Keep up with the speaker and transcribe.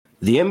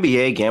The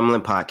NBA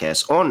Gambling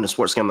Podcast on the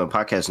Sports Gambling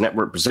Podcast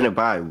Network, presented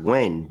by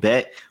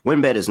WynnBET.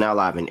 WynnBET is now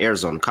live in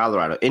Arizona,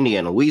 Colorado,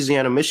 Indiana,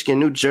 Louisiana, Michigan,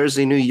 New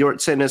Jersey, New York,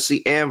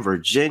 Tennessee, and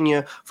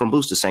Virginia. From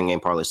boosted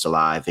same-game parlays to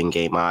live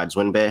in-game odds,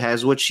 WynnBET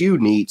has what you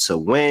need to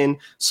win.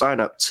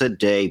 Sign up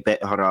today.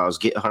 Bet $100,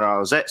 get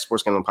 $100 at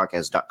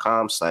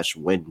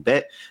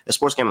sportsgamblingpodcast.com/WynnBET. At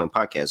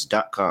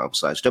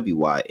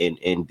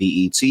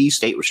sportsgamblingpodcast.com/WYNNBET.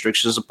 State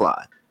restrictions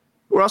apply.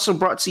 We're also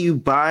brought to you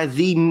by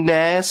the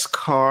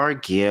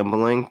NASCAR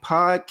Gambling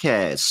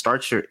Podcast.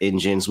 Start your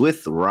engines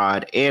with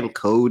Rod and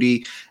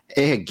Cody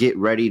and get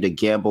ready to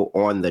gamble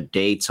on the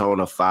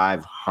Daytona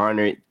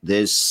 500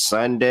 this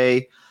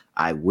Sunday.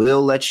 I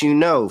will let you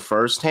know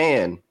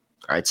firsthand.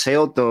 I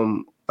tailed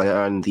them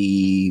on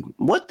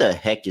what the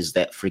heck is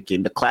that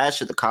freaking, the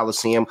Clash at the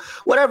Coliseum,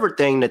 whatever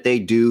thing that they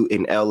do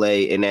in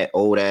LA, in that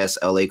old ass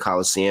LA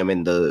Coliseum,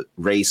 and the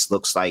race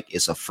looks like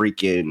it's a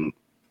freaking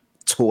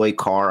toy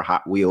car,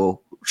 Hot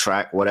Wheel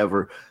track,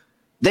 whatever.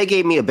 They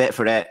gave me a bet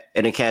for that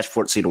and it cashed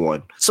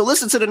 14-1. So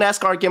listen to the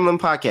NASCAR Gambling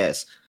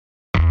Podcast.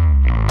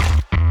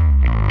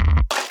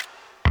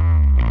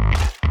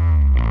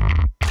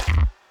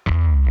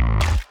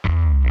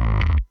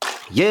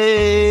 Yes,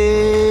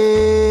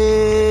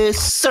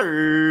 sir.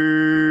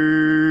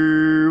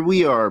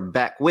 We are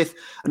back with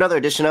another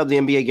edition of the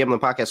NBA Gambling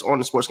Podcast on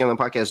the Sports Gambling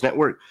Podcast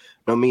Network.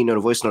 No me, no the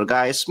voice, no the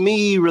guy. It's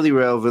me, really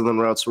real, villain,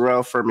 Rel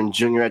Terrell, Furman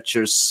Jr. at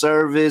your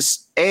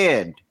service.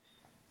 And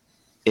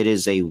it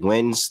is a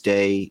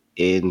Wednesday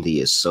in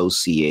the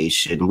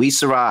association. We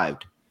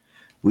survived.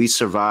 We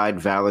survived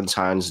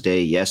Valentine's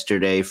Day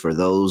yesterday for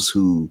those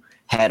who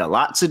had a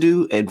lot to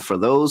do and for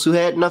those who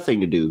had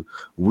nothing to do.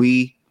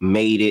 We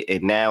made it,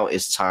 and now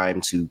it's time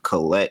to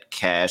collect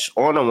cash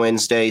on a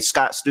Wednesday.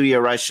 Scott, Studio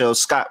Right Show.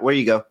 Scott, where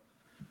you go?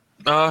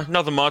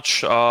 Nothing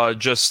much.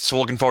 Just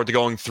looking forward to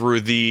going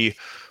through the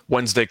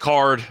Wednesday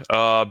card.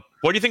 What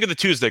do you think of the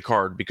Tuesday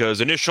card?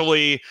 Because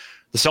initially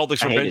the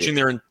Celtics were benching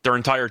their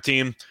entire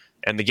team,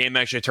 and the game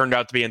actually turned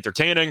out to be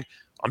entertaining.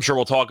 I'm sure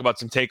we'll talk about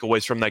some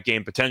takeaways from that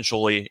game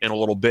potentially in a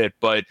little bit,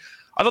 but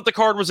I thought the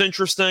card was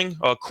interesting.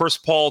 Chris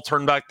Paul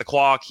turned back the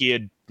clock. He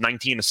had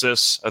 19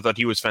 assists. I thought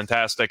he was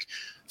fantastic.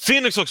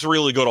 Phoenix looks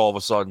really good all of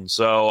a sudden,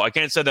 so I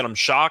can't say that I'm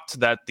shocked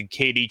that the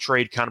KD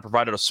trade kind of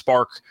provided a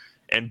spark,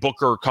 and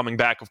Booker coming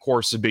back, of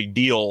course, is a big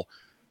deal.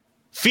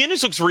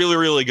 Phoenix looks really,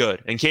 really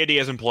good, and KD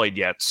hasn't played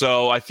yet,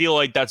 so I feel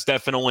like that's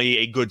definitely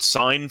a good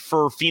sign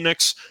for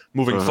Phoenix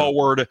moving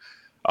forward.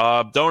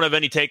 Don't have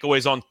any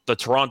takeaways on the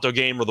Toronto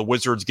game or the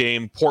Wizards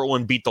game.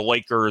 Portland beat the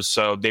Lakers,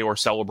 so they were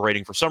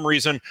celebrating for some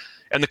reason.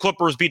 And the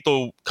Clippers beat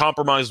the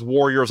compromised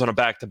Warriors on a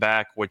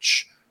back-to-back,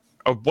 which...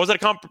 was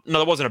it no,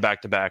 that wasn't a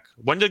back-to-back.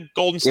 When did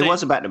Golden State... It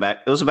was a back-to-back.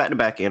 It was a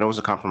back-to-back, and it was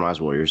a compromised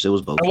Warriors. It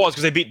was both. It was,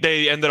 because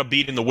they ended up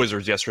beating the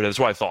Wizards yesterday. That's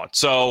what I thought.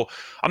 So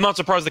I'm not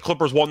surprised the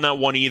Clippers won that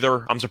one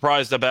either. I'm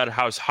surprised about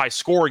how high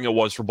scoring it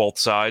was for both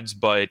sides.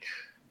 But,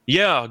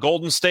 yeah,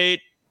 Golden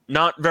State,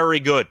 not very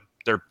good.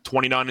 They're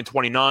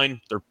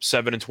 29-29. They're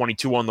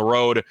 7-22 on the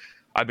road.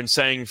 I've been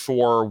saying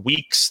for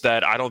weeks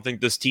that I don't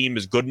think this team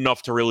is good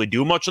enough to really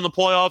do much in the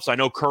playoffs. I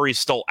know Curry's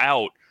still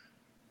out,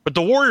 but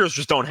the Warriors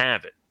just don't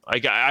have it.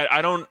 Like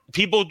I don't.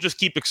 People just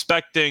keep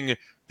expecting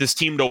this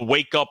team to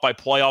wake up by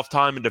playoff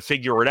time and to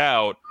figure it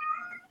out.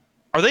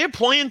 Are they a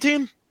play-in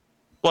team?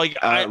 Like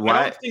I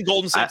don't think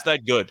Golden State's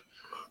that good.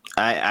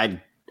 I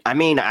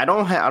mean I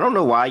don't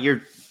know why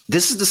you're.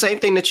 This is the same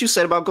thing that you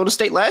said about Golden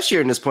State last year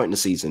in this point in the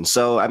season.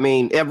 So, I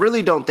mean, I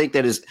really don't think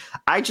that is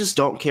 – I just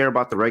don't care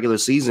about the regular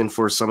season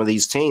for some of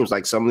these teams,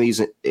 like some of these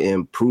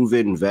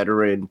proven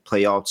veteran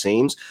playoff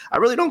teams. I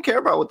really don't care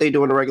about what they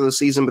do in the regular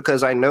season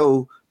because I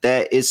know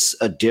that it's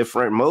a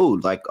different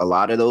mode. Like a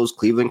lot of those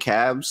Cleveland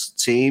Cavs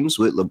teams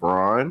with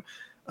LeBron,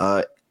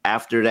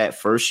 after that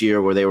first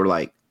year where they were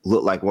like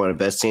looked like one of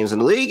the best teams in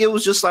the league, it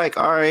was just like,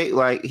 all right,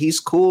 like he's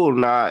cool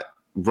not –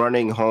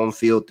 running home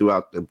field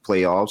throughout the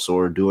playoffs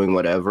or doing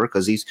whatever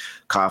because he's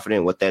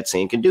confident what that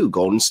team can do.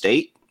 Golden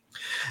State,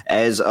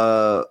 as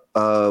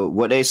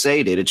what they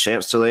say, they're the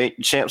champs till they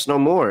ain't champs no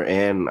more.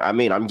 And I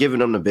mean, I'm giving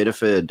them the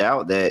benefit of the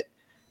doubt that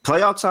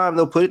playoff time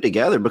they'll put it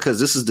together because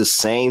this is the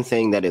same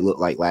thing that it looked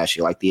like last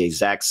year, like the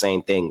exact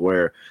same thing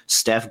where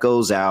Steph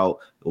goes out,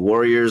 the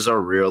Warriors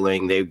are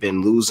reeling, they've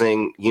been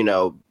losing,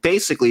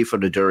 basically for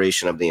the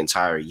duration of the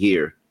entire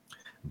year.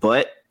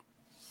 But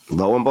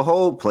lo and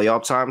behold,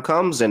 playoff time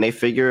comes and they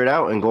figure it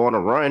out and go on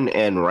a run.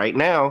 And right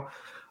now,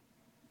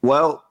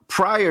 well,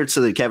 prior to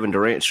the Kevin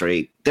Durant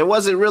trade, there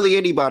wasn't really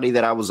anybody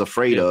that I was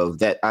afraid of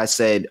that I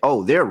said,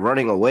 oh, they're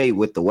running away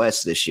with the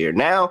West this year.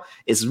 Now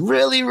it's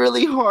really,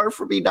 really hard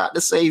for me not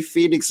to say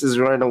Phoenix is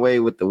running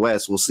away with the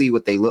West. We'll see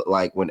what they look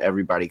like when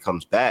everybody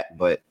comes back.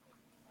 But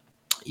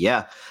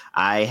yeah,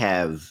 I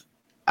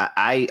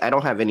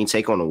don't have any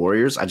take on the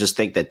Warriors. I just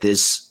think that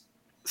this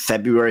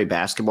February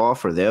basketball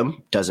for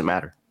them doesn't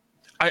matter.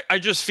 I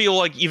just feel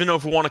like even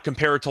if we want to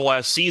compare it to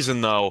last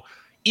season, though,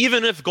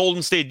 even if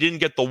Golden State didn't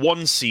get the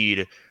 1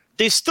 seed,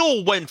 they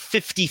still went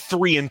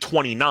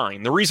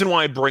 53-29. The reason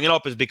why I bring it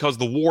up is because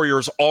the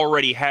Warriors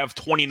already have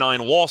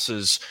 29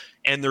 losses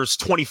and there's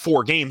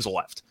 24 games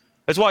left.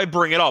 That's why I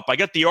bring it up. I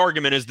get the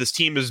argument is this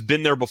team has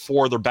been there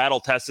before. They're battle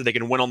tested. They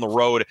can win on the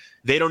road.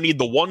 They don't need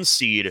the 1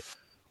 seed.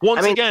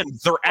 Again,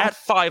 they're at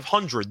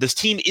 500. This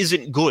team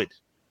isn't good.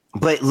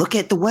 But look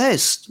at the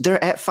West.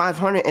 They're at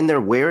 500, and they're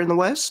where in the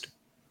West?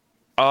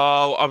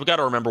 I've got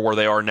to remember where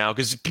they are now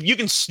because you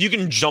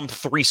can jump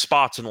 3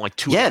 spots in like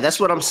 2. Yeah, that's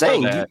what I'm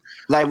saying.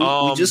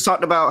 We just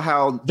talked about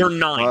how they're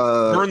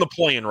 9. They're in the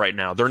play-in right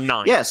now. They're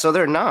 9. Yeah, so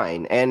they're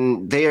 9,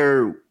 and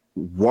they're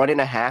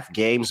 1.5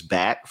 games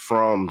back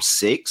from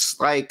 6.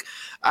 Like,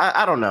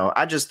 I don't know.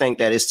 I just think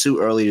that it's too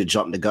early to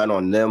jump the gun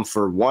on them.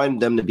 For one,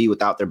 them to be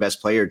without their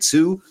best player.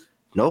 2,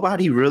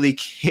 nobody really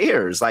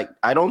cares. Like,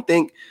 I don't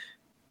think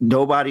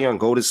nobody on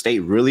Golden State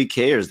really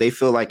cares. They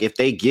feel like if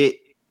they get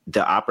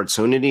the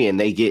opportunity and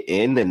they get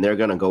in, then they're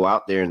going to go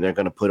out there and they're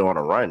going to put on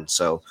a run.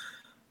 So,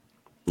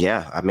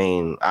 yeah, I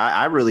mean,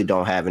 I really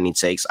don't have any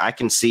takes. I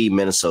can see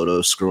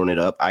Minnesota screwing it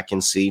up. I can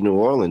see New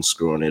Orleans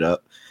screwing it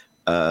up.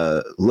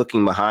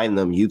 Looking behind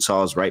them,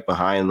 Utah's right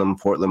behind them,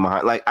 Portland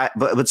behind.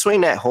 But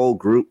between that whole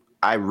group,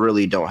 I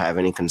really don't have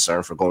any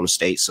concern for Golden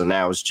State. So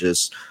now it's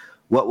just,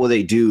 what will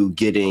they do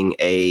getting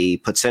a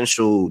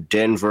potential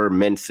Denver,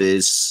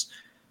 Memphis?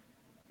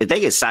 If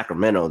they get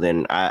Sacramento,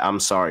 then I'm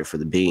sorry for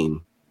the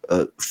beam.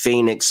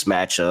 Phoenix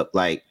matchup,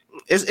 like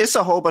it's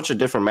a whole bunch of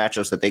different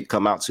matchups that they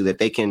come out to that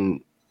they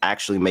can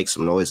actually make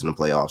some noise in the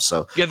playoffs.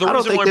 So I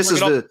don't think this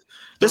isn't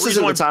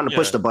the time to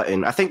push the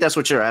button. I think that's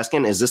what you're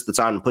asking. Is this the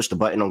time to push the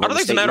button on Golden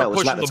State? I don't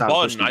think it's a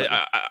matter of pushing the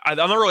button. I'm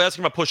not really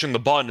asking about pushing the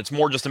button. It's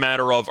more just a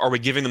matter of, are we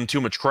giving them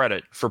too much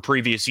credit for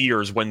previous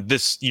years when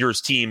this year's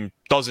team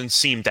doesn't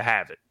seem to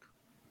have it?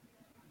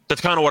 That's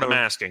kind of what I'm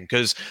asking,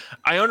 because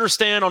I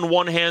understand on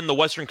one hand the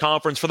Western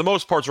Conference for the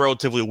most part is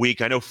relatively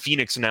weak. I know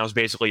Phoenix now is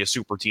basically a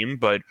super team,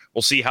 but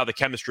we'll see how the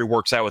chemistry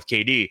works out with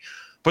KD.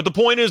 But the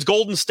point is,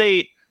 Golden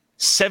State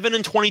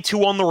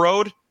 7-22 on the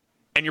road,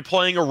 and you're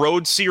playing a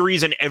road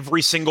series in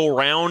every single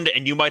round,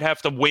 and you might have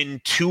to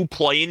win 2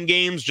 play-in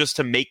games just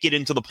to make it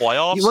into the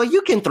playoffs. Well,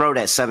 you can throw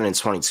that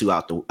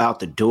 7-22 out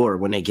the door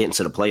when they get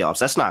into the playoffs.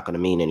 That's not going to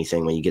mean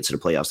anything when you get to the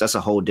playoffs. That's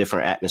a whole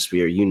different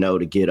atmosphere.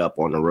 To get up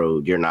on the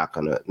road. You're not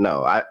going to.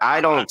 No,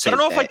 I don't. I don't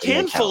know if I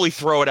can fully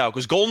throw it out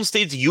because Golden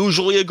State's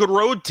usually a good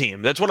road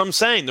team. That's what I'm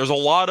saying. There's a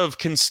lot of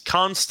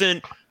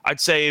constant, I'd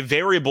say,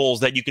 variables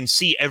that you can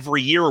see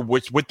every year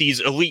with these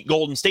elite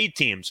Golden State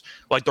teams.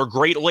 Like, they're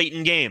great late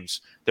in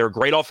games. They're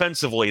great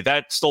offensively.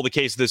 That's still the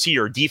case this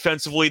year.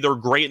 Defensively, they're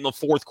great in the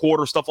fourth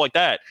quarter, stuff like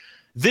that.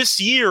 This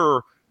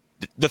year,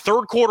 the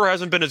third quarter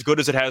hasn't been as good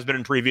as it has been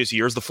in previous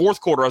years. The fourth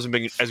quarter hasn't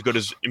been as good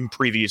as in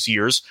previous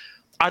years.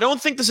 I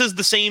don't think this is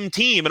the same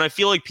team, and I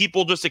feel like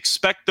people just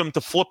expect them to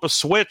flip a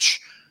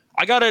switch.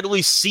 I got to at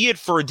least see it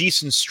for a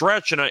decent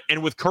stretch,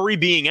 and with Curry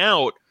being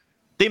out,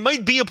 they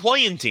might be a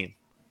play-in team.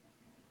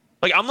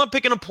 Like, I'm not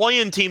picking a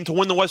play-in team to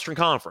win the Western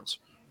Conference.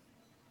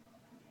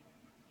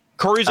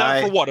 Curry's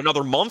out for what,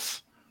 another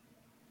month?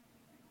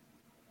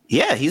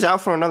 Yeah, he's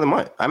out for another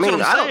month. I mean,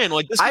 that's what I'm saying.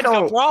 Like, this team's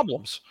got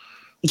problems.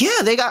 Yeah,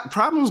 they got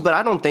problems, but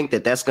I don't think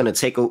that's going to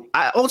take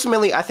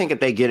ultimately, I think if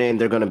they get in,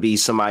 they're going to be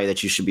somebody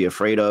that you should be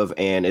afraid of,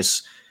 and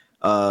it's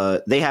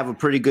they have a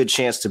pretty good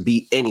chance to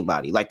beat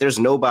anybody. Like, there's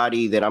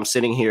nobody that I'm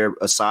sitting here,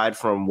 aside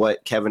from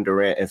what Kevin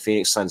Durant and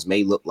Phoenix Suns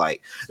may look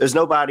like, there's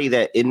nobody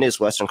that in this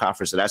Western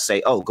Conference that I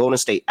say, oh, Golden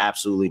State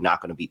absolutely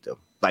not going to beat them.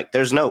 Like,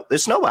 there's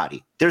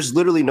nobody. There's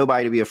literally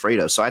nobody to be afraid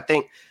of. So I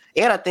think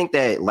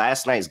that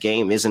last night's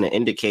game isn't an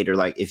indicator.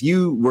 Like, if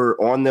you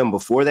were on them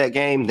before that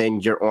game,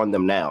 then you're on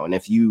them now. And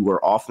if you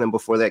were off them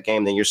before that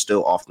game, then you're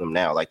still off them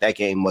now. Like, that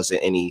game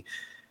wasn't any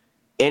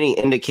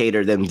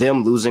indicator than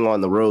them losing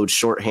on the road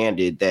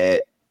shorthanded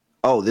that,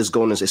 oh, this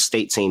Golden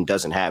State team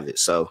doesn't have it.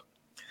 So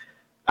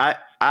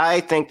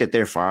I think that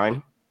they're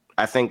fine.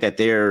 I think that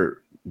they're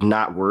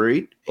not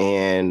worried,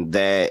 and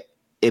that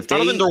I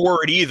don't think they're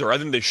worried either. I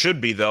think they should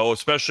be, though,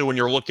 especially when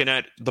you're looking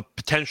at the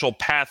potential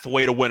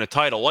pathway to win a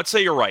title. Let's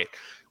say you're right.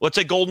 Let's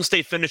say Golden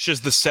State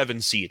finishes the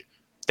 7 seed.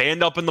 They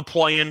end up in the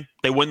play-in.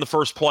 They win the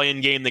first play-in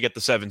game. They get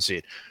the 7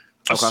 seed.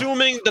 Okay.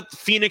 Assuming that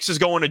Phoenix is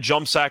going to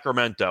jump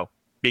Sacramento,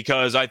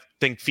 because I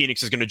think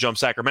Phoenix is going to jump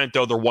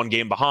Sacramento. They're 1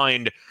 game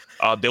behind.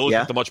 They looked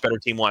at the much better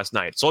team last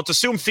night. So let's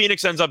assume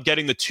Phoenix ends up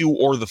getting the 2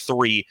 or the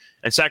 3,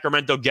 and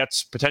Sacramento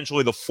gets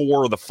potentially the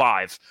 4 or the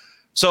 5.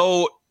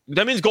 So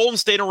that means Golden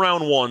State in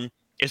round 1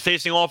 is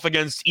facing off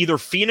against either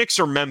Phoenix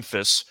or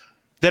Memphis.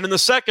 Then in the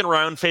second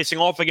round, facing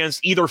off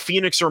against either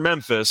Phoenix or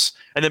Memphis,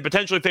 and then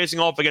potentially facing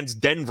off against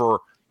Denver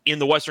in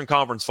the Western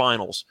Conference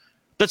Finals.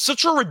 That's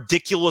such a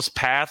ridiculous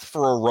path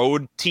for a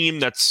road team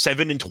that's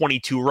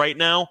 7-22 right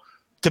now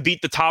to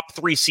beat the top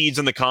 3 seeds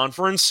in the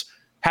conference,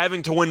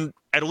 having to win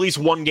at least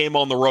 1 game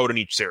on the road in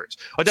each series.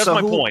 Like, that's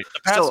my point.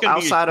 So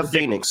outside of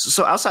Phoenix,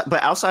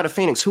 outside of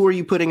Phoenix, who are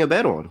you putting a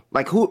bet on?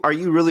 Like, who are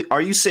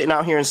you sitting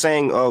out here and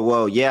saying, oh,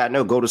 well, yeah, I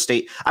know Golden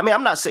State. I mean,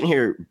 I'm not sitting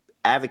here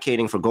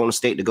advocating for Golden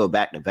State to go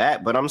back to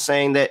back, but I'm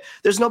saying that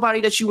there's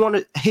nobody that you want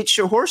to hitch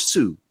your horse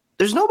to.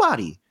 There's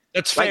nobody.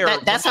 That's fair.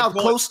 That's how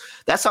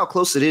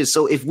close it is.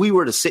 So if we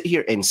were to sit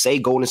here and say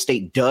Golden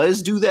State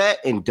does do that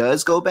and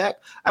does go back,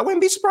 I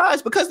wouldn't be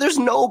surprised, because there's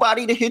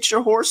nobody to hitch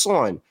your horse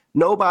on.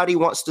 Nobody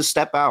wants to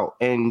step out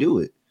and do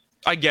it.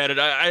 I get it.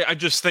 I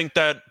just think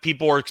that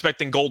people are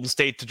expecting Golden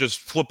State to just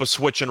flip a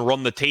switch and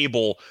run the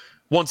table.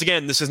 Once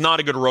again, this is not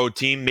a good road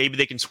team. Maybe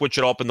they can switch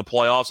it up in the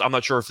playoffs. I'm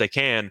not sure if they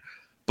can.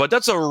 But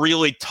that's a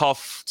really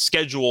tough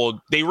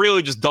schedule. They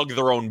really just dug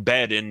their own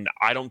bed, and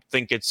I don't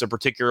think it's a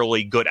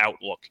particularly good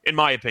outlook, in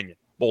my opinion.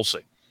 We'll see.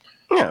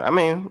 Yeah, I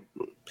mean,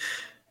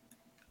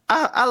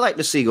 I like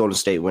to see Golden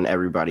State when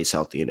everybody's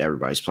healthy and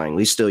everybody's playing.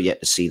 We still yet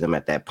to see them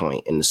at that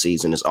point in the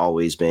season. It's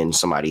always been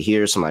somebody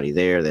here, somebody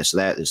there, this,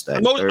 that, this, that.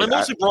 I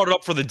mostly brought it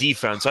up for the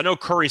defense. I know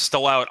Curry's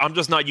still out. I'm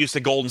just not used to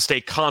Golden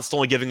State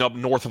constantly giving up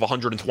north of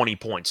 120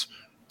 points.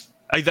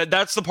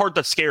 That's the part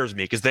that scares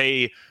me because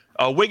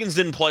Wiggins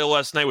didn't play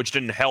last night, which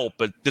didn't help,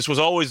 but this was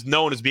always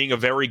known as being a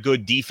very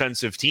good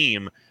defensive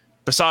team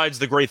besides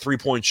the great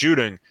three-point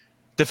shooting.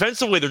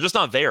 Defensively, they're just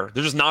not there.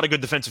 They're just not a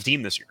good defensive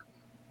team this year.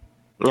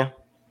 Yeah.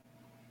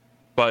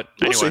 But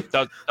anyway,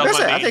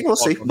 I think we'll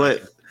see.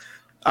 But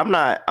I'm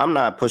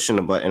not pushing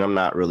the button. I'm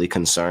not really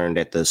concerned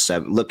at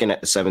looking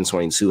at the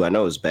 722. I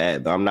know it's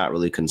bad, but I'm not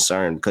really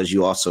concerned because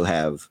you also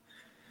have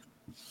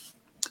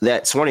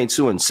that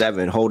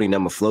 22-7 holding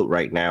them afloat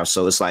right now.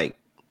 So it's like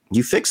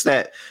you fix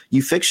that,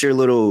 you fix your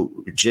little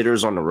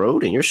jitters on the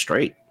road, and you're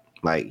straight.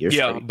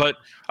 Straight. But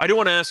I do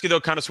want to ask you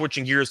though, kind of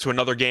switching gears to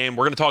another game.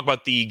 We're going to talk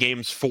about the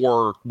games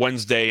for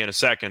Wednesday in a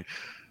second.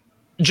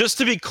 Just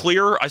to be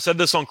clear, I said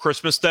this on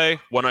Christmas Day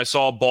when I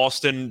saw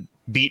Boston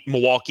beat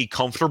Milwaukee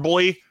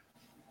comfortably.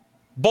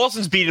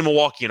 Boston's beating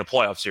Milwaukee in a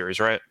playoff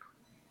series, right?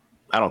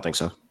 I don't think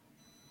so.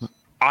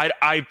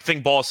 I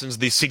think Boston's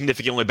the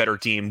significantly better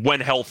team when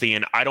healthy,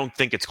 and I don't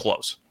think it's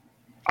close.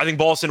 I think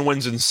Boston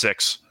wins in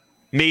 6,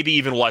 maybe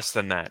even less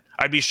than that.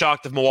 I'd be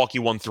shocked if Milwaukee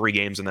won 3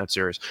 games in that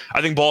series.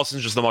 I think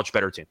Boston's just the much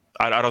better team.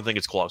 I don't think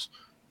it's close.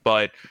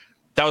 But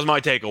that was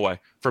my takeaway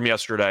from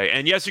yesterday.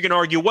 And yes, you can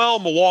argue, well,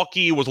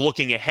 Milwaukee was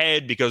looking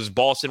ahead because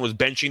Boston was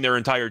benching their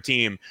entire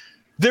team.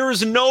 There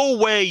is no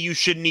way you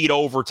should need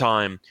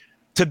overtime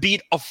to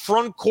beat a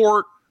front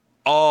court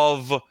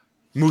of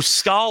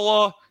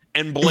Muscala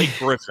and Blake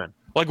Griffin.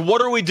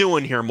 What are we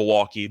doing here,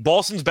 Milwaukee?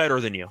 Boston's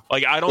better than you.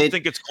 I don't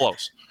think it's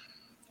close.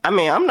 I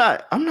mean, I'm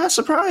not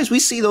surprised. We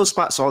see those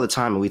spots all the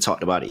time, and we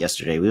talked about it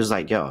yesterday. We was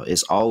like, yo,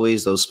 it's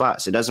always those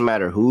spots. It doesn't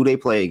matter who they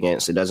play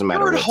against. It doesn't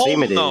matter what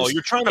team it is.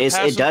 You're trying to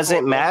it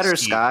doesn't matter,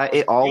 Scott.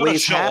 It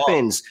always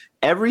happens.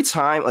 Every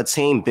time a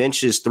team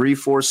benches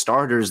 3-4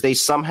 starters, they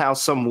somehow,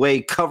 some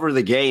way cover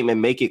the game and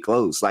make it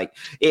close.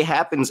 It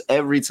happens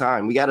every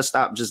time. We got to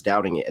stop just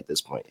doubting it at this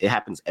point. It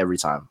happens every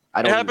time.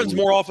 It happens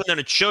more often than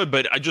it should,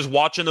 but I just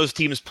watching those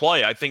teams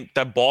play, I think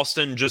that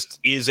Boston just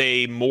is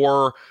a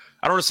more,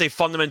 I don't want to say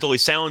fundamentally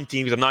sound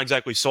team because I'm not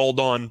exactly sold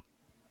on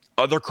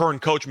their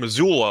current coach,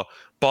 Mazzulla,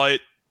 but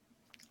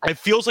it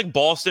feels like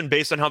Boston,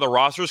 based on how the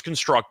roster is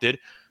constructed,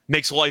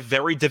 makes life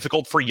very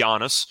difficult for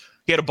Giannis.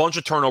 He had a bunch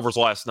of turnovers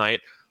last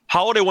night.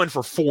 Holiday went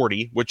for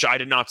 40, which I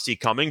did not see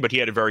coming, but he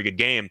had a very good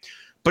game.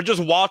 But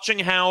just watching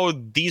how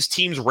these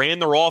teams ran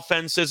their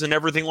offenses and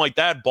everything like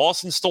that,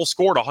 Boston still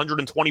scored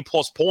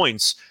 120-plus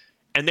points,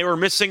 and they were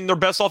missing their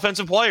best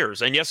offensive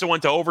players. And yes, it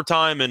went to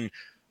overtime, and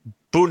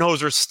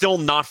Budenholzer still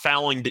not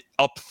fouling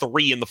up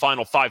 3 in the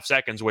final 5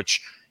 seconds, which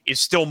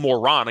is still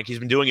moronic. He's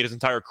been doing it his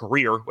entire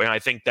career, and I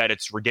think that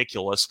it's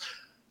ridiculous.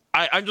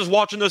 I'm just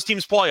watching those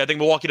teams play. I think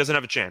Milwaukee doesn't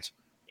have a chance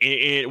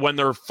when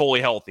they're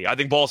fully healthy. I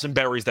think Boston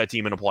buries that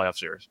team in a playoff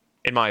series,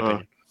 in my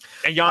opinion.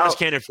 And Giannis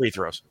can't hit free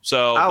throws.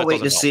 So I'll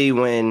wait to see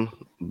when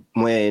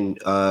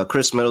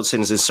Chris Middleton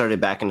is inserted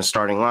back in the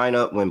starting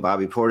lineup, when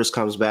Bobby Portis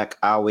comes back.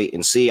 I'll wait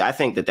and see. I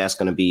think that's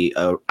going to be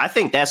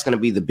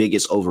the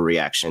biggest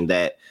overreaction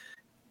that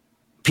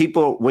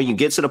people, when you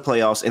get to the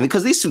playoffs, and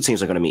because these two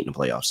teams are going to meet in the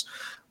playoffs,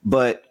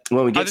 but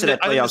when we get to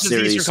that playoff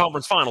series, the Eastern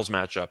Conference Finals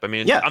matchup. I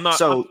mean, yeah, I'm not.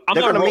 So I'm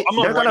they're going to meet.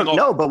 They're going to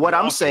no. But what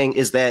I'm saying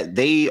is that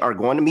they are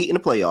going to meet in the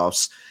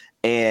playoffs,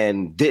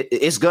 and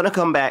it's going to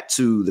come back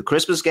to the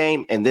Christmas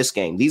game and this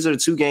game. These are the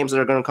 2 games that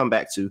are going to come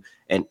back to,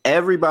 and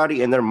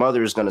everybody and their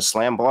mother is going to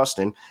slam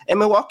Boston, and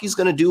Milwaukee's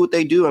going to do what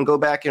they do and go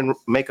back and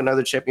make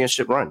another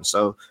championship run.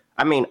 So,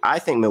 I mean, I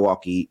think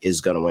Milwaukee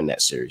is going to win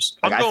that series.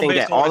 I think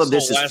that all of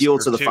this is fuel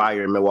to the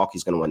fire, and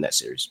Milwaukee's going to win that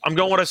series. I'm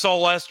going what I saw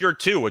last year,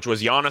 too, which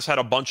was Giannis had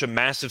a bunch of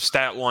massive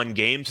stat line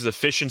games. His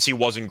efficiency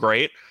wasn't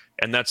great,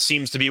 and that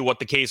seems to be what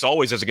the case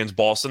always is against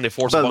Boston. They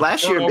force a bunch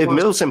last year, if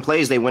Middleton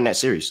plays, they win that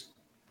series.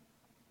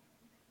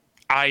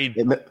 If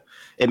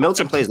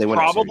Middleton plays, they win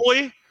probably.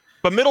 That series.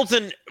 But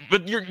Middleton,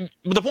 but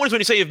the point is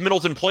when you say if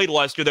Middleton played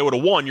last year, they would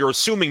have won. You're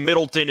assuming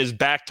Middleton is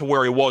back to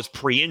where he was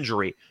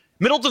pre-injury.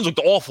 Middleton's looked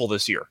awful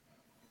this year.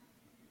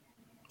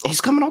 He's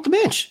coming off the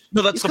bench.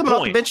 No, that's He's the coming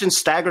point. Off the bench in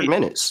staggered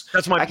minutes.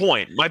 That's my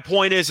point. My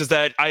point is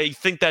that I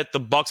think that the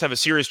Bucks have a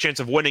serious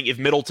chance of winning if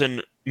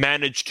Middleton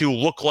managed to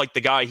look like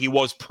the guy he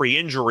was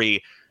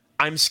pre-injury.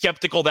 I'm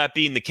skeptical that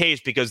being the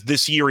case because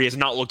this year he has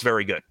not looked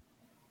very good.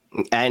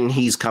 And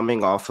he's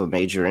coming off a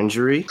major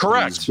injury.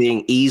 Correct. He's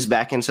being eased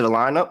back into the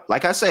lineup.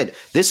 Like I said,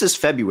 this is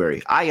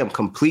February. I am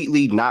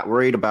completely not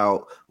worried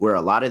about where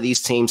a lot of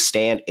these teams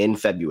stand in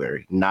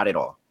February. Not at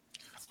all.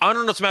 I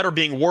don't know if it's a matter of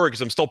being worried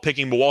because I'm still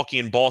picking Milwaukee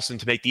and Boston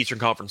to make the Eastern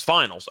Conference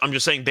Finals. I'm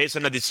just saying, based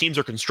on how these teams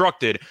are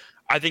constructed,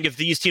 I think if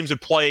these teams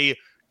would play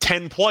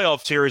 10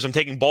 playoff series, I'm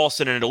taking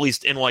Boston and at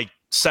least in like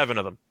 7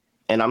 of them.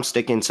 And I'm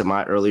sticking to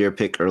my earlier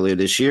pick earlier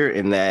this year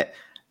in that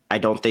I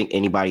don't think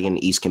anybody in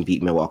the East can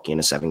beat Milwaukee in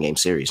a 7-game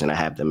series, and I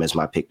have them as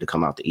my pick to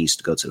come out the East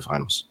to go to the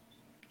finals.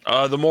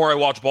 The more I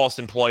watch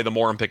Boston play, the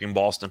more I'm picking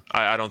Boston.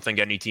 I don't think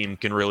any team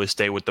can really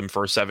stay with them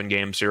for a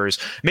 7-game series.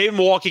 Maybe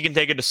Milwaukee can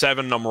take it to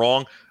 7, and I'm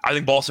wrong. I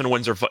think Boston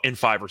wins in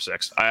 5 or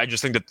 6. I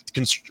just think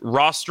that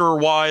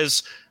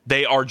roster-wise,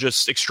 they are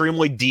just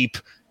extremely deep,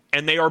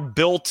 and they are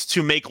built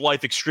to make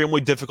life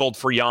extremely difficult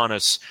for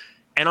Giannis.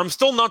 And I'm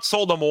still not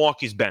sold on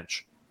Milwaukee's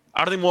bench.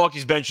 I don't think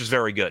Milwaukee's bench is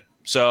very good.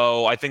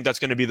 So I think that's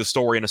going to be the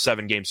story in a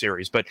 7-game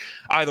series. But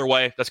either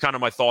way, that's kind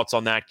of my thoughts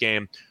on that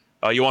game.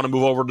 You want to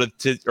move over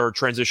to or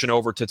transition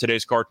over to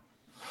today's card?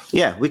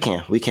 Yeah, we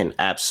can. We can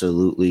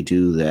absolutely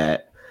do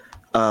that.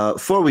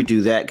 Before we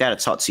do that, got to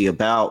talk to you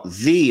about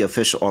the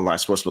official online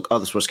sportsbook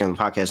of the Sports Gambling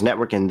Podcast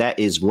Network, and that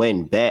is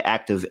WynnBET,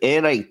 active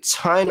in a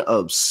ton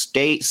of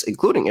states,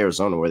 including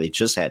Arizona, where they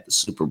just had the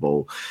Super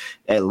Bowl.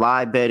 At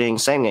live betting,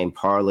 same game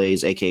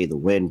parlays, aka the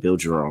Win,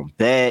 build your own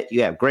bet.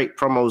 You have great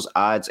promos,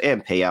 odds,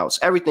 and payouts,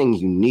 everything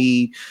you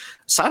need.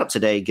 Sign up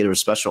today, get a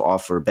special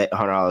offer, bet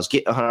 $100,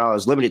 get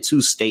 $100, limited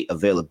to state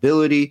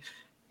availability.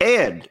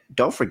 And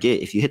don't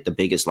forget, if you hit the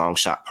biggest long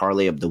shot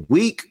parlay of the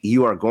week,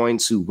 you are going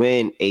to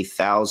win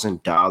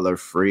 $1,000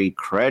 free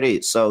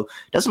credit. So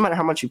it doesn't matter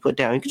how much you put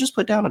down. You can just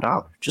put down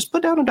 $1. Just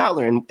put down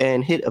 $1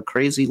 and hit a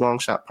crazy long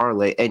shot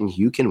parlay, and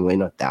you can win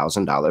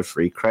 $1,000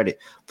 free credit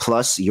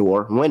plus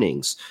your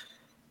winnings.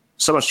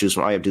 So much to choose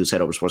from. All you have to do is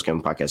head over to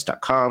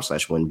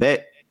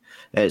sportsgamblingpodcast.com/winbet.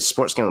 That is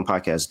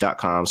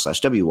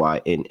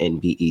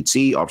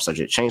sportsgamblingpodcast.com/WYNNBET. All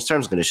subject change,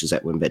 terms and conditions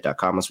at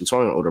winbet.com. Must be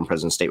 21 older and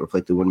present in state where play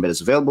through WynnBET is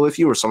available. If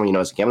you or someone you know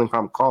has a gambling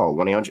problem, call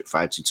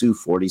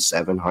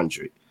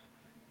 1-800-522-4700.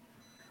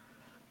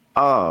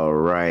 All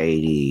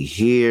righty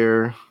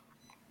here.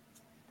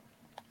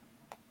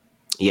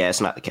 Yeah,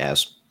 it's not the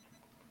Cavs.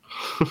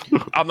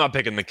 I'm not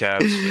picking the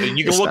Cavs.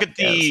 You can look at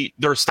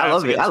their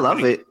stats. I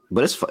love it,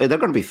 but they're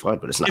going to be fun.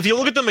 But it's not. If you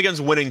look at them against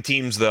winning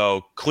teams,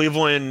 though,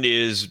 Cleveland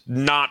is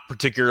not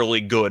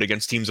particularly good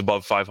against teams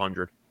above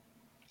 500.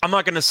 I'm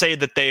not going to say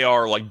that they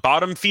are like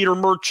bottom feeder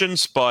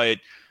merchants, but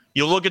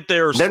you look at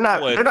their They're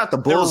not the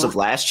Bulls of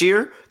last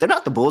year. They're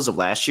not the Bulls of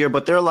last year,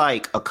 but they're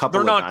like a couple.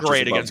 They're not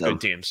great against good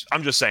teams.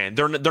 I'm just saying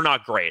they're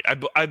not great.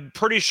 I'm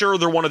pretty sure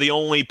they're one of the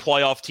only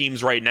playoff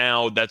teams right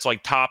now that's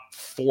like top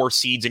 4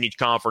 seeds in each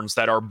conference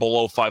that are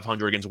below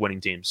 500 against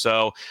winning teams.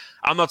 So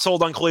I'm not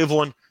sold on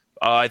Cleveland.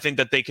 I think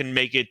that they can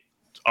make it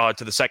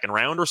to the second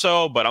round or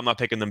so, but I'm not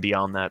picking them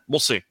beyond that. We'll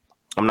see.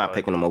 I'm not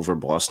picking them over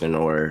Boston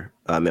or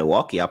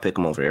Milwaukee. I'll pick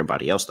them over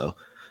everybody else, though.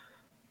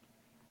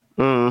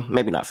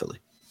 Maybe not Philly.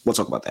 We'll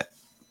talk about that.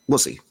 We'll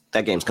see.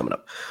 That game's coming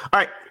up. All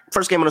right.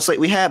 First game on the slate,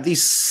 we have the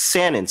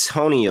San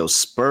Antonio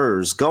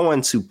Spurs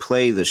going to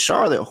play the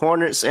Charlotte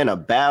Hornets in a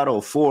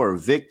battle for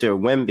Victor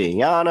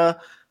Wembanyama.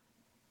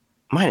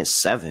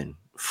 -7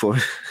 for.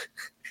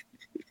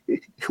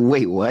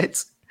 Wait,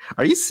 what?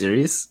 Are you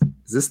serious?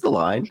 Is this the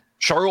line?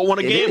 Charlotte won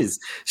a game. It is.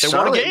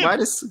 Charlotte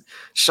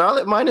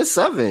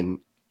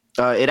 -7.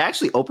 It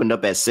actually opened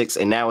up at 6,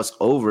 and now it's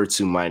over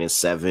to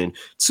 -7.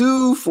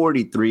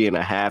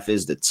 243.5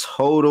 is the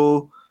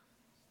total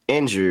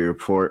injury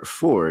report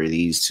for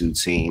these two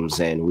teams,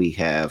 and we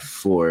have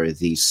for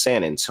the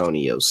San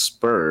Antonio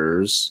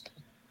Spurs.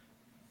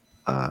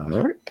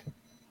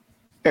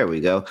 There we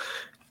go.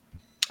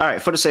 All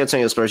right, for the San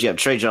Antonio Spurs, you have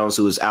Trey Jones,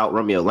 who is out.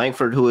 Romeo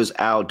Langford, who is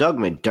out. Doug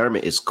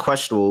McDermott is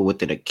questionable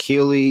with an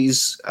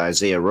Achilles.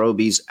 Isaiah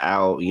Roby's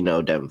out.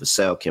 Devin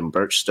Vassell, Kim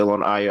Birch still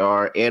on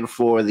IR. And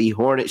for the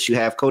Hornets, you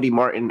have Cody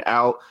Martin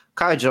out.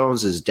 Kai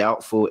Jones is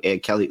doubtful,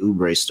 and Kelly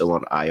Oubre still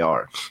on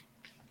IR.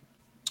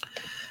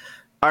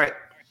 All right.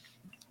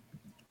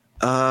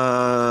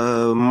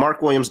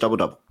 Mark Williams,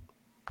 double-double.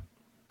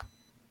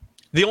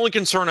 The only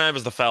concern I have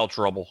is the foul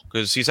trouble,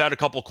 because he's had a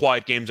couple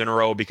quiet games in a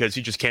row because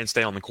he just can't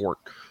stay on the court.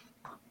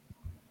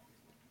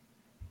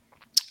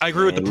 I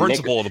agree with the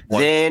principle of the play.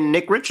 Then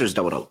Nick Richards,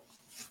 double-double.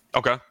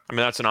 Okay. I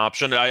mean, that's an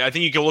option. I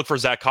think you can look for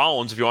Zach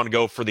Collins if you want to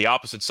go for the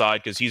opposite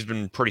side, because he's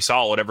been pretty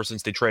solid ever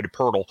since they traded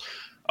Pirtle.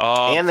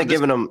 And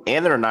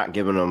they're not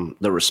giving him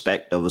the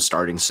respect of a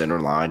starting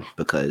center line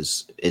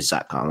because it's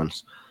Zach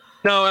Collins.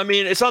 No, I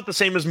mean, it's not the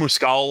same as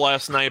Muscala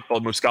last night,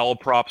 but Muscala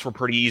props were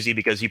pretty easy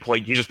because he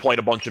just played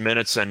a bunch of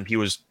minutes and he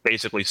was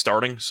basically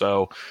starting.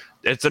 So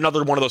it's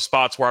another one of those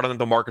spots where I don't think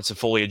the markets have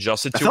fully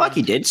adjusted to. I feel like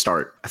he did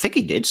start. I think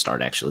he did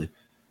start, actually.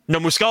 No,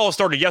 Muscala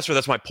started yesterday.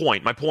 That's my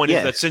point. My point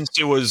is that since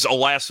it was a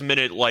last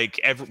minute,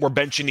 we're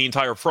benching the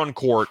entire front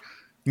court,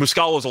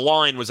 Muscala's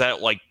line was at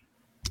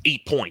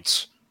 8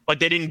 points. They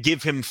didn't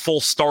give him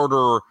full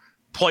starter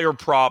player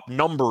prop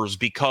numbers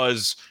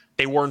because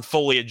they weren't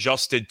fully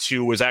adjusted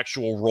to his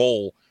actual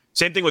role.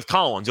 Same thing with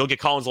Collins. You'll get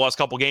Collins the last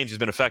couple games. He's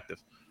been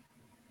effective.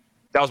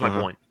 That was my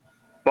point.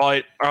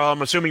 But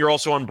I'm assuming you're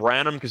also on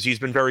Branham because he's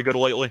been very good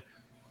lately.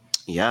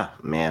 Yeah,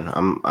 man.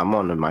 I'm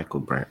on the Michael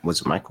Branham.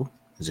 Was it Michael?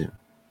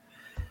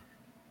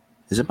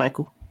 Is it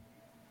Michael?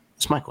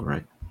 It's Michael,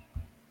 right?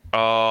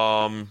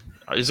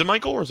 Is it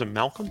Michael or is it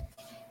Malcolm?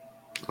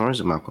 Or is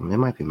it Malcolm? It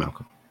might be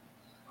Malcolm.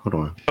 Hold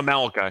on.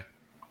 Malachi.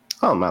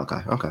 Oh,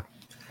 Malachi. Okay.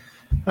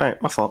 All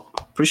right, my fault.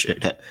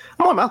 Appreciate that.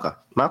 I'm on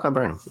Malachi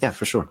Burnham. Yeah,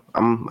 for sure.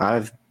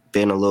 I've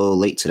been a little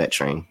late to that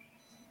train.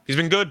 He's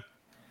been good.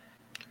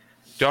 Do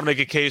you want to make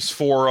a case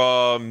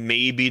for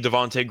maybe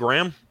Devontae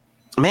Graham?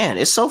 Man,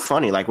 it's so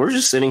funny. Like, we're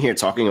just sitting here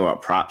talking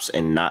about props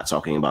and not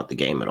talking about the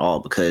game at all,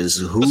 because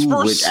who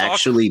would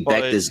actually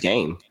bet this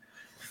game?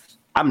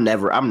 I'm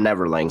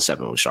never laying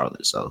 7 with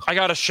Charlotte. So I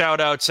got to shout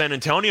out San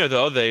Antonio,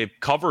 though. They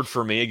covered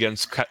for me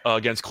against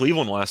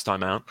Cleveland last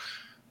time out.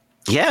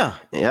 Yeah,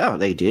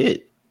 they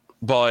did.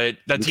 But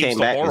that team's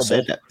still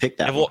horrible. Pick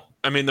that one.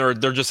 I mean, they're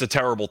just a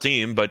terrible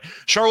team. But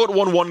Charlotte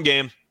won 1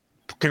 game.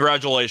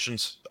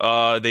 Congratulations.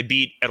 They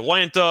beat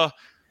Atlanta,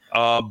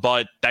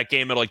 but that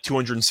game had like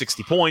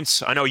 260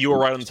 points. I know you were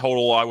right on the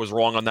total. I was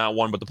wrong on that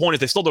one. But the point is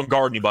they still don't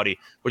guard anybody,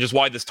 which is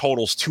why this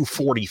total's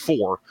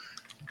 244.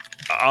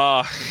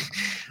 I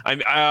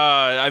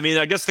mean,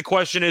 I guess the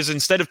question is,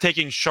 instead of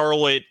taking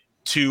Charlotte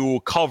to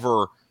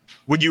cover,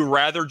 would you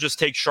rather just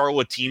take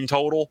Charlotte team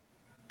total?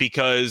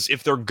 Because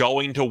if they're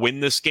going to win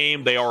this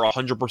game, they are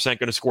 100%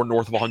 going to score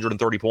north of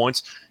 130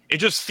 points. It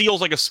just feels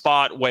like a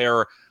spot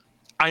where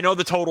I know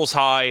the total's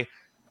high.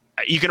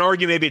 You can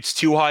argue maybe it's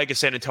too high because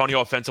San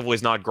Antonio offensively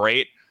is not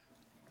great.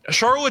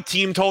 Charlotte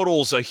team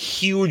total is a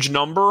huge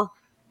number,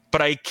 but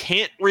I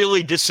can't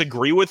really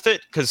disagree with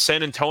it because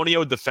San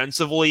Antonio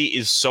defensively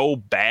is so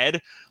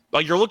bad.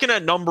 Like, you're looking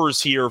at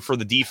numbers here for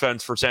the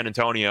defense for San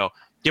Antonio.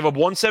 Give up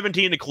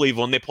 117 to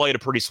Cleveland. They play at a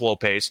pretty slow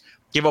pace.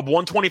 Give up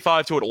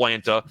 125 to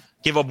Atlanta.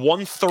 Give up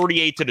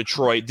 138 to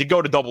Detroit. Did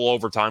go to double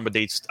overtime, but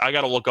I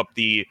got to look up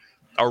the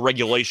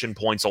regulation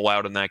points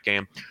allowed in that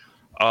game.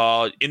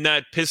 In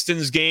that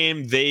Pistons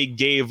game, they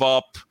gave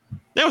up.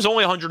 It was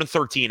only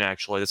 113,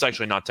 actually. That's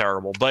actually not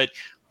terrible. But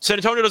San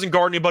Antonio doesn't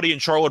guard anybody, and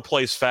Charlotte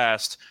plays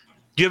fast.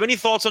 Do you have any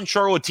thoughts on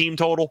Charlotte team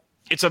total?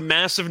 It's a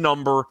massive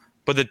number,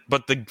 but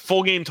the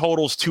full game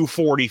total is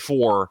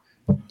 244,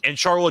 and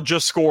Charlotte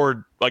just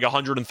scored like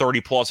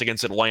 130 plus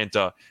against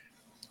Atlanta.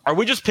 Are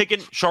we just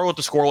picking Charlotte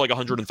to score like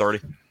 130?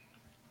 It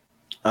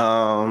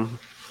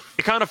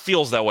kind of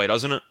feels that way,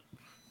 doesn't it?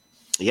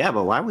 Yeah,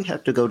 but why we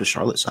have to go to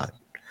Charlotte's side?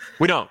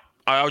 We don't.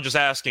 I was just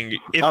asking.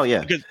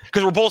 Because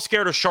we're both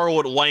scared of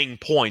Charlotte laying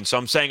points. So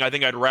I'm saying I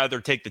think I'd rather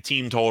take the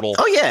team total.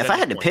 Oh, yeah. If I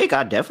had to pick,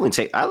 I'd definitely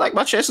take. I like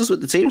my chances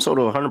with the team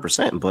total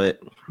 100%,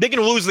 but they can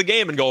lose the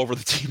game and go over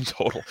the team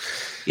total.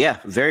 Yeah,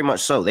 very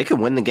much so. They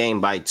can win the game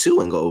by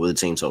 2 and go over the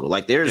team total.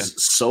 Like,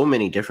 there's so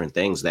many different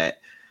things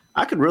that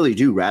I could really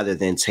do rather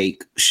than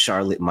take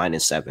Charlotte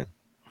 -7.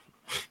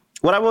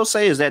 What I will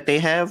say is that they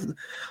have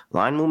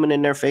line movement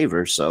in their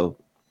favor. So,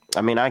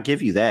 I mean, I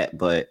give you that,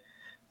 but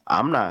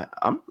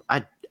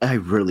I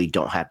really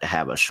don't have to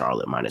have a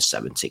Charlotte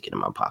 -7 ticket in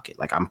my pocket.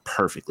 Like, I'm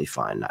perfectly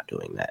fine not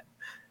doing that.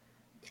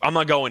 I'm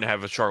not going to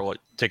have a Charlotte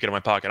ticket in my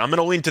pocket. I'm going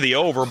to lean to the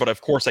over, but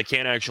of course I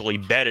can't actually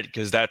bet it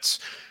because that's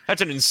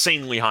an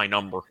insanely high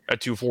number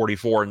at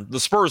 244. And the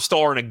Spurs still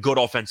aren't a good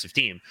offensive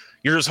team.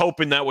 You're just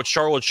hoping that what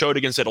Charlotte showed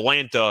against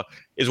Atlanta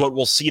is what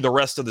we'll see the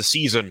rest of the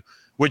season,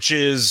 which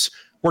is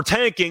we're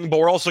tanking, but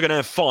we're also going to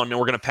have fun and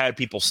we're going to pad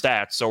people's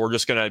stats. So we're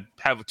just going to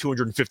have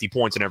 250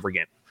 points in every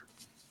game.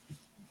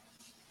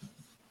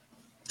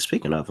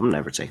 Speaking of, I'm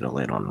never taking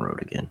Atlanta on the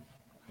road again.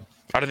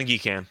 I don't think you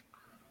can.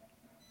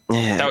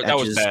 Yeah, that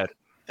was bad.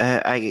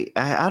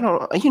 I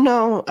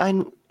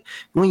don't.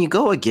 When you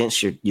go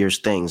against your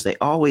things, they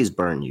always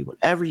burn you.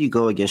 Whenever you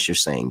go against your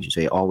things,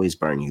 they always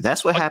burn you.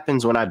 That's what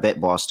happens when I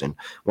bet Boston.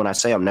 When I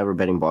say I'm never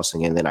betting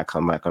Boston, and then I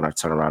come back and I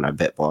turn around, I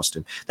bet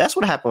Boston. That's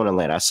what happened with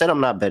Atlanta. I said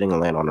I'm not betting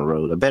Atlanta on the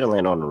road. I bet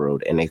Atlanta on the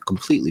road, and they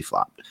completely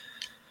flopped.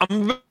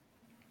 I'm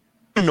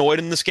annoyed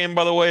in this game,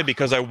 by the way,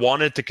 because I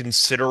wanted to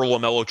consider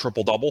LaMelo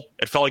triple-double.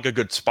 It felt like a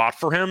good spot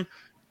for him.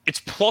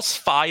 It's plus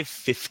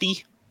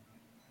 550.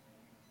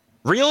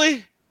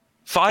 Really?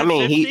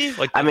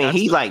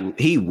 550?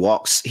 He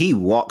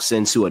walks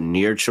into a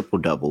near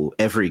triple-double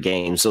every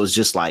game. So it's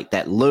just like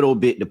that little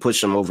bit to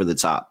push him over the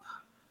top.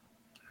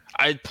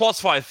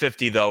 Plus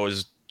 550, though,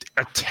 is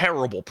a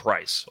terrible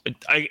price.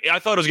 I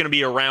thought it was going to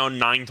be around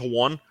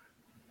 9-1,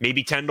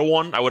 maybe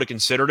 10-1. I would have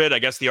considered it. I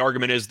guess the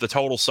argument is the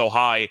total's so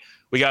high,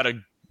 we got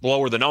to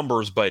lower the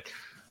numbers, but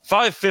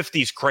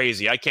 550 is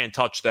crazy. I can't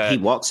touch that. He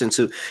walks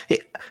into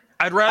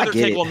I'd rather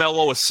take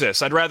LaMelo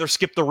assists. I'd rather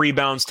skip the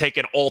rebounds, take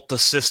an alt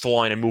assist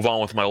line, and move on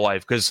with my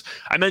life. Because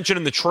I mentioned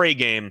in the Trey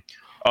game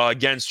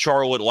against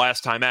Charlotte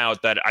last time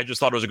out that I just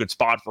thought it was a good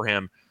spot for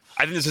him.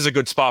 I think this is a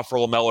good spot for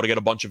LaMelo to get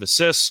a bunch of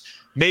assists.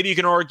 Maybe you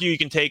can argue you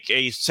can take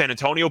a San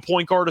Antonio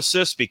point guard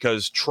assist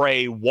because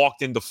Trey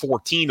walked into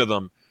 14 of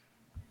them.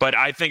 But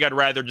I think I'd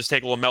rather just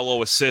take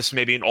LaMelo assists,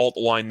 maybe an alt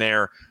line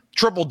there.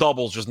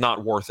 Triple-double is just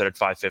not worth it at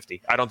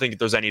 550. I don't think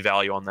there's any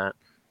value on that.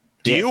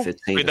 Do you?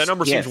 That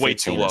number seems way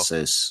too low.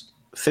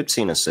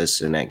 15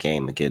 assists in that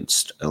game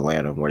against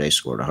Atlanta where they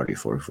scored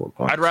 144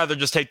 points. I'd rather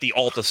just take the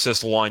alt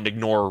assist line,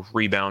 ignore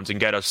rebounds, and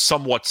get a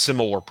somewhat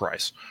similar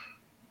price.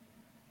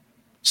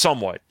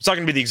 Somewhat. It's not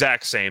going to be the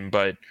exact same,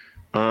 but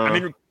I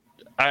mean,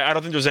 I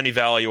don't think there's any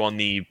value on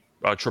the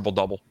triple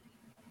double.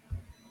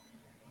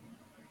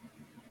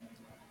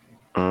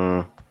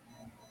 I'm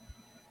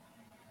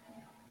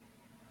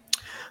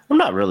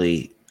not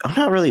really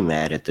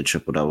mad at the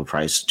triple double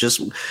price.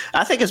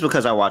 I think it's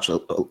because I watch a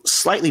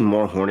slightly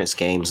more Hornets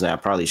games than I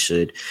probably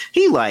should.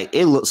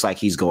 It looks like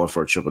he's going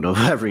for a triple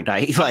double every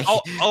night. Like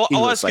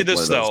I'll ask you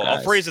this though.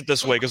 I'll phrase it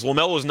this way because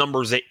LaMelo's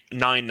number is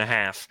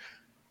 9.5.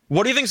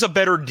 What do you think is a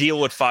better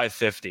deal at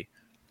 550?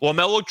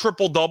 LaMelo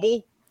triple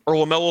double or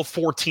LaMelo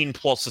 14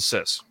 plus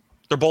assists?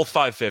 They're both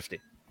 550.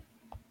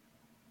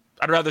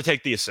 I'd rather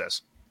take the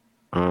assists.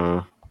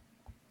 That's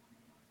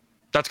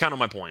kind of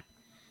my point.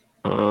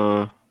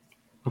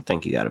 I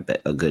think you got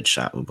a good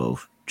shot with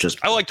both.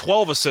 I like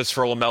 12 assists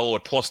for LaMelo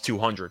at plus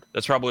 200.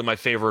 That's probably my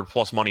favorite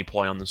plus money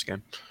play on this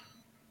game.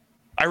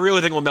 I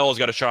really think LaMelo's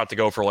got a shot to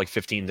go for like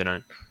 15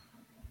 tonight.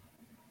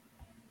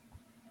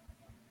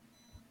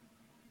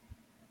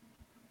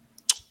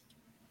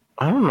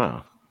 I don't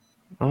know.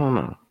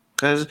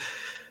 Because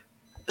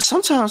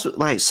sometimes,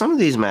 like, some of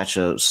these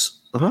matchups,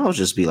 I'll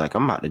just be like,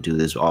 I'm about to do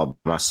this all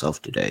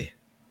myself today.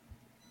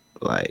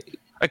 Like,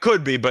 I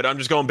could be, but I'm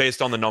just going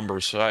based on the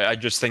numbers. I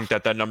just think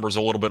that number is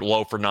a little bit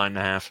low for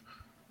 9.5.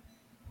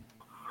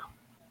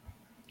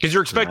 Because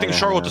you're expecting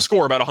Charlotte to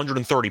score about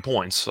 130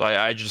 points.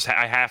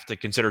 I have to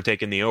consider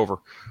taking the over.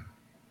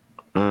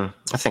 I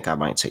think I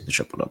might take the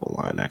triple double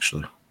line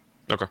actually.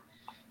 Okay.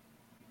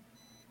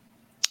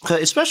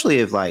 Especially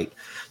if like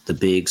the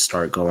bigs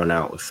start going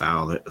out with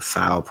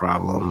foul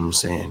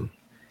problems and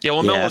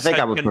I think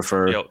I would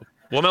prefer.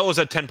 LaMelo's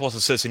had 10 plus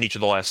assists in each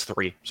of the last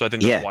 3, so I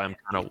think that's why I'm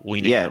kind of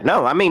leaning. Yeah,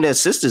 no, I mean the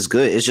assist is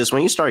good. It's just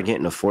when you start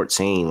getting to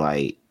 14,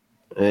 like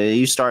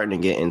you starting to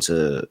get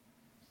into,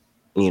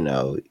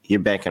 you're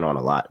banking on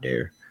a lot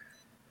there.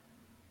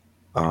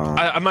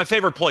 My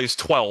favorite play is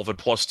 12 at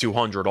plus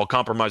 200. I'll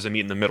compromise and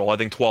meet in the middle. I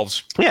think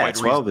 12's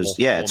 12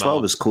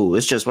 is cool.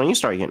 It's just when you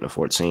start getting to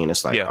 14,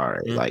 it's like all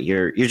right, like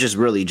you're just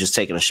really just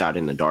taking a shot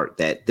in the dark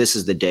that this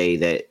is the day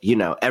that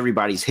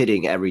everybody's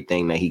hitting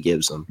everything that he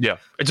gives them. Yeah,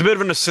 it's a bit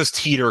of an assist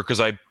heater because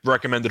I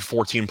recommended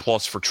 14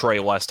 plus for Trey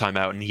last time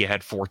out, and he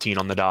had 14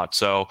 on the dot.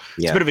 So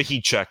it's a bit of a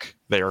heat check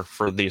there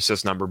for the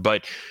assist number.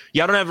 But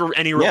I don't have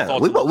any real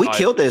thoughts. We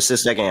killed the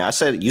assist that game.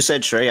 You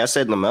said Trey, I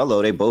said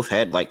LaMelo. They both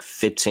had like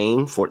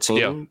 15,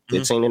 14,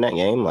 15 in that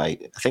game.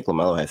 Like I think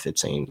LaMelo had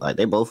 15. Like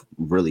they both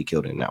really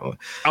killed in that one.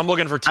 I'm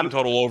looking for team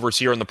total overs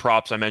here in the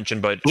props I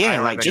mentioned, but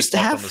just to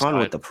have fun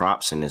with the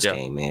props in this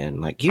game,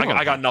 man. Like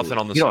I got nothing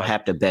on the side. You don't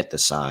have to bet the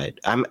side.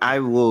 I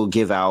will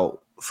give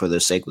out for the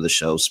sake of the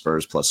show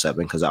Spurs plus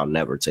 7 because I'll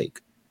never take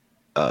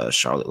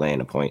Charlotte laying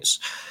the points.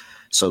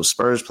 So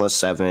Spurs plus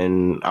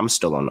 7. I'm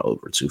still on the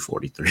over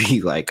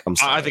 243. Like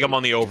I think I'm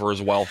on the over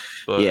as well.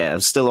 But. Yeah,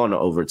 I'm still on the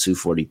over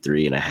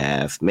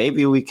 243.5.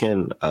 Maybe we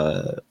can.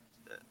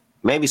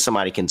 Maybe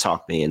somebody can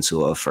talk me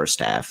into a first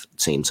half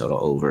team total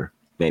over.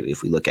 Maybe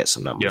if we look at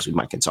some numbers, we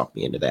might can talk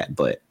me into that.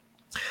 But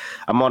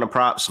I'm on the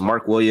props.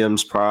 Mark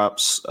Williams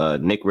props.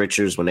 Nick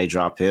Richards when they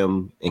drop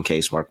him in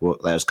case that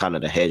was kind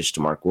of the hedge to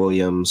Mark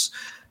Williams.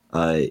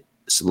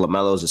 So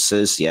LaMelo's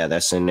assist,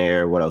 that's in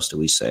there. What else do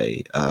we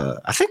say?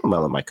 I think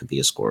LaMelo could be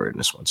a scorer in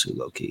this one too,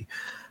 low key.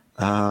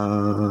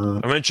 I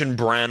mentioned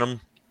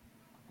Branham.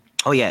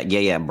 Oh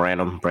yeah.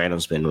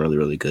 Branham's been really,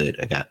 really good.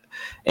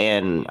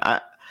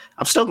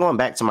 I'm still going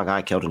back to my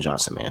guy Keldon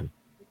Johnson, man.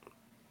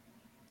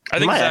 I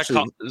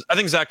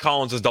think Zach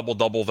Collins is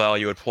double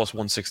value at plus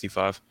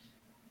 165.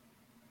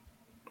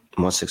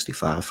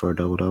 165 for a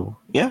double.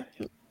 Yeah,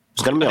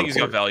 it's gonna be. I think he's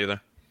got value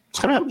there.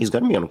 He's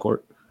gonna be on the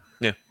court.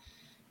 Yeah.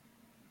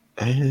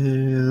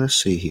 Let's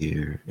see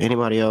here.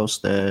 Anybody else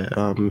that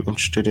I'm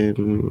interested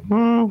in?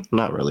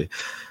 Not really.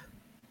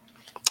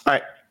 All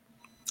right.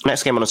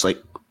 Next game on the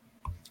slate.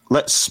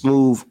 Let's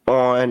move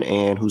on.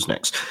 And who's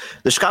next?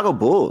 The Chicago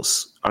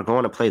Bulls are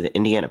going to play the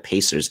Indiana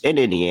Pacers in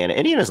Indiana.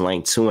 Indiana's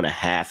laying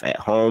 2.5 at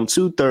home.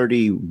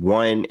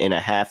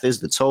 231.5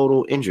 is the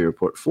total injury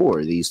report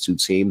for these two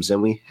teams.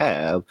 And we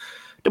have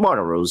DeMar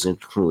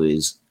DeRozan, who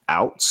is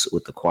out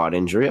with the quad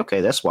injury. Okay,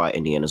 that's why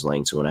Indiana's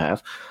laying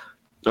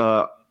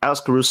 2.5. Alex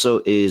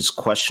Caruso is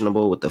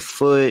questionable with the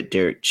foot.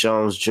 Derek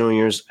Jones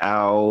Jr. is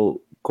out.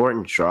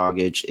 Gordon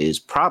Dragic is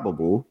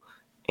probable.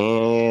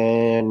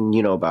 And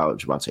about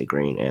Javonte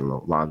Green and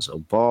Lonzo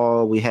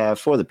Ball. We have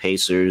for the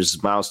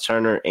Pacers, Miles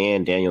Turner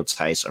and Daniel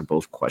Tice are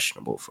both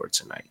questionable for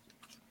tonight.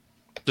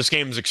 This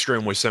game is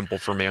extremely simple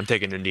for me. I'm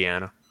taking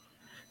Indiana.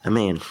 I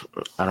mean,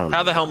 I don't know.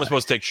 How the hell am I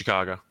supposed to take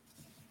Chicago?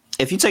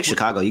 If you take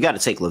Chicago, you got to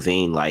take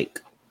LaVine like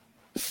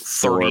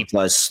 4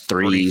 plus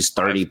threes,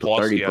 30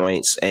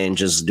 points, and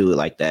just do it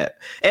like that.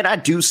 And I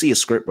do see a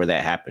script where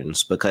that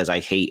happens because I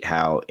hate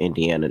how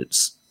Indiana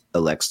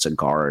elects to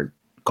guard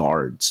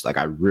guards. Like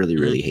I really,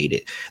 really hate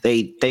it.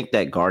 They think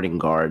that guarding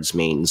guards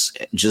means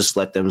just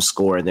let them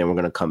score and then we're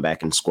going to come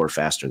back and score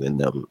faster than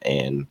them.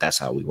 And that's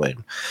how we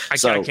win. I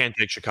can't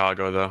take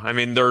Chicago though. I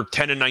mean, they're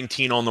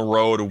 10-19 on the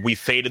road. We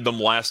faded them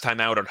last time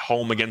out at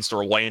home against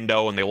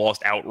Orlando and they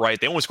lost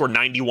outright. They only scored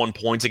 91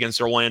 points against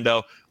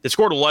Orlando. They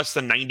scored less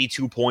than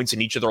 92 points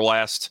in each of their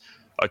last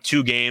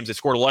 2 games. They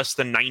scored less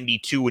than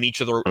 92 in in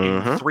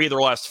 3 of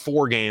their last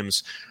 4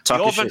 games.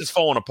 The offense is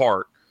falling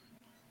apart.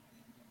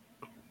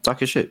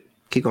 Talk your shit.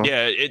 Keep going.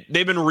 Yeah,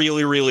 they've been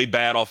really, really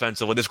bad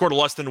offensively. They scored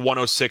less than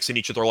 106 in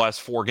each of their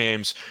last 4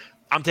 games.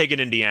 I'm taking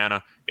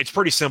Indiana. It's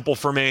pretty simple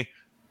for me.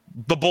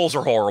 The Bulls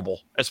are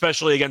horrible,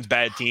 especially against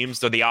bad teams.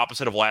 They're the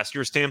opposite of last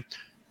year's team.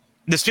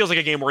 This feels like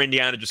a game where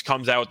Indiana just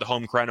comes out with the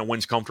home crowd and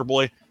wins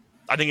comfortably.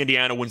 I think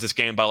Indiana wins this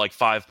game by like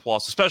 5+,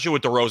 especially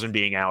with DeRozan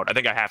being out. I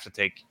think I have to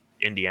take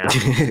Indiana.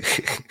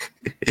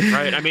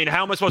 Right? I mean,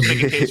 how am I supposed to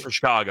make a case for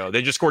Chicago?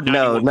 They just scored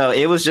 91. No,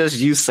 it was just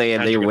you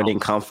saying they're winning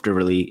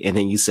comfortably, and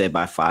then you said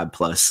by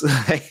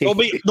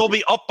 5+. They'll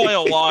be up by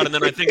a lot, and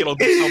then I think it'll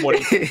be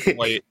somewhat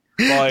late.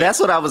 But that's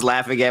what I was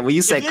laughing at when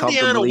you said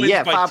comfortably.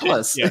 Yeah,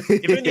 5+.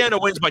 If Indiana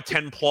wins by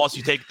 10+,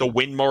 you take the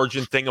win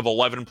margin thing of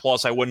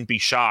 11+, I wouldn't be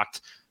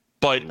shocked.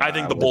 But I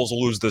think the Bulls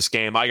will lose this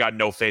game. I got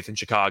no faith in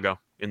Chicago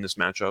in this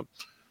matchup.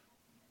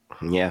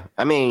 Yeah,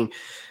 I mean,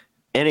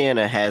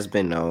 Indiana has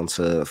been known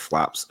to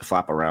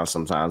flop around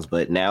sometimes,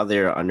 but now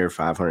they're under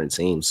 500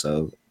 team,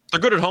 so they're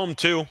good at home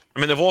too. I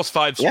mean, they've lost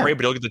 5 straight,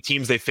 but look at the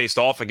teams they faced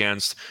off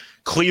against: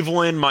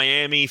 Cleveland,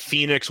 Miami,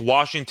 Phoenix,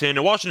 Washington.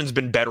 And Washington's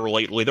been better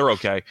lately. They're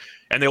okay,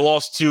 and they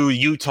lost to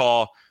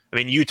Utah. I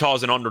mean,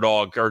 Utah's an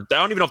underdog, or I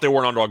don't even know if they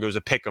were an underdog. It was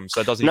a pick 'em, so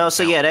that doesn't. No,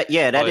 so count.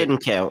 That didn't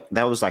count.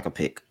 That was like a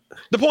pick.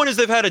 The point is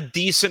they've had a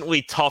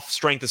decently tough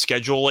strength of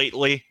schedule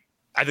lately.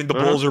 I think the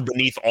Bulls are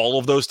beneath all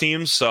of those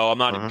teams, so I'm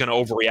not going to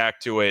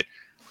overreact to it.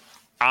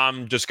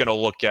 I'm just going to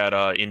look at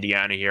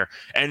Indiana here.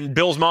 And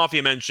Bills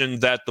Mafia mentioned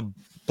that the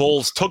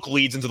Bulls took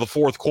leads into the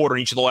fourth quarter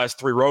in each of the last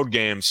 3 road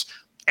games,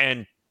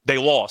 and they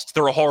lost.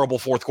 They're a horrible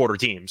fourth quarter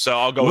team, so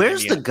I'll go with Indiana.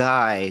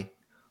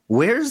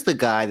 Where's the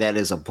guy that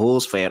is a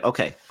Bulls fan?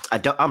 Okay,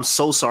 I'm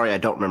so sorry I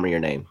don't remember your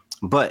name,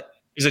 but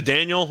is it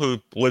Daniel who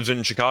lives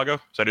in Chicago?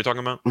 Is that who you're talking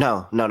about?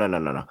 No, not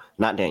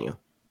Daniel.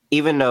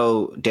 Even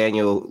though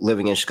Daniel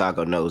living in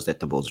Chicago knows that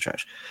the Bulls are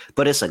trash,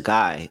 but it's a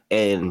guy,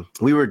 and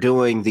we were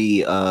doing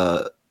the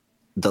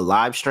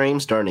live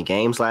streams during the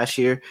games last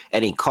year,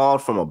 and he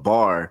called from a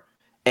bar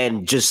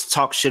and just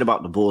talked shit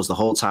about the Bulls the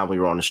whole time we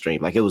were on the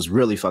stream. Like, it was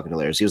really fucking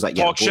hilarious. He was like,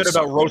 talk shit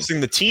about roasting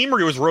the team, or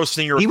he was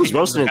roasting your. He was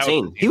roasting the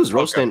team. He was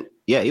roasting.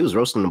 Yeah, he was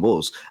roasting the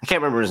Bulls. I can't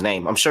remember his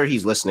name. I'm sure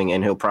he's listening,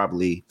 and he'll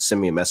probably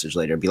send me a message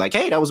later and be like,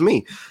 "Hey, that was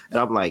me." And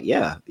I'm like,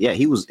 "Yeah."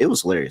 It was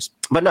hilarious.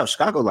 But no,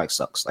 Chicago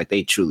sucks. Like,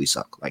 they truly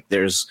suck. Like,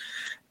 there's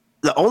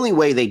the only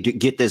way they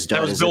get this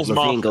done is if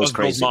LaVine goes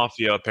crazy. Bills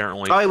Mafia,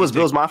 apparently. Oh, it was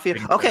Bills Mafia.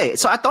 Okay,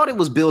 so I thought it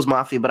was Bills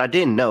Mafia, but I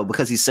didn't know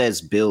because he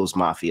says Bills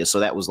Mafia,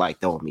 so that was like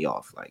throwing me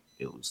off. Like,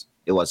 it was.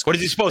 What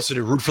is he supposed to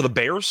do? Root for the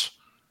Bears?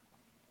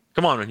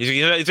 Come on, man.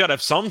 He's got to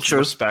have some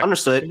respect.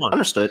 Understood.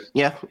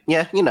 Yeah.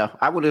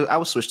 I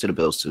would switch to the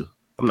Bills too.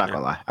 I'm not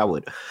gonna lie. I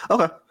would.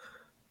 Okay.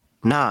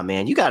 Nah,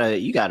 man. You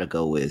gotta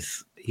go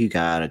with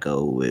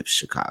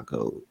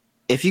Chicago.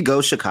 If you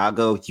go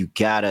Chicago, you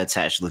gotta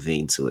attach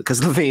LaVine to it because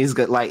LaVine's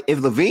good. Like, if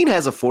LaVine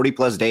has a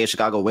 40+ day and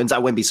Chicago wins, I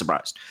wouldn't be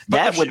surprised.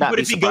 But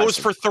if he goes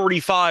for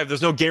 35,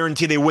 there's no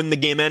guarantee they win the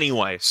game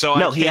anyway. So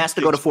no, he has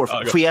to go to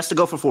 40. He has to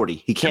go for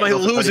 40. He can't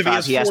lose if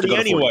he has 40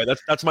 anyway.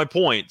 That's my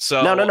point.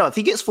 So no. If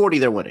he gets 40,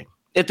 they're winning.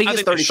 If he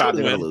gets 35,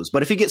 they're gonna lose.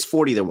 But if he gets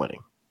 40, they're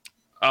winning.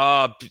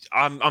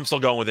 I'm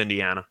still going with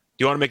Indiana.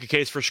 Do you want to make a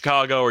case for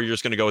Chicago, or you're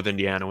just going to go with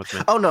Indiana with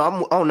me? Oh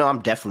no,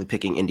 I'm definitely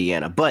picking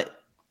Indiana.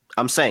 But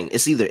I'm saying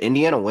it's either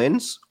Indiana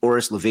wins or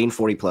it's LaVine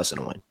 40+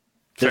 and a win.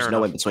 There's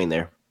no in between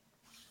there.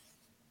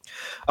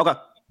 Okay.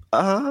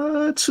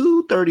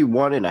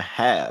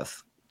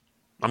 231.5.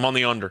 I'm on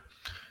the under.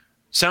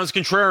 Sounds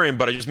contrarian,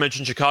 but I just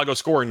mentioned Chicago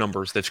scoring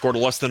numbers. They've scored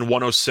less than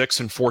 106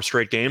 in 4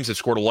 straight games. They've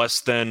scored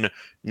less than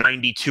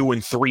 92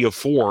 in 3 of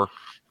 4.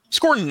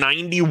 Scored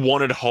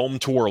 91 at home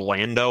to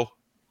Orlando.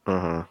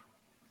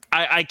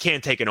 I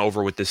can't take an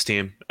over with this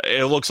team.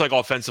 It looks like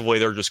offensively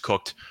they're just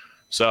cooked.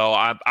 So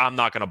I'm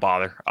not going to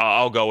bother.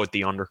 I'll go with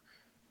the under.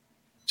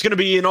 It's going to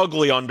be an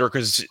ugly under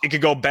because it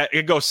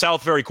could go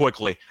south very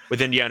quickly with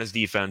Indiana's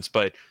defense.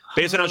 But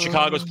based on how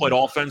Chicago's played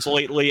offense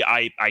lately,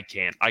 I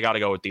can't. I got to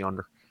go with the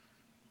under.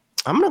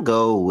 I'm gonna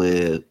go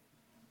with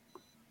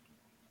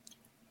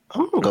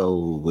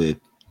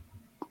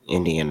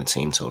Indiana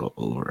team total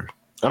over.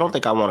 I don't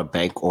think I want to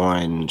bank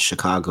on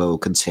Chicago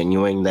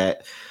continuing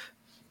that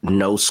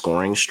no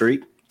scoring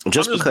streak.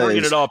 Just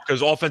bringing it up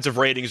because offensive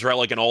ratings are at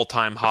like an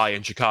all-time high,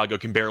 and Chicago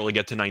can barely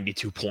get to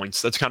 92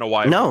 points. That's kind of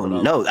why. I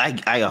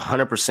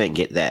 100%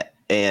 get that,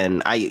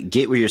 and I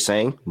get what you're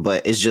saying,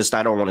 but it's just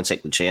I don't want to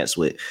take the chance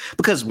with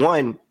because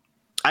one.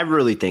 I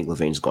really think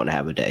LaVine's going to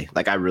have a day.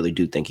 Like, I really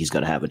do think he's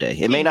going to have a day.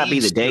 It may not be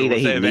the day that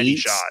he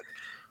needs.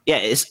 Yeah,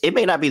 it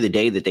may not be the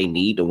day that they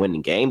need to win the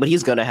game, but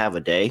he's going to have a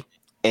day.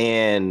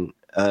 And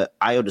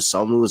Ayo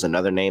Dosunmu is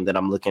another name that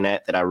I'm looking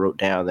at that I wrote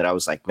down that I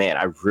was like, man,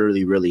 I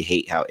really, really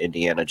hate how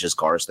Indiana just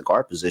guards the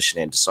guard position.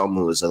 And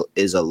Dosunmu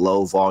is a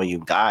low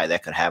volume guy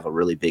that could have a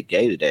really big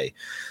day today.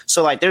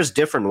 So, like, there's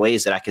different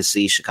ways that I could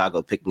see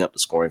Chicago picking up the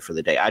scoring for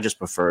the day. I just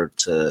prefer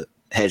to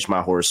hedge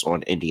my horse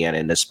on Indiana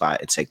in this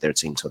spot and take their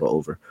team total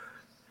over.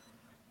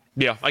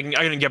 Yeah, I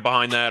can get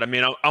behind that. I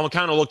mean, I'm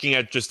kind of looking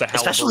at just the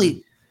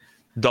Halliburton.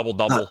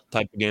 double-double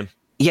type of game.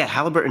 Yeah,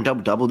 Halliburton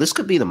double-double. This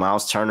could be the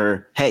Miles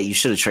Turner, hey, you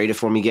should have traded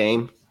for me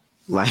game.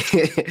 Like,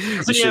 you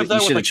should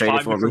have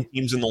traded for me.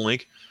 Teams in the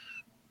league.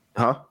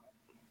 Huh?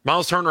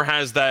 Miles Turner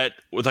has that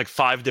with like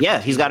 5 different. Yeah,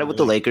 he's got it with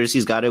the Lakers.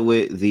 He's got it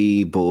with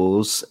the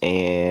Bulls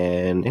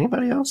and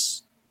anybody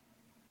else.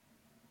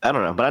 I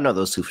don't know, but I know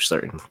those two for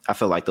certain. I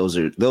feel like those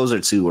are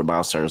two where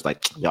Miles Turner's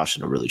like, y'all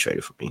should have really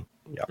traded for me.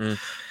 Yeah.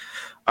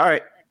 All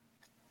right.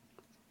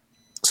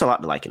 It's a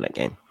lot to like in that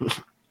game.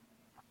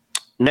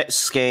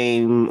 Next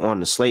game on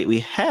the slate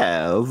we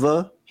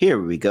have, here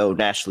we go,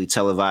 nationally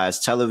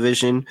televised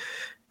television.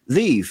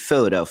 The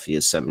Philadelphia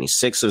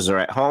 76ers are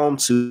at home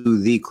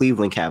to the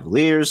Cleveland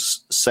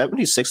Cavaliers.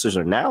 76ers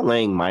are now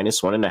laying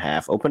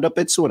 -1.5. Opened up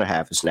at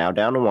 2.5. It's now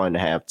down to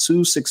 1.5.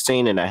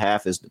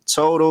 216.5 is the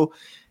total.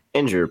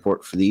 Injury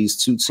report for these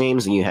two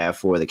teams. And you have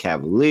for the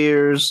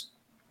Cavaliers,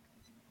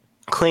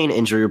 clean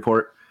injury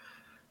report.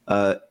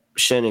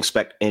 Shouldn't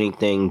expect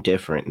anything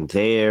different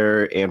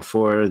there. And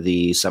for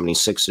the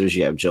 76ers,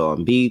 you have Joel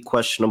Embiid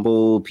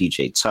questionable.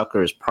 PJ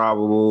Tucker is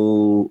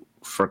probable.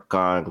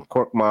 Furkan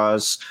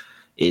Korkmaz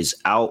is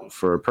out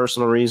for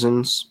personal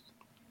reasons.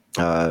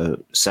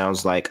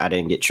 Sounds like I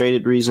didn't get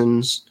traded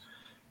reasons.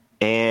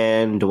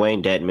 And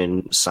Dwayne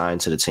Dedmon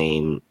signed to the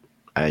team.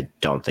 I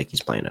don't think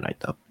he's playing tonight,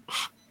 though.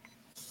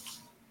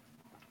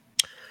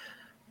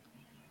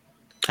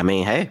 I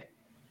mean, hey.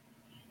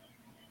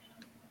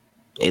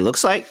 It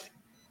looks like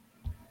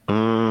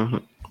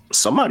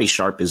somebody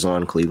sharp is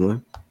on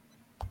Cleveland.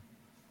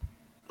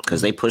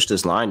 Because they pushed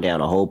this line down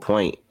a whole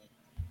point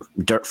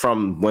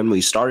from when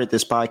we started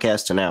this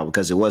podcast to now,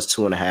 because it was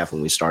 2.5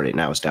 when we started.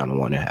 Now it's down to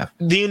 1.5.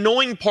 The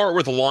annoying part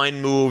with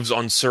line moves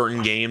on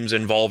certain games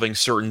involving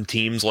certain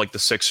teams like the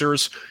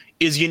Sixers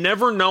is you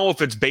never know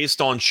if it's based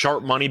on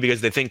sharp money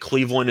because they think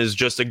Cleveland is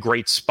just a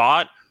great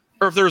spot,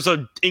 or if there's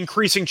an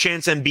increasing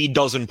chance Embiid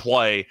doesn't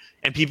play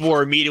and people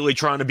are immediately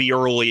trying to be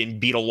early and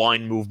beat a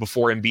line move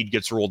before Embiid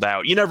gets ruled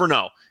out. You never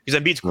know because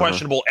Embiid's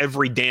questionable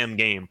every damn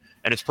game,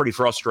 and it's pretty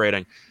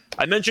frustrating.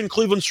 I mentioned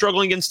Cleveland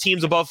struggling against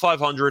teams above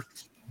 500,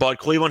 but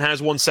Cleveland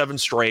has won 7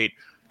 straight.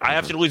 I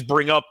have to at least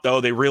bring up,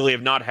 though, they really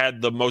have not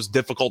had the most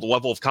difficult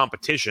level of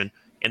competition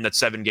in that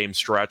 7-game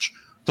stretch.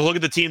 To look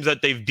at the teams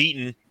that they've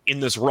beaten in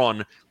this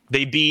run,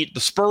 they beat the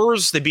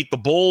Spurs, they beat the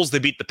Bulls, they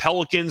beat the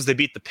Pelicans, they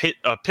beat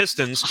the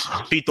Pistons,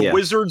 beat the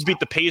Wizards, beat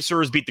the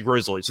Pacers, beat the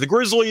Grizzlies. The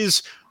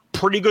Grizzlies,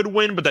 pretty good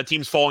win, but that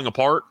team's falling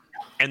apart,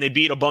 and they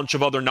beat a bunch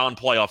of other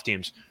non-playoff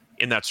teams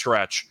in that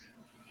stretch.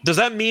 Does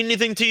that mean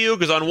anything to you?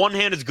 Because on one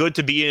hand, it's good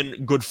to be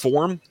in good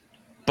form,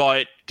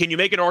 but can you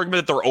make an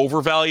argument that they're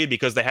overvalued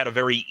because they had a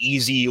very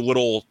easy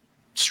little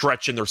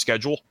stretch in their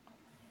schedule?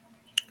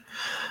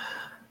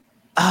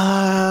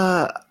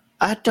 I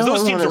don't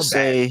want to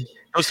say... Bad.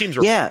 Those teams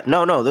are bad.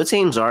 No, the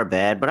teams are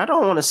bad, but I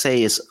don't want to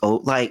say it's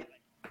like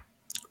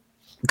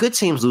good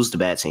teams lose to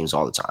bad teams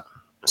all the time.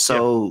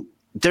 So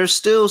there's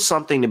still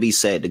something to be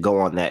said to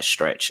go on that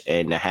stretch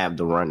and to have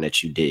the run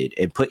that you did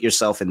and put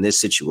yourself in this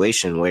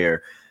situation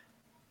where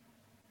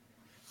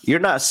you're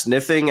not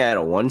sniffing at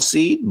a 1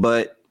 seed,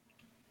 but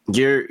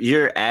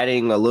you're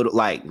adding a little,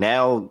 like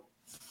now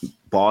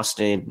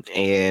Boston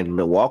and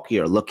Milwaukee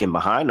are looking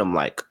behind them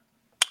like,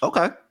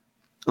 okay,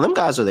 them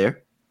guys are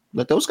there.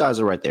 Like those guys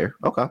are right there.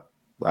 Okay.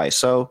 Like,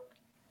 so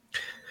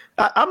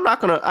I'm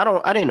not going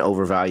to, I didn't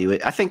overvalue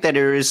it. I think that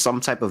there is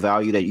some type of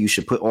value that you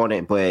should put on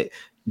it, but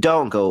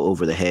don't go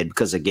over the head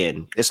because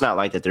again, it's not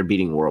like that they're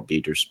beating world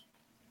beaters.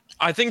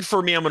 I think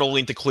for me, I'm going to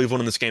lean to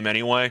Cleveland in this game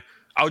anyway.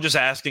 I was just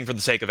asking for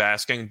the sake of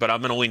asking, but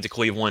I'm going to lean to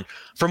Cleveland.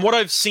 From what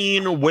I've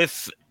seen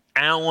with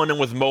Allen and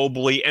with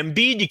Mobley,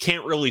 Embiid, you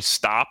can't really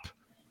stop,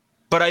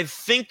 but I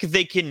think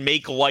they can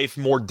make life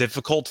more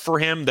difficult for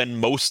him than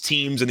most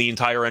teams in the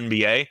entire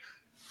NBA.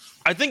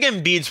 I think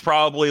Embiid's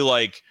probably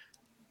like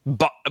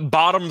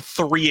bottom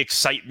 3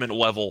 excitement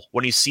level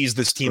when he sees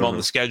this team on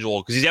the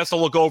schedule because he has to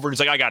look over and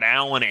he's like, I got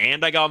Allen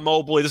and I got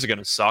Mobley. This is going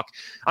to suck.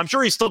 I'm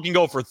sure he still can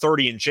go for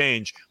 30 and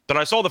change, but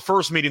I saw the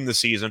first meeting this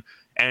season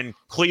and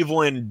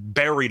Cleveland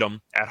buried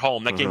them at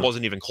home. That game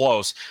wasn't even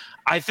close.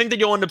 I think that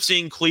you'll end up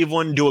seeing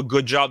Cleveland do a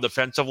good job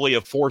defensively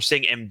of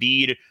forcing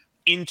Embiid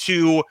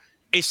into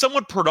a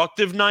somewhat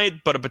productive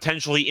night, but a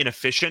potentially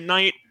inefficient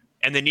night,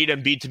 and they need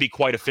Embiid to be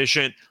quite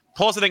efficient.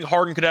 Plus, I think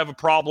Harden could have a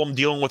problem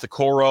dealing with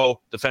Okoro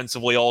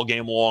defensively all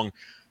game long.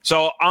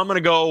 So I'm going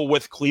to go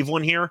with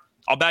Cleveland here.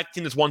 I'll back the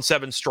team that's won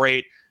 7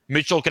 straight.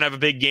 Mitchell can have a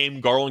big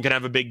game. Garland can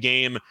have a big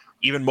game.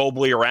 Even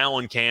Mobley or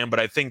Allen can. But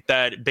I think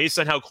that based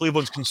on how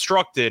Cleveland's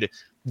constructed,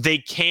 they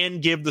can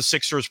give the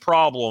Sixers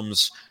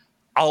problems.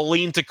 I'll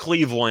lean to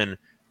Cleveland.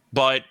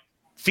 But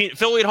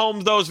Philly at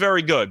home, though, is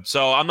very good.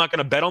 So I'm not going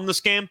to bet on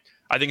this game.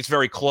 I think it's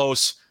very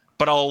close.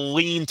 But I'll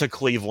lean to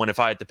Cleveland if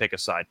I had to pick a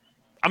side.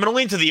 I'm going to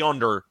lean to the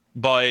under.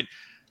 But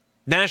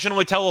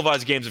nationally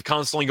televised games have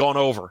constantly gone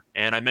over.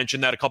 And I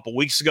mentioned that a couple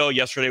weeks ago.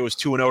 Yesterday was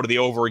 2-0 to the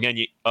over again.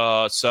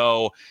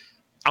 So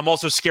I'm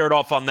also scared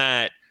off on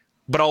that.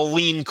 But I'll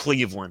lean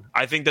Cleveland.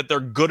 I think that they're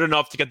good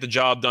enough to get the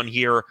job done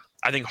here.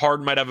 I think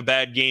Harden might have a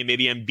bad game.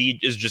 Maybe Embiid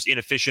is just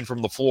inefficient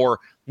from the floor.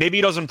 Maybe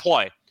he doesn't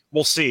play.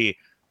 We'll see.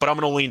 But I'm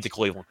going to lean to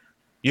Cleveland.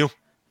 You?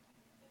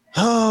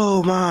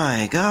 Oh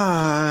my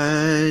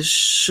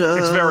gosh.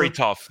 It's very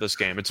tough, this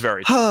game. It's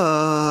very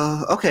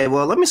tough. Okay,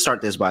 well, let me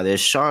start this by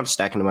this. Sean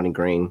Stacking the Money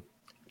Green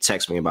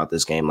texted me about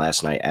this game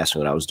last night, asked me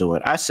what I was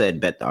doing. I said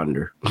bet the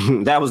under.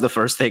 That was the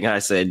first thing I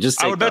said.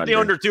 Just I would bet the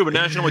under too, but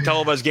nationally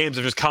televised games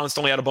have just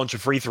constantly had a bunch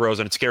of free throws,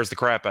 and it scares the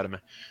crap out of me.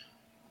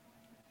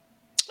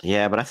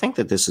 Yeah, but I think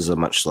that this is a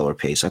much slower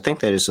pace. I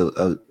think that it's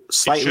a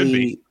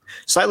slightly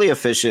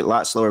efficient,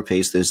 lot slower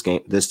pace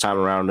this time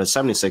around. The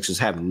 76ers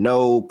have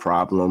no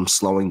problem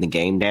slowing the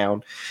game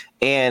down.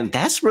 And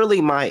that's really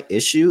my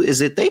issue is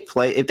that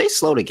if they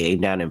slow the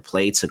game down and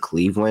play to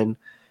Cleveland,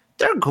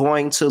 they're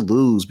going to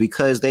lose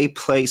because they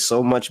play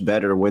so much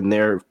better when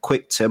they're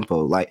quick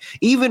tempo. Like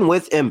even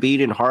with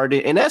Embiid and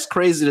Harden, and that's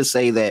crazy to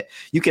say that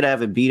you could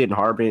have Embiid and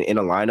Harden in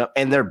a lineup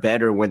and they're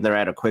better when they're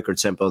at a quicker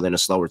tempo than a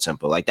slower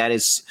tempo. Like that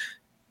is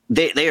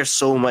They are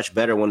so much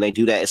better when they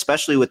do that,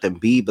 especially with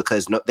Embiid,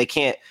 because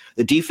the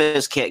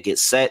defense can't get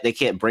set. They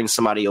can't bring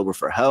somebody over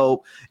for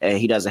help, and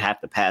he doesn't have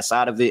to pass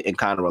out of it and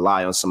kind of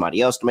rely on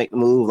somebody else to make the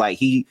move. Like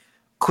he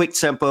quick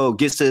tempo,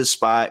 gets to his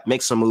spot,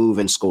 makes a move,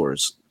 and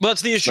scores. Well,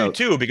 that's the issue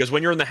too, because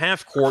when you're in the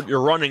half court,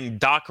 you're running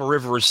Doc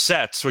Rivers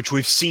sets, which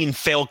we've seen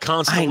fail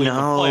constantly in the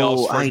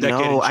playoffs for a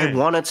decade. I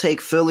want to take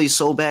Philly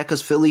so bad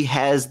because Philly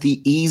has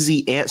the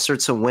easy answer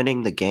to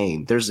winning the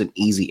game. There's an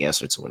easy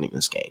answer to winning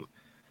this game.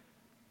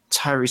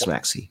 Tyrese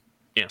Maxey.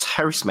 Yeah.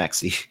 Tyrese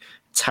Maxey.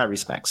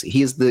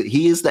 He is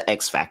the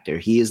X factor.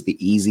 He is the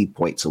easy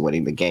point to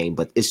winning the game.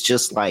 But it's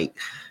just like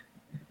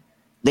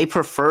they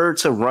prefer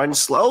to run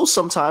slow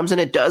sometimes,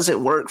 and it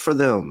doesn't work for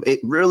them.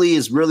 It really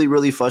is really,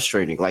 really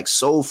frustrating. Like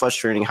so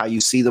frustrating how you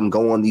see them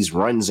go on these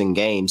runs in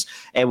games,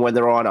 and when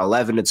they're on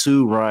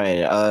 11-2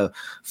 run,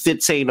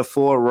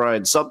 15-4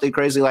 run, something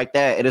crazy like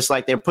that, and it's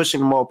like they're pushing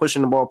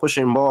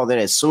the ball. Then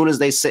as soon as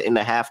they sit in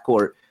the half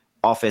court,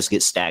 offense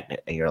gets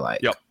stagnant, and you're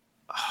like, yep.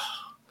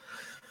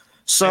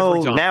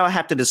 So now I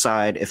have to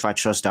decide if I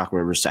trust Doc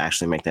Rivers to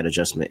actually make that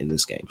adjustment in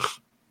this game.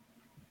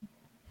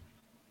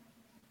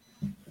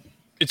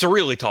 It's a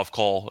really tough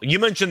call. You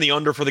mentioned the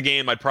under for the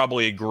game. I'd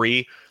probably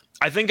agree.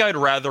 I think I'd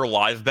rather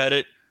live bet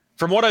it.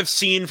 From what I've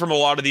seen from a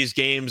lot of these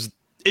games,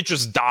 it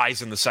just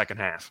dies in the second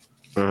half.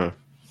 Mm-hmm.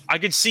 I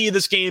could see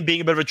this game being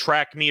a bit of a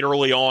track meet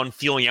early on,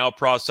 feeling out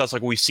process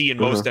like we see in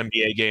most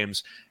NBA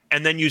games.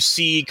 And then you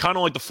see kind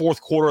of like the fourth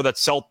quarter of that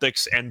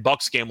Celtics and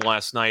Bucks game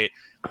last night.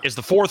 Is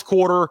the fourth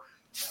quarter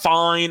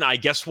fine? I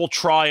guess we'll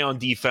try on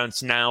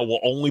defense now.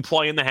 We'll only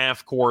play in the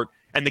half court,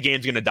 and the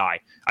game's going to die.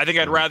 I think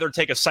I'd rather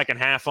take a second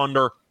half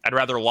under. I'd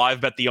rather live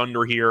bet the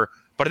under here.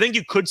 But I think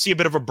you could see a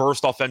bit of a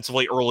burst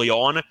offensively early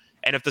on.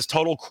 And if this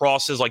total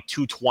crosses like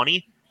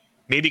 220,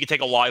 maybe you could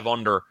take a live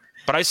under.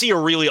 But I see a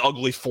really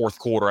ugly fourth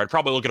quarter. I'd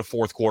probably look at a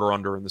fourth quarter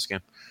under in this game.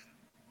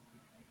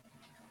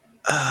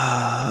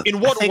 In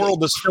what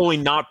world does Philly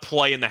not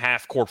play in the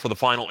half court for the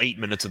final 8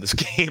 minutes of this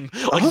game?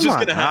 Like, oh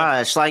my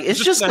gosh! Like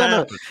it's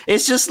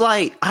just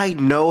like I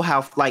know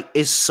how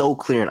it's so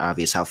clear and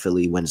obvious how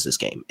Philly wins this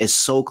game. It's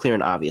so clear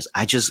and obvious.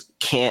 I just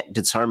can't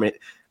determine it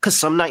because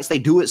some nights they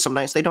do it, some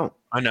nights they don't.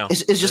 I know.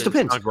 It just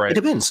depends. It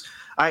depends.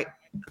 I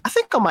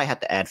think I might have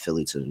to add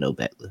Philly to the no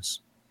bet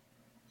list.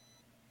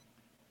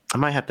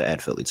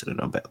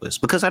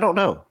 Because I don't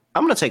know.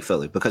 I'm going to take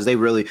Philly because they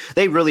really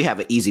have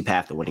an easy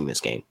path to winning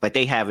this game. Like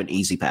they have an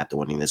easy path to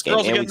winning this game.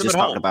 And we just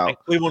talked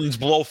about Cleveland's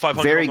below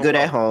 500. Very good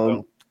at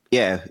home. So.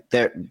 Yeah,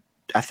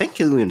 I think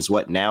Cleveland's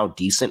now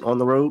decent on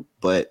the road,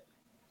 but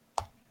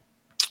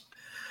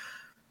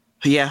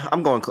yeah,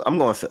 I'm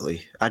going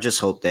Philly. I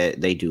just hope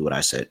that they do what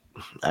I said.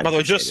 By the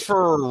way, just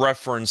for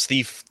reference,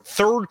 the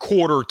third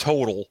quarter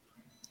total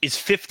is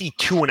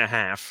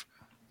 52.5.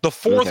 The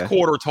fourth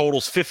quarter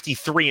totals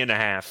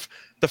 53.5.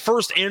 The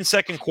first and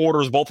second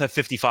quarters both have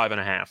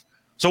 55.5.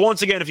 So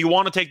once again, if you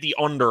want to take the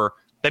under,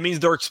 that means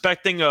they're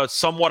expecting a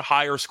somewhat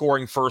higher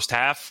scoring first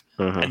half,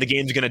 and the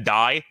game's going to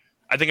die.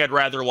 I think I'd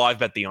rather live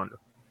bet the under.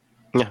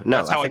 Yeah,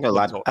 no,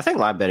 I think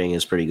live betting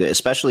is pretty good,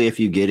 especially if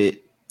you get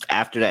it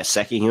after that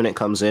second unit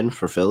comes in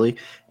for Philly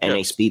and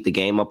they speed the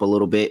game up a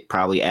little bit,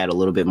 probably add a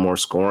little bit more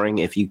scoring.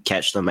 If you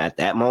catch them at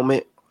that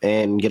moment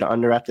and get an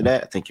under after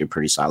that, I think you're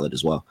pretty solid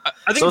as well. I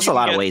think so it's a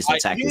lot of ways to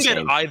attack this game.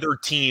 You can get either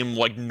team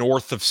like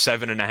north of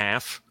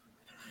 7.5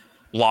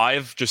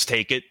 live. Just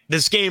take it.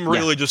 This game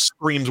really just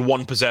screams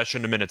one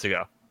possession a minute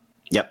ago.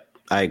 Yep,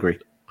 I agree.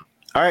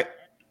 All right.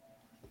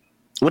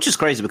 Which is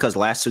crazy because the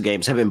last two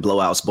games have been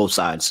blowouts, both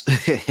sides.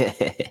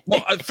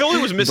 Well,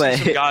 Philly was missing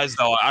some guys,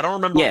 though. I don't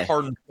remember if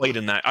Harden played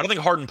in that. I don't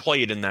think Harden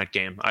played in that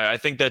game. I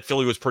think that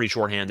Philly was pretty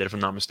shorthanded, if I'm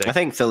not mistaken. I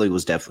think Philly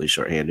was definitely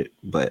shorthanded,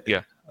 but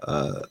yeah.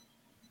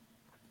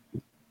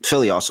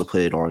 Philly also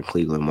played on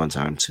Cleveland one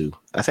time too.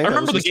 I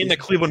remember the game that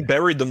Cleveland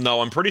buried them though.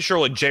 I'm pretty sure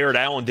like Jared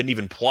Allen didn't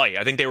even play.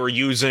 I think they were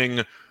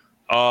using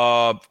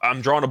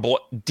I'm drawing a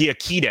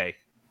Diakite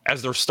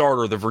as their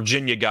starter, the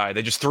Virginia guy.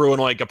 They just threw in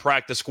like a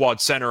practice squad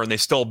center and they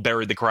still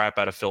buried the crap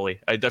out of Philly.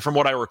 From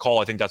what I recall,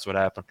 I think that's what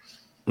happened.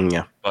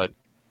 Yeah. But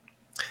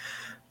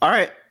all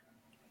right.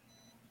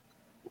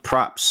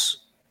 Props.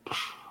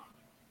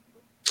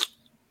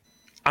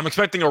 I'm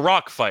expecting a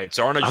rock fight,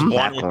 so aren't I just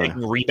blindly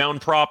taking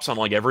rebound props on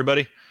like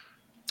everybody?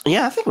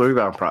 Yeah, I think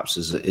rebound props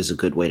is a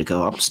good way to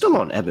go. I'm still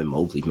on Evan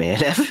Mobley,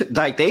 man.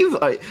 Like they've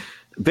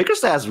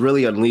Bickerstaff's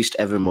really unleashed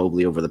Evan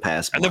Mobley over the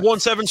past And month. they've won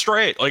 7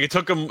 straight. Like it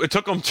took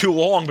them too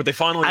long, but they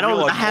finally.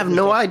 I have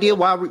no idea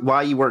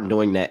why you weren't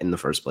doing that in the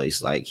first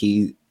place.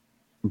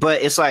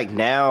 But it's like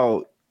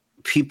now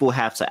people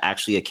have to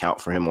actually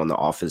account for him on the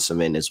offensive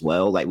end as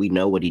well. Like we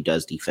know what he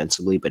does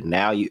defensively, but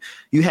now you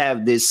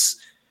have this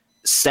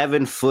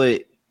 7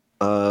 foot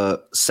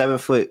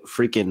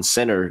freaking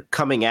center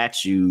coming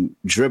at you,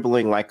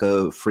 dribbling like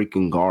a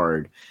freaking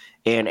guard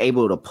and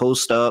able to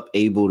post up,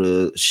 able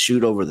to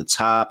shoot over the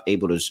top,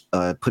 able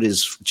to put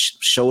his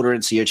shoulder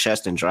into your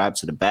chest and drive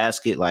to the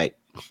basket. Like,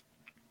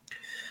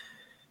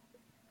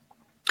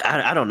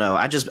 I don't know.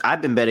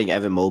 I've been betting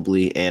Evan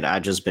Mobley, and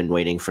I've just been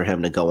waiting for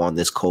him to go on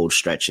this cold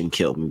stretch and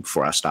kill me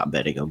before I stop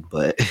betting him.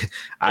 But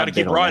Got to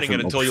keep riding it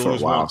until you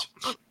lose once.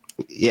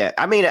 Yeah,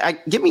 I mean,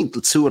 give me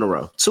 2 in a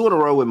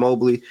row with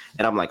Mobley,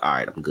 and I'm like, all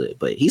right, I'm good.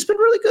 But he's been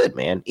really good,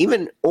 man.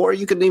 Or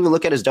you can even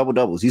look at his double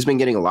doubles. He's been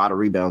getting a lot of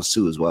rebounds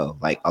too, as well.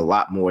 Like a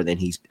lot more than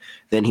he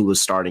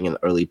was starting in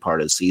the early part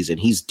of the season.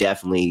 He's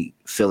definitely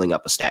filling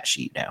up a stat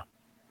sheet now.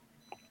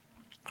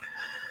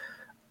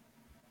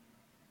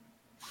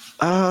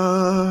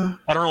 I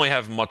don't really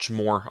have much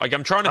more. Like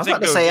I'm trying to think.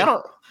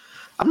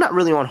 I'm not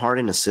really on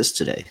Harden assists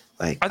today.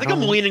 Like I think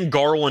I'm leaning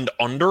Garland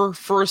under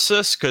for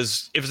assists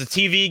because if it's a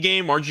TV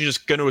game, aren't you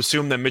just going to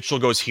assume that Mitchell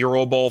goes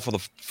hero ball for the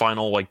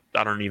final, like,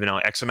 I don't even know,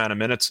 X amount of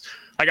minutes?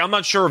 Like, I'm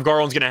not sure if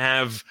Garland's going to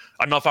have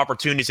enough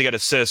opportunities to get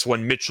assists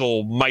when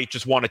Mitchell might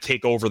just want to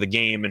take over the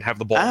game and have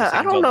the ball.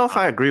 I don't know if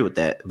I agree with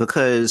that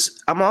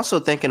because I'm also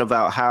thinking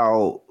about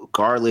how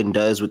Garland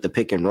does with the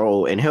pick and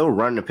roll, and he'll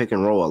run the pick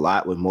and roll a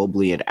lot with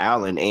Mobley and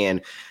Allen,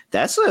 and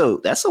that's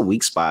a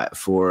weak spot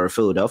for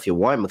Philadelphia.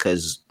 One,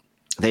 because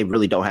they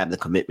really don't have the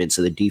commitment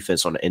to the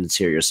defense on the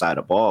interior side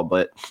of the ball.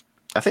 But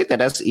I think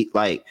that's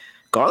like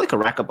Garland can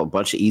rack up a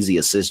bunch of easy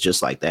assists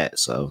just like that.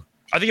 So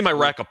I think he might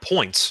rack up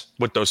points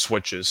with those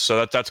switches.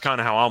 So that's kind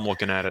of how I'm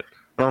looking at it.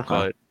 Okay.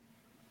 But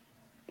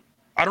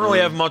I don't really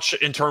have much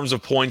in terms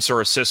of points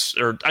or assists,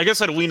 or I guess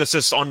I'd lean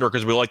assists under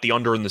because we like the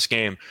under in this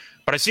game.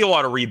 But I see a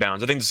lot of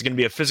rebounds. I think this is going to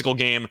be a physical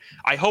game.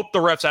 I hope the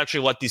refs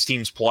actually let these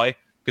teams play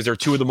because they're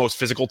two of the most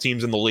physical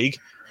teams in the league.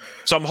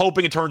 So I'm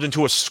hoping it turns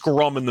into a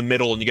scrum in the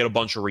middle and you get a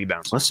bunch of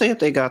rebounds. Let me see if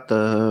they got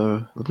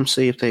the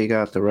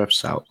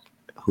refs out.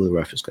 Who the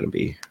ref is going to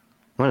be.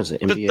 What is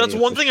it? NBA that's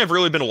one thing I've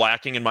really been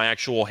lacking in my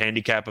actual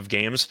handicap of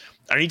games.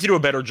 I need to do a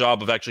better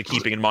job of actually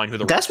keeping in mind who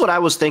the That's what I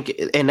was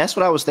thinking, and that's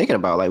what I was thinking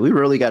about. Like, we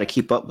really got to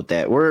keep up with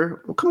that.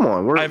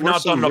 I've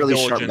not done enough really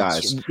diligence. sharp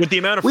guys. With the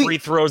amount of free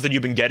throws that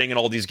you've been getting in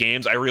all these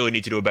games, I really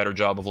need to do a better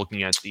job of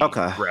looking at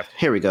the ref.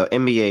 Here we go.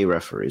 NBA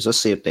referees. Let's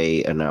see if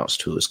they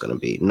announced who it's going to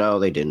be. No,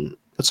 they didn't.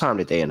 What time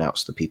did they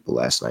announce the people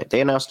last night?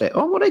 They announced that.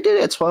 Oh, well, they did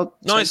it at 12.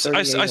 No, I see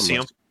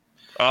them.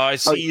 I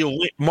see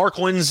Mark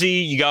Lindsay,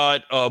 you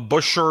got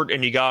Buschert,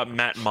 and you got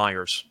Matt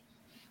Myers.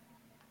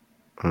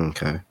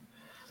 Okay. I'm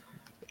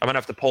going to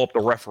have to pull up the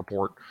ref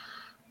report.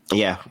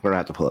 Yeah, we're going to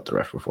have to pull up the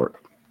ref report.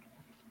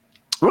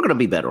 We're going to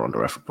be better on the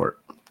ref report.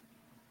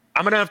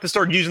 I'm going to have to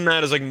start using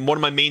that as like one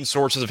of my main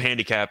sources of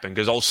handicapping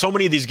because so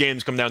many of these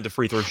games come down to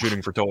free throw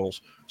shooting for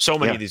totals. So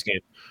many of these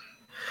games.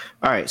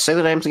 All right, say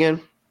the names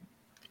again.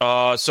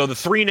 So the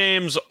 3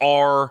 names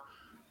are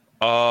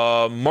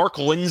Mark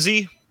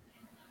Lindsay.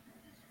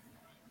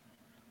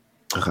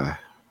 Okay.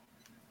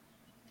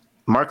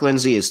 Mark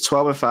Lindsay is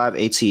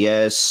 12-5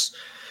 ATS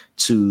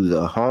to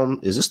the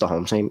home. Is this the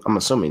home team? I'm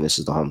assuming this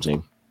is the home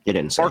team. It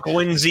didn't say. Mark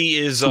Lindsay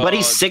is, but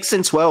he's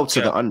 6-12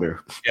 to the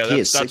under. Yeah, he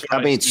is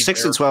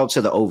 6-12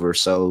 to the over,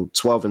 so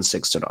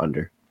 12-6 to the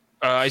under.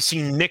 I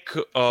see Nick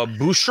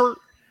Buschert.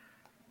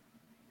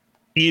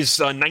 He's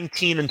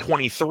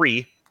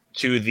 19-23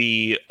 to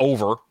the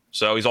over,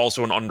 so he's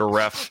also an under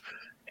ref.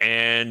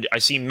 And I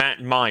see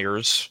Matt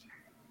Myers.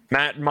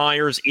 Matt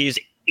Myers is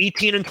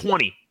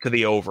 18-20 to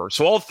the over.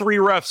 So all 3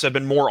 refs have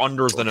been more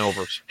unders than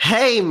overs.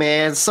 Hey,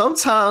 man,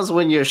 sometimes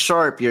when you're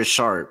sharp, you're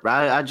sharp.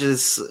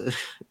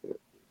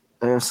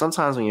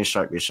 Sometimes when you're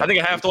sharp, you're sharp. I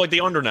think I have to like the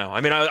under now.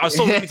 I mean, I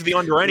still think to the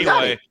under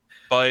anyway.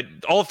 But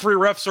all 3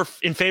 refs are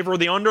in favor of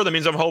the under. That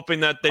means I'm hoping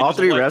that all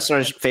 3 refs are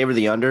in favor of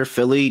the under.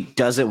 Philly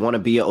doesn't want to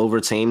be an over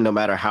team, no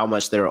matter how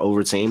much they're an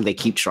over team. They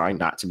keep trying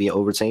not to be an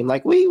over team.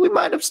 Like we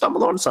might have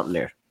stumbled on something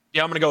there.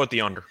 Yeah, I'm going to go with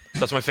the under.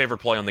 That's my favorite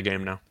play on the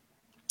game now.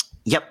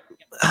 Yep.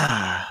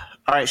 All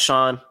right,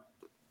 Sean.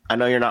 I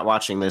know you're not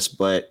watching this,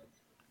 but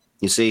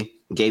you see,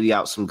 gave you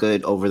out some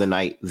good over the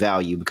night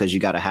value because you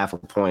got a half a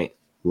point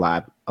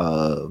live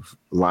of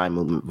line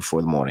movement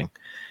before the morning.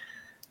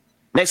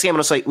 Next game on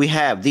the slate, we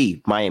have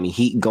the Miami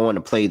Heat going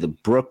to play the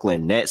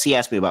Brooklyn Nets. He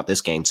asked me about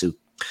this game too.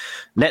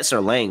 Nets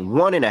are laying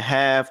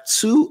 1.5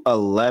 to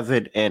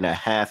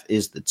 11.5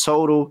 is the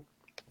total.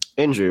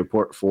 Injury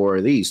report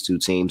for these 2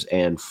 teams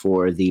and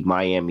for the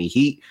Miami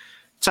Heat.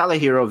 Tyler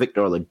Hero,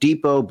 Victor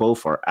Oladipo,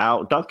 both are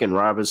out. Duncan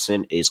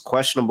Robinson is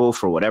questionable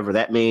for whatever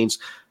that means.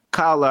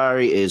 Kyle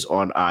Lowry is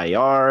on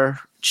IR.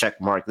 Check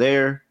mark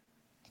there.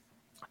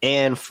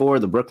 And for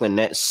the Brooklyn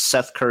Nets,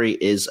 Seth Curry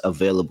is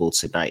available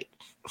tonight.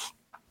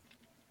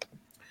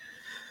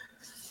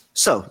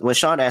 So when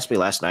Sean asked me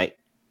last night,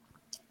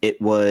 it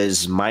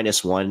was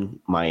 -1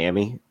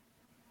 Miami,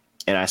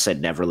 and I said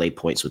never lay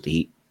points with the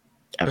Heat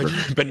ever.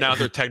 But now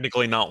they're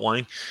technically not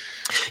laying.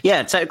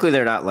 Yeah, technically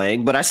they're not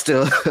laying, but I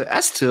still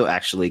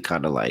actually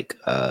kind of like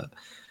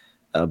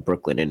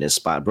Brooklyn in this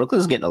spot.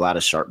 Brooklyn's getting a lot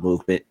of sharp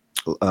movement.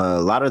 A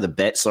lot of the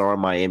bets are on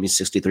Miami.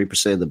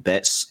 63% of the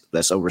bets,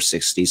 that's over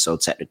 60, so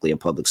technically a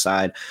public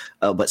side.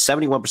 But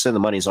 71% of the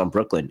money is on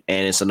Brooklyn,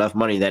 and it's enough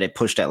money that it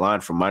pushed that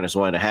line from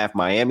 -1.5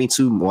 Miami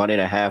to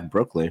 1.5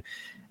 Brooklyn.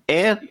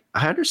 And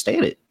I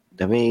understand it.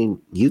 I mean,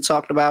 you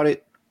talked about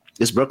it.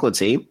 This Brooklyn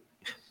team,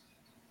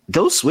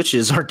 those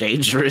switches are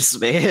dangerous,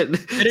 man.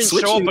 It didn't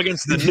show up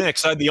against the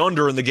Knicks. I had the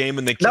under in the game,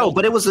 and they killed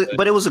but it was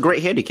a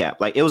great handicap.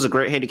 Like, it was a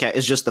great handicap.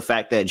 It's just the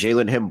fact that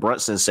Jalen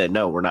Brunson said,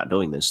 "No, we're not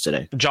doing this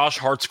today." Josh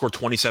Hart scored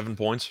 27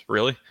 points.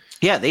 Really?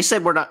 Yeah, they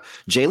said we're not.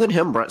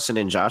 Jalen Brunson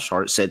and Josh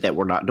Hart said that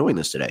we're not doing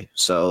this today.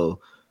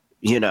 So,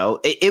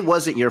 it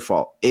wasn't your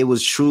fault. It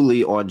was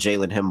truly on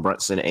Jalen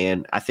Brunson,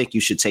 and I think you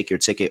should take your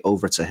ticket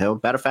over to him.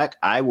 Matter of fact,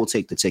 I will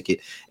take the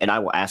ticket and I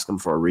will ask him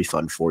for a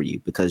refund for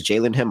you, because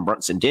Jalen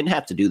Brunson didn't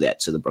have to do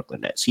that to the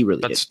Brooklyn Nets. He really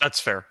did. That's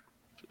fair.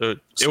 It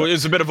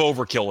was a bit of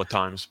overkill at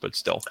times, but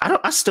still.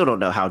 I still don't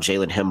know how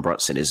Jalen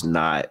Brunson is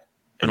not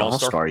an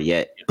all-star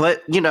yet.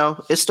 But,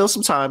 it's still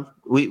some time.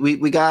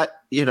 We got,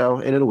 end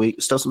of the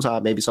week, still some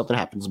time. Maybe something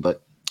happens,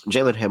 but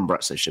Jalen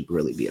Brunson should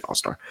really be an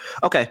all-star.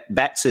 Okay,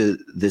 back to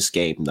this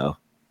game, though.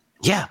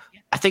 Yeah,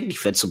 I think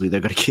defensively they're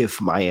going to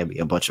give Miami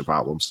a bunch of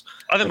problems.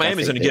 I think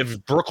Miami's going to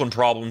give Brooklyn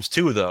problems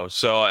too, though.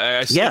 So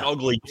I see an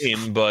ugly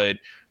game, but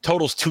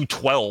total's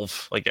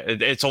 212. Like,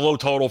 it's a low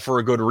total for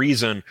a good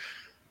reason.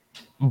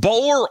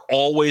 Butler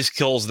always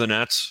kills the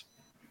Nets,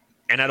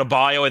 and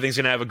Adebayo I think is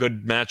going to have a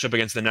good matchup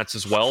against the Nets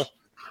as well.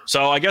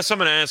 So I guess I'm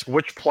going to ask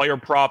which player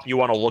prop you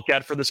want to look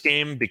at for this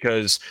game,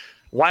 because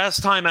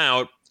last time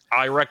out,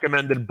 I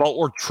recommended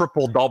Butler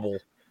triple-double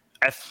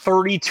at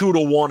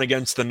 32-1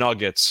 against the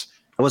Nuggets.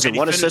 Was it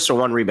one assist or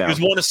one rebound? He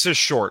was one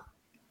assist short.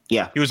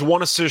 Yeah. He was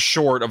one assist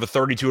short of a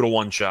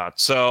 32-1 shot.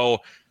 So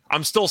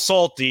I'm still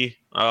salty.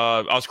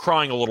 I was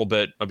crying a little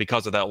bit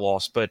because of that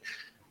loss. But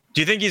do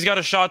you think he's got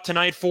a shot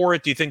tonight for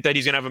it? Do you think that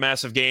he's going to have a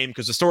massive game?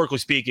 Because historically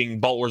speaking,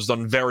 Butler's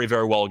done very,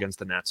 very well against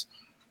the Nets.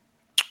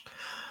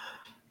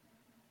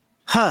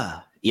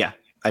 Yeah,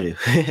 I do.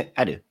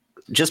 I do.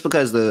 Just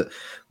because the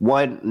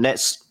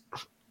Nets,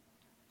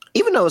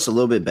 even though it's a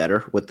little bit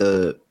better with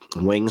the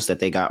wings that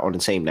they got on the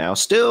team now,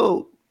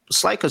 still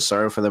slight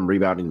concern for them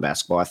rebounding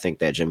basketball. I think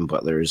that Jimmy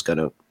Butler is going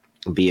to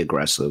be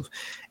aggressive.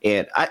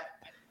 And I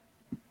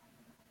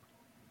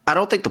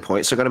don't think the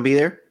points are going to be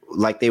there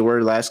like they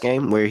were last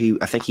game, where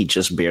I think he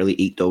just barely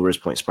eked over his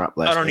points prop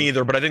last game. I don't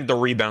either, but I think the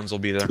rebounds will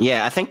be there.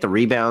 Yeah, I think the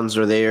rebounds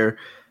are there.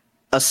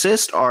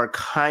 Assists are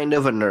kind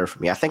of a nerve for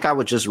me. I think I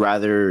would just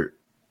rather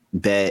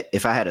bet,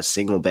 if I had a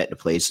single bet to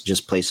place,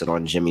 just place it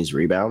on Jimmy's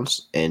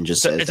rebounds and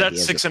just it's at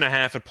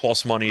 6.5 at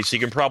plus money, so you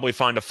can probably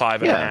find a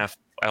 5.5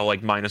 at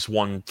like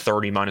 -130,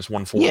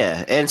 -140.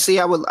 Yeah, and see,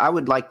 I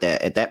would like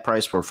that at that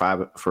price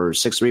for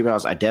 6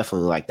 rebounds. I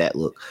definitely like that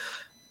look,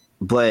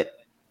 but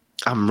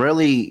I'm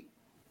really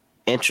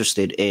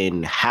interested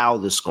in how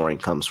the scoring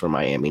comes for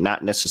Miami,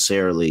 not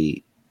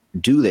necessarily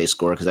do they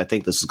score, because I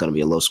think this is going to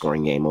be a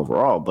low-scoring game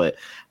overall, but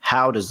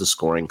how does the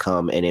scoring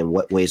come, and in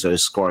what ways are they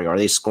scoring? Are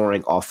they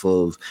scoring off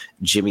of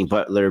Jimmy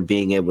Butler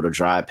being able to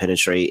drive,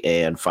 penetrate,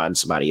 and find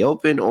somebody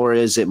open, or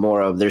is it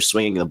more of they're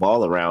swinging the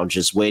ball around,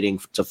 just waiting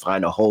to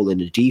find a hole in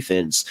the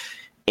defense,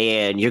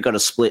 and you're going to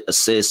split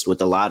assists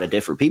with a lot of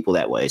different people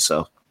that way?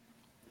 So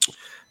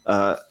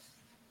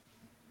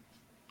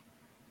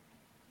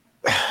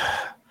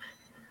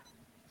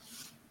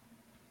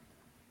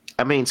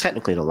I mean,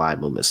 technically the line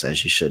movement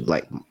says you should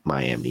like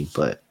Miami,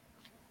 but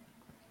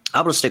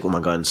I'm going to stick with my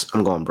guns.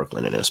 I'm going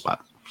Brooklyn in this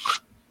spot.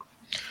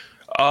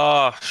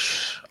 I'm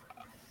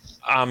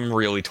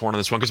really torn on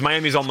this one because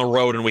Miami's on the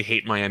road and we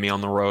hate Miami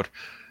on the road.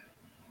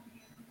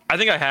 I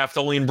think I have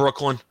to lean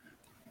Brooklyn.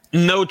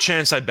 No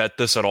chance I bet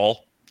this at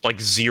all. Like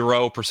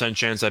 0%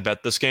 chance I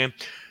bet this game.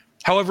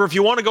 However, if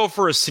you want to go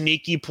for a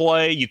sneaky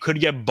play, you could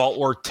get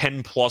Butler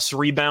 10+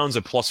 rebounds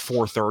at plus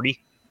 430.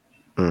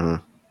 Mm-hmm.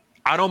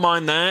 I don't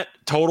mind that.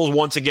 Totals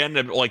once again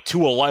at like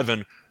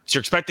 211. So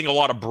you're expecting a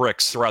lot of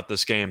bricks throughout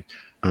this game.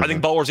 Mm-hmm. I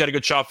think Butler's got a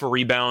good shot for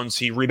rebounds.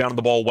 He rebounded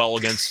the ball well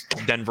against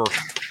Denver.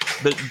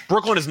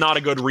 Brooklyn is not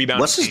a good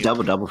rebound. What's his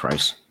double-double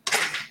price?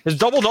 His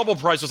double-double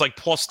price was like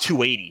plus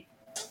 280.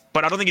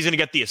 But I don't think he's going to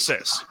get the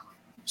assists.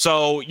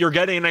 So you're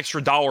getting an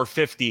extra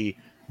 $1.50,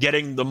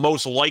 getting the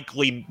most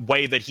likely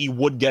way that he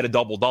would get a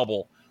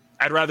double-double.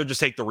 I'd rather just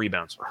take the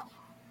rebounds.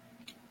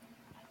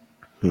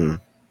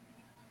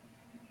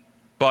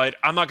 But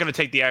I'm not going to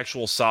take the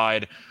actual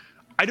side.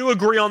 I do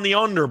agree on the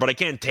under, but I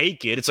can't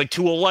take it. It's like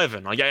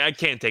 211. Like I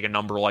can't take a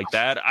number like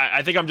that.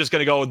 I think I'm just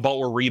going to go with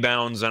Butler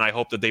rebounds, and I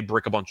hope that they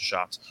brick a bunch of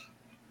shots.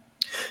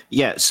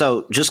 Yeah,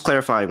 so just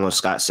clarifying what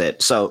Scott said.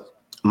 So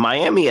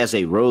Miami as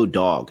a road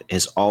dog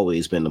has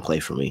always been the play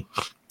for me,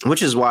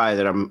 which is why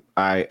that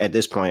I at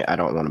this point I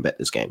don't want to bet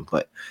this game.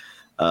 But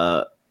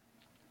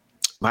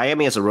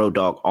Miami as a road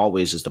dog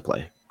always is the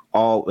play.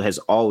 has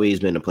always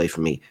been a play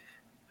for me.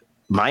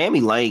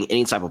 Miami laying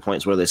any type of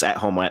points, whether it's at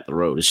home or at the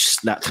road, it's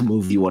just not the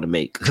move you want to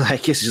make.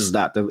 Like it's just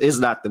not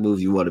the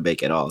move you want to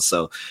make at all.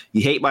 So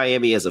you hate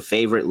Miami as a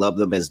favorite, love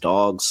them as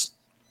dogs,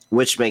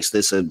 which makes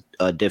this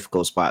a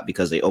difficult spot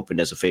because they opened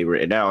as a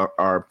favorite and now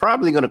are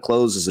probably going to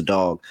close as a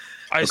dog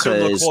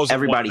because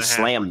everybody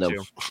slammed them.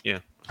 Yeah.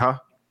 Huh?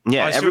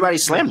 Yeah, everybody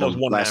slammed them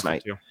last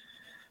night.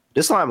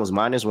 This line was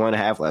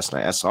 -1.5 last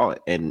night. I saw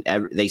it, and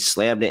they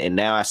slammed it. And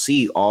now I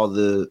see all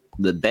the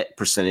bet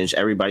percentage.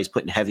 Everybody's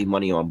putting heavy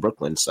money on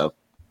Brooklyn. So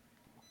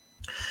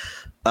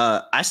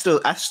I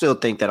still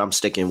think that I'm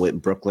sticking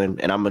with Brooklyn,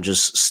 and I'm gonna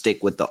just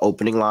stick with the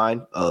opening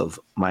line of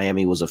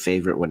Miami was a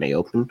favorite when they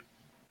opened.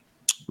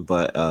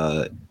 But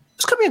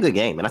it's gonna be a good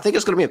game, and I think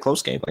it's gonna be a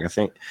close game. Like I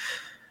think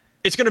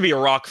it's going to be a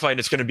rock fight.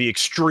 It's going to be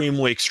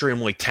extremely,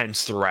 extremely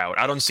tense throughout.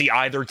 I don't see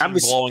either team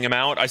blowing them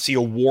out. I see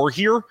a war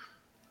here,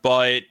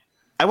 but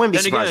I wouldn't be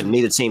surprised if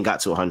neither team got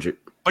to 100.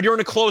 But you're in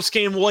a close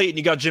game late, and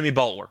you got Jimmy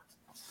Butler,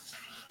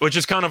 which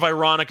is kind of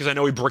ironic because I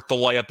know he bricked the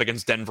layup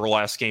against Denver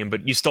last game,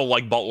 but you still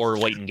like Butler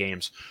late in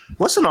games.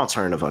 What's an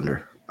alternative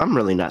under? I'm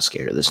really not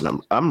scared of this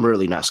number. I'm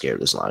really not scared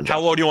of this line. How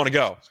low do you want to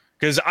go?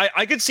 Because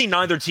I could see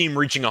neither team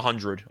reaching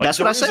 100. That's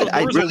what I said.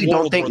 I really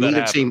don't think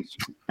neither team.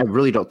 I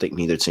really don't think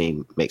neither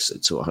team makes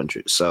it to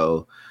 100.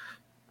 So,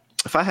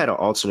 if I had an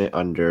alternate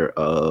under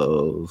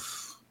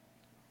of,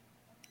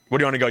 what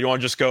do you want to go? You want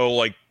to just go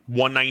like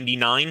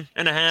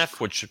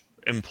 199.5, which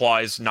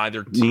implies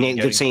neither team.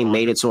 The team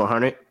made it to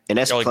 100, and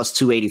that's plus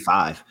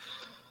 285.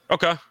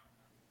 Okay.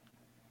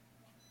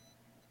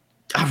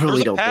 I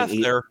really don't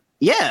think there.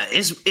 Yeah,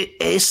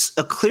 it's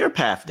a clear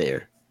path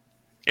there.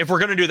 If we're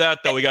going to do that,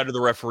 though, we got to do the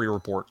referee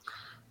report.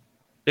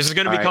 This is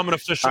going to become an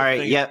official thing. All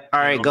right, yeah. All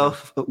right,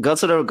 go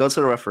to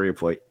the referee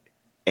report.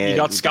 And you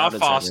got Scott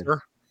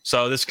Foster,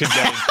 so this could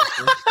get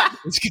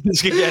interesting.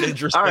 this could get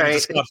interesting. All right.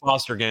 It's a Scott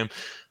Foster game.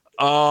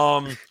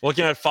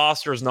 Looking at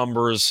Foster's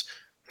numbers,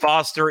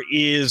 Foster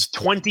is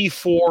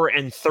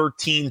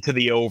 24-13 to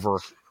the over.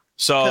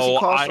 So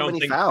I don't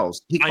think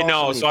fouls. I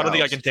know. So I don't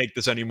think I can take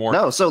this anymore.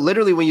 No. So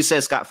literally, when you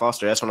said Scott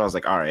Foster, that's when I was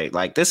like, all right,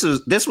 like this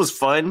was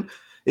fun.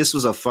 This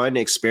was a fun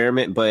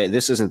experiment, but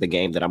this isn't the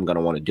game that I'm going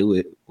to want to do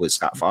it with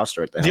Scott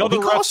Foster at the helm. Other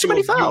refs, too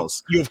many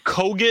fouls. You have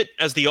Kogut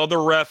as the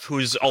other ref,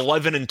 who's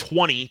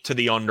 11-20 to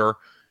the under,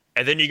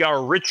 and then you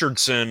got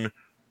Richardson,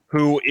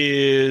 who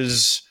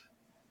is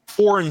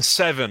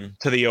 4-7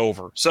 to the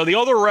over. So the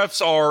other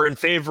refs are in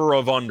favor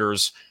of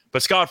unders,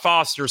 but Scott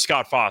Foster.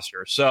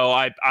 So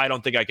I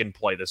don't think I can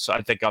play this.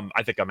 I think I'm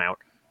out.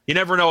 You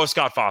never know with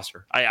Scott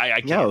Foster. I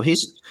can't. No,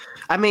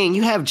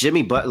 you have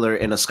Jimmy Butler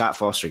in a Scott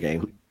Foster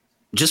game.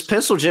 Just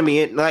pencil Jimmy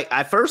in. Like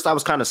at first, I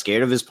was kind of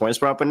scared of his points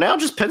prop, but now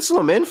just pencil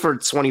him in for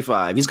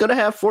 25. He's going to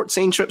have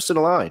 14 trips to the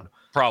line.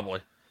 Probably.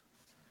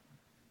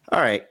 All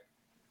right.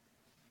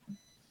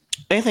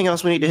 Anything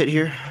else we need to hit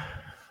here?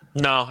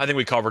 No, I think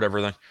we covered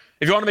everything.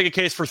 If you want to make a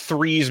case for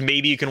threes,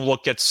 maybe you can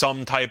look at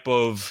some type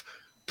of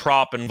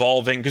prop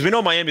involving, because we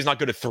know Miami's not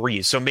good at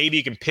threes, so maybe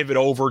you can pivot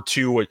over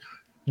to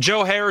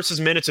Joe Harris's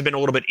minutes have been a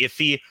little bit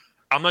iffy.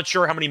 I'm not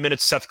sure how many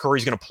minutes Seth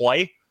Curry's going to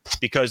play,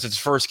 because it's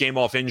his first game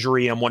off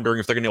injury. I'm wondering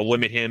if they're going to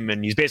limit him,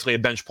 and he's basically a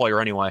bench player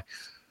anyway.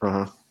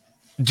 Uh-huh.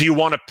 Do you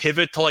want to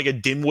pivot to like a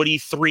Dinwiddie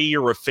 3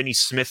 or a Finney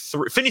Smith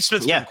 3? Finney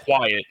Smith's been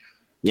quiet.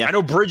 Yeah. I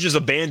know Bridges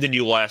abandoned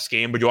you last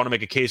game, but do you want to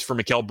make a case for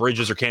Mikal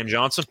Bridges or Cam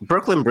Johnson?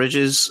 Brooklyn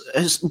Bridges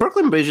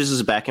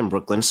is back in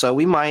Brooklyn, so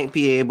we might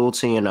be able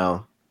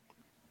to,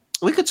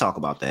 we could talk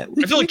about that.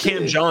 I feel like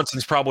Cam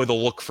Johnson's probably the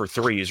look for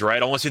threes,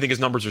 right? Unless you think his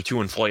numbers are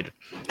too inflated.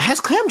 Has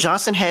Cam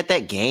Johnson had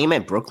that game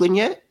at Brooklyn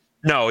yet?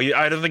 No,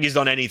 I don't think he's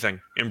done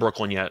anything in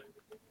Brooklyn yet.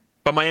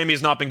 But Miami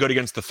has not been good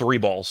against the three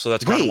balls, so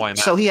that's kind of why I'm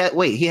so he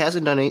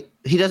hasn't done it.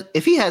 He does.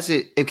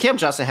 If Cam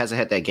Johnson hasn't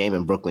had that game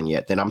in Brooklyn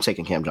yet, then I'm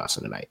taking Cam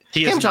Johnson tonight.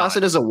 Cam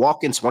Johnson is a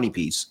walk-in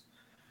 20-piece.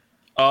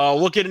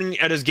 Looking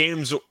at his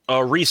games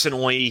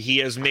recently, he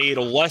has made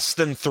less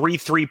than 3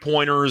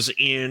 3-pointers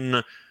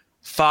in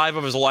 5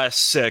 of his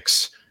last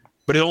 6,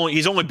 but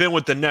he's only been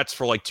with the Nets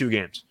for like 2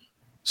 games.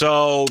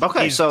 So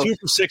he's 2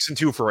 for 6 and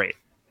 2 for 8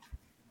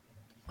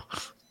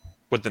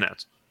 with the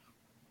Nets.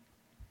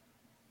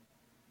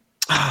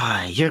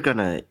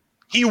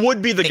 He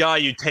would be the guy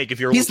you'd take if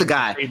you're. He's the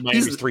guy.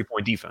 Miami's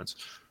 3-point defense.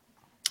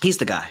 He's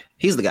the guy.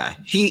 He's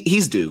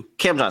due.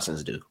 Cam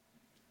Johnson's due.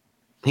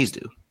 He's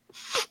due.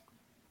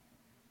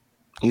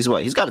 He's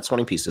what? He's got a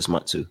 20-piece this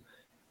month too.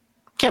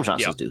 Cam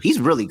Johnson's due. He's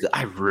really good.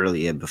 I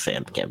really am a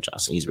fan of Cam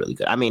Johnson. He's really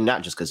good. I mean,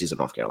 not just because he's a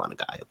North Carolina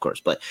guy, of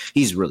course, but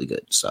he's really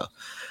good. So,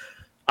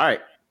 all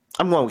right.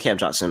 I'm going with Cam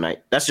Johnson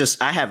tonight. That's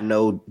just, I have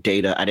no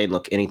data. I didn't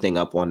look anything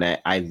up on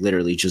that. I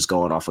literally just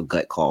going off a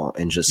gut call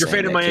and just. You're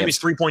fading Miami's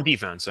 3-point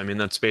defense. I mean,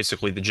 that's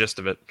basically the gist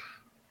of it.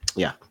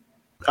 Yeah.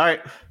 All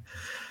right.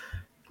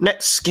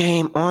 Next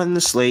game on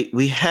the slate,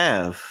 we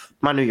have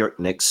my New York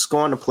Knicks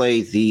going to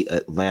play the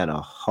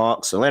Atlanta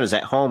Hawks. Atlanta's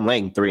at home,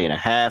 laying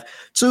 3.5.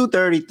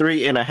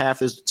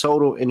 233.5 is the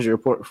total injury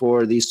report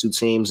for these two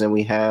teams. And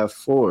we have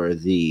for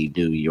the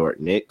New York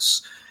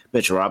Knicks,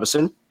 Mitchell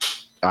Robinson,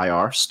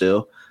 IR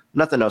still.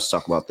 Nothing else to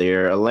talk about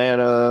there.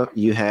 Atlanta,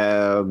 you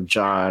have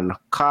John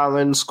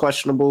Collins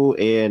questionable,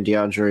 and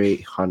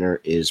DeAndre Hunter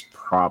is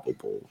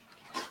probable.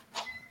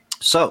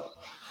 So,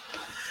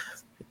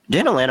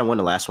 didn't Atlanta win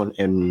the last one,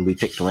 and we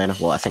picked Atlanta?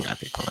 Well, I think I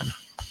picked Atlanta.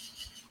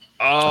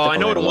 I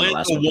know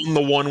Atlanta won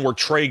the one where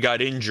Trey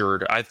got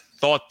injured. I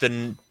thought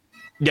then.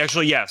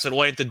 Actually, yes,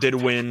 Atlanta did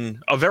win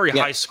a very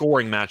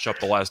high-scoring matchup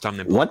the last time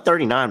they played.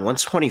 139,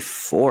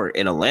 124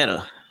 in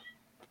Atlanta.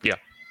 Yeah.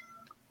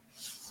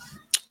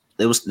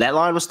 That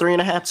line was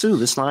 3.5 too.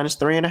 This line is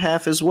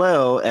 3.5 as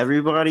well.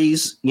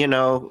 Everybody's,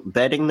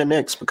 betting the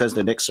Knicks because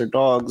the Knicks are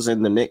dogs,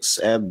 and the Knicks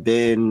have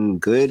been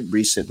good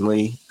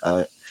recently.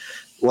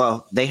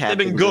 They've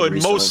been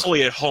good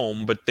mostly at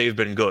home, but they've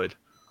been good.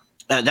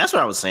 That's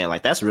what I was saying.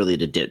 Like, that's really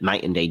the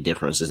night and day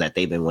difference, is that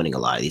they've been winning a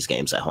lot of these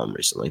games at home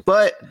recently.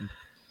 But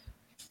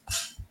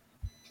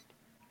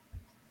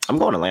I'm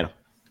going Atlanta.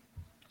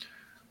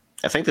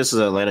 I think this is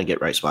an Atlanta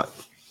get right spot,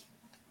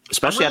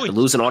 especially after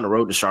losing on the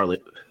road to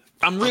Charlotte.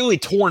 I'm really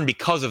torn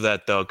because of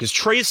that, though, because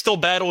Trey's still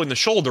battling the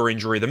shoulder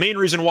injury. The main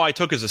reason why I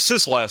took his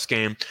assist last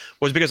game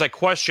was because I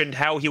questioned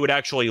how he would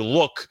actually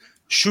look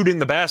shooting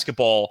the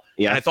basketball,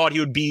 and I thought he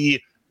would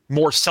be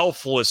more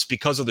selfless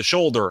because of the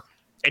shoulder,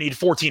 and he had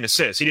 14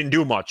 assists. He didn't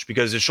do much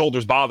because his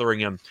shoulder's bothering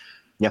him.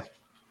 Yeah.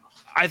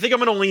 I think I'm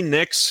going to lean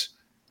Knicks.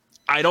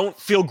 I don't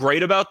feel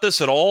great about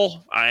this at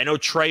all. I know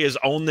Trey has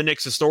owned the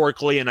Knicks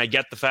historically, and I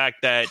get the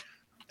fact that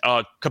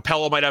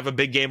Capella might have a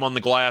big game on the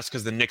glass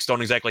because the Knicks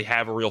don't exactly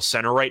have a real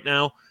center right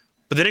now.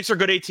 But the Knicks are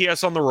good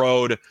ATS on the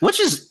road. Which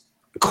is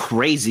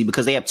crazy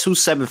because they have 2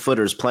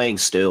 7-footers playing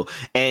still,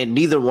 and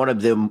neither one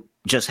of them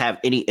just have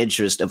any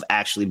interest of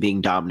actually being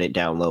dominant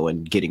down low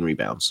and getting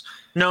rebounds.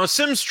 No,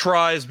 Sims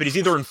tries, but he's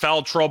either in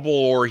foul trouble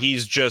or he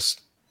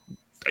just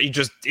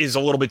is a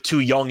little bit too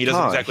young. He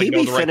doesn't exactly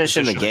know the right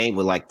finishing position. the game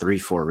with like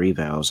 3-4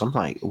 rebounds. I'm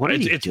like, what are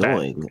you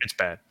doing? It's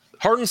bad.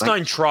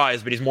 Hartenstein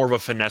tries, but he's more of a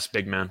finesse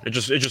big man. It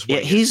just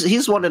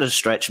he's one of the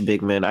stretch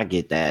big men. I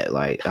get that.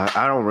 Like,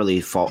 I don't really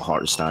fault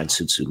Hartenstein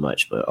too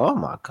much, but oh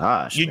my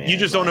gosh, you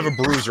just don't have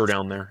a bruiser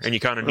down there, and you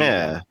kind of need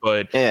one.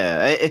 But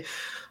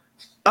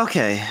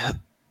okay,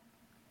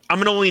 I'm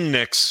gonna lean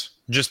Knicks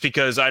just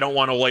because I don't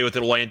want to lay with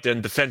Atlanta,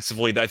 and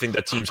defensively, I think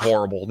that team's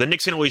horrible. The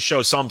Knicks can at least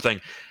show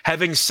something.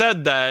 Having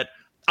said that,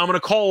 I'm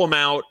gonna call him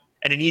out,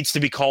 and it needs to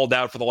be called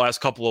out for the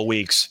last couple of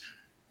weeks.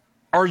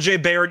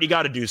 RJ Barrett, you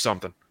got to do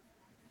something.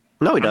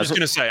 No, he doesn't. I'm just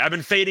going to say, I've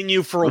been fading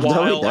you for a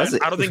while.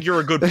 I don't think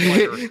you're a good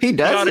player. He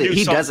doesn't.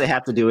 He doesn't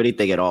have to do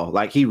anything at all.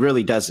 Like, he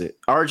really doesn't.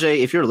 RJ,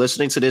 if you're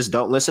listening to this,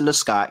 don't listen to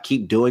Scott.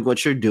 Keep doing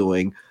what you're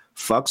doing.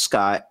 Fuck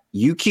Scott.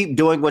 You keep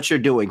doing what you're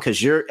doing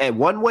because you're, at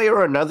one way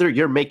or another,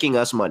 you're making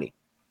us money.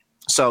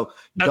 So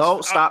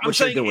don't stop what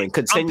you're doing.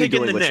 Continue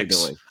doing what you're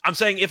doing. I'm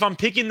saying if I'm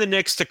picking the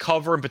Knicks to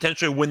cover and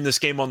potentially win this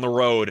game on the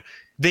road,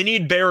 they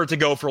need Barrett to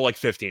go for like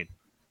 15.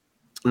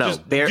 No,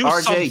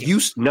 RJ,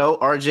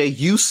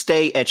 you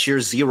stay at your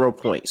 0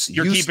 points.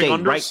 You stay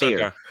right there.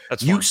 Okay,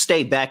 that's you fine.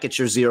 Stay back at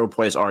your 0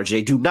 points,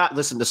 RJ. Do not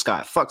listen to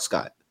Scott. Fuck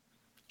Scott.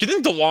 Do you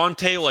think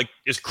Delonte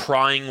is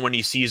crying when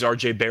he sees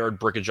RJ Barrett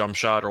brick a jump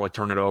shot or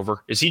turn it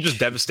over? Is he just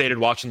devastated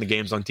watching the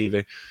games on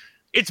TV?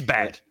 It's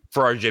bad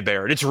for RJ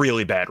Barrett. It's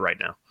really bad right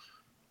now.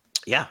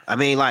 Yeah, I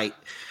mean,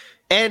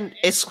 and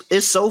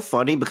it's so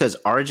funny because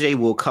RJ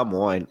will come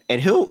on and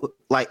he'll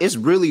it's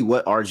really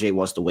what RJ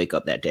wants to wake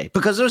up that day,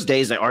 because there's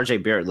days that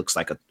RJ Barrett looks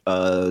like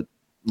a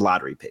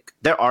lottery pick.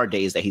 There are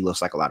days that he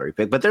looks like a lottery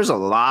pick, but there's a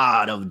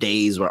lot of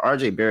days where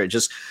RJ Barrett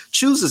just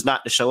chooses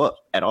not to show up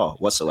at all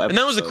whatsoever. And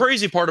that was the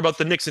crazy part about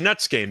the Knicks and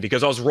Nets game,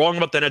 because I was wrong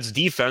about the Nets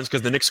defense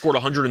because the Knicks scored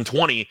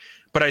 120,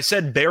 but I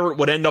said Barrett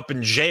would end up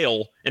in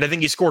jail, and I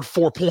think he scored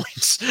 4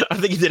 points. I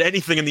think he did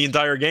anything in the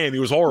entire game. He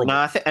was horrible.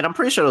 No, and I'm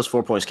pretty sure those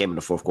 4 points came in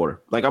the fourth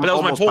quarter. Like, that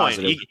was my point.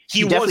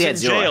 He was in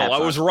jail. I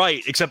was right,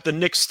 right, except the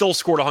Knicks still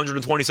scored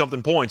 120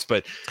 something points.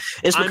 But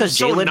it's because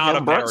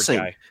Jalen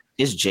Brunson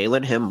is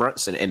Jalen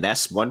Brunson, and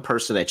that's one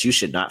person that you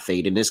should not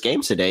fade in this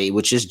game today,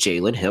 which is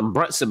Jalen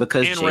Brunson,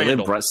 because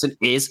Jalen Brunson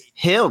is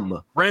him.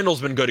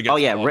 Randall's been good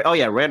against.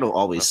 Randall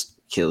always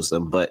kills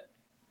them, but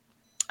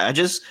I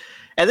just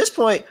at this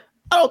point,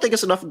 I don't think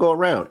it's enough to go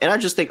around. And I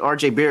just think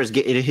RJ Barrett is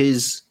getting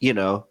his,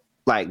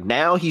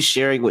 now he's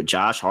sharing with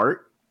Josh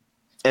Hart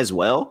as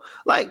well.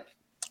 Like,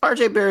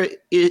 RJ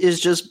Barrett is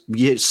just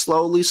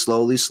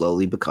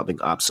slowly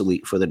becoming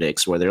obsolete for the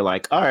Knicks, where they're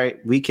like, all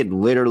right, we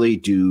can literally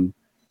do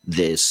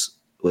this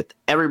with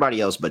everybody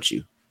else but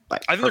you.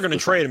 Like, I think they're going to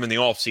trade him in the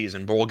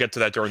offseason, but we'll get to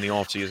that during the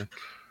offseason.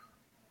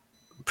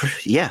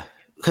 Yeah,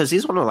 because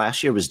he's one of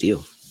last year's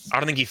deal. I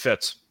don't think he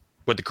fits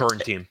with the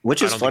current team.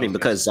 Which is funny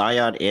because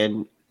Zion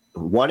and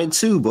 1 and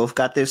 2 both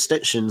got their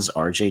extensions.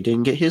 RJ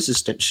didn't get his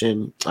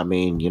extension. I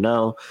mean,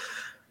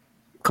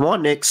 come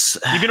on, Knicks.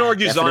 You can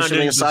argue Zion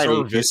didn't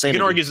deserve it. You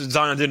can argue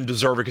Zion didn't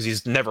deserve it because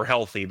he's never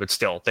healthy, but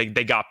still, they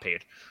got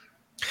paid.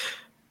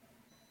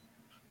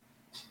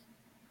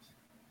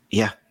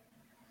 Yeah.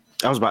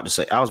 I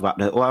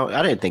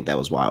didn't think that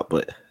was wild,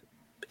 but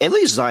at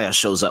least Zion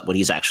shows up when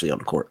he's actually on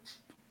the court.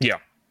 Yeah.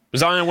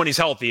 Zion, when he's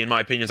healthy, in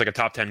my opinion, is like a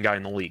top 10 guy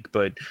in the league.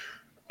 But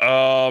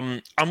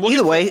I'm looking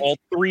for all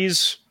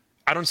threes.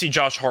 I don't see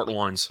Josh Hart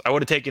lines. I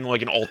would have taken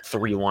like an alt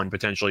 3 line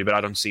potentially, but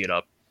I don't see it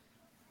up.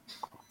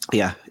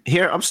 Yeah,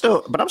 here I'm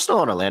still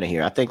on Atlanta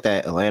here. I think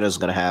that Atlanta's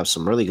going to have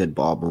some really good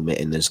ball movement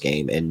in this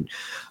game, and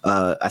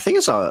I think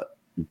it's a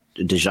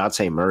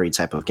DeJounte Murray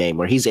type of game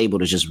where he's able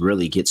to just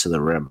really get to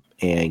the rim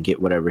and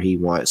get whatever he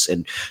wants.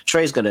 And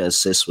Trey's going to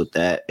assist with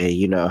that. And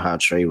you know how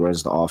Trey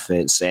runs the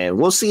offense. And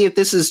we'll see if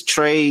this is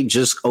Trey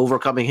just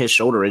overcoming his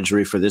shoulder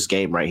injury for this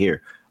game right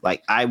here.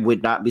 Like, I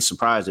would not be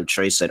surprised if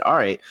Trey said, all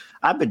right,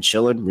 I've been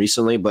chilling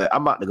recently, but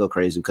I'm about to go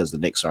crazy because the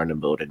Knicks are in the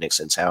building, Knicks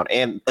in town.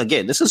 And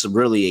again, this is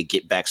really a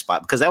get back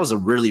spot because that was a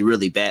really,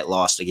 really bad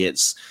loss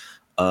against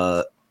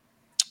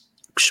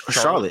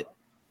Charlotte.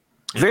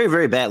 Very,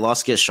 very bad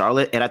loss against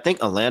Charlotte. And I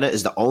think Atlanta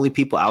is the only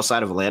people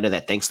outside of Atlanta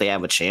that thinks they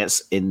have a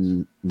chance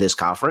in this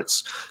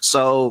conference.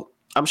 So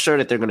I'm sure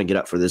that they're going to get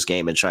up for this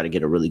game and try to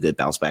get a really good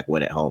bounce back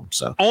win at home.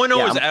 So all I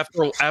know is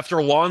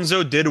after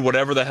Lonzo did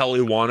whatever the hell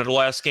he wanted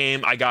last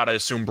game, I got to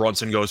assume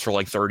Brunson goes for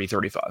like 30,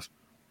 35.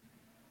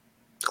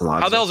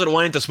 How the hell is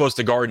Atlanta supposed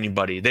to guard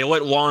anybody? They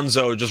let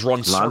Lonzo just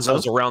run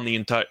circles around the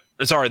entire.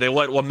 Sorry, they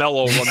let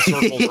LaMelo run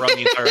circles around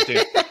the entire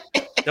team.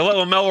 They let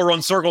LaMelo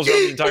run circles around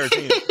the entire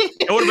team.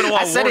 It would have been a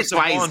lot worse if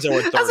Lonzo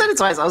had 30. I said it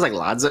twice. I was like,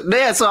 Lonzo.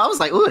 Yeah, so I was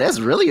like, ooh, that's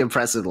really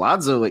impressive.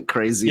 Lonzo went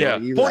crazy. Yeah.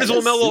 Point is,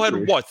 LaMelo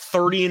had, what,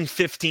 30 and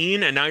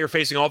 15, and now you're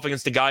facing off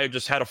against a guy who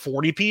just had a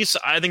 40-piece?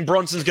 I think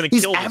Brunson's going to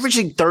kill He's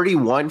averaging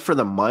 31 for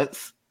the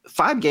month.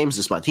 5 games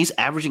this month. He's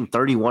averaging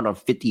 31 on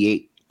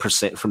 58%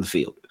 from the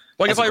field.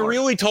 Like, if I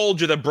really told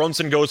you that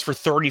Brunson goes for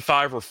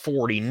 35 or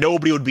 40,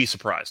 nobody would be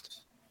surprised.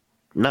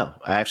 No,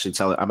 I'm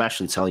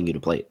actually telling you to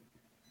play it.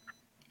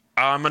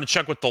 I'm going to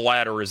check what the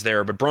ladder is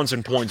there, but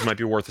Brunson points might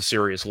be worth a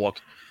serious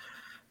look.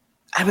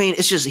 I mean,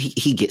 it's just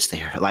he gets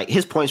there. Like,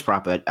 his points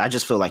prop, I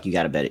just feel like you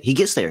got to bet it. He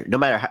gets there no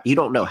matter how. You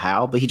don't know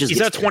how, but he's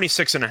at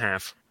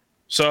 26.5.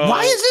 So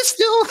why is it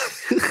still?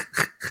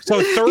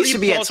 So 30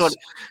 be plus,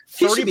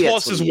 30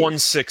 plus is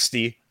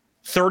 160.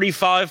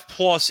 35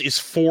 plus is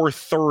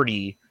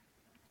 430.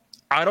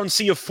 I don't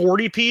see a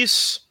 40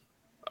 piece.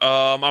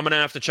 I'm going to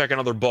have to check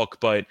another book,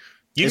 but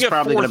you it's can get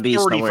probably going to be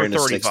somewhere in the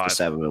 35. 6 to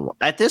 7.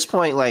 At this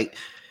point, like,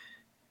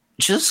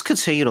 just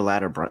continue to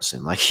ladder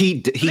Brunson. Like, he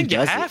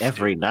does it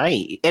every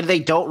night, and they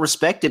don't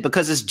respect it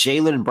because it's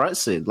Jalen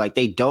Brunson. Like,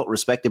 they don't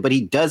respect it, but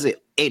he does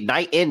it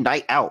night in,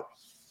 night out,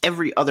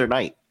 every other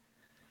night.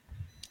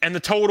 And the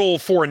total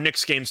for a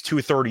Knicks game is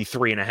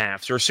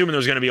 233.5. So you're assuming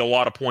there's going to be a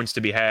lot of points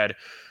to be had.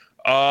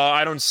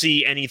 I don't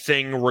see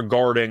anything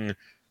regarding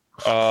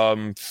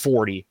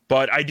 40,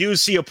 but I do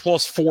see a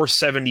plus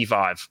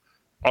 475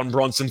 on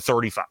Brunson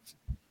 35.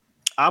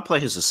 I'll play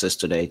his assist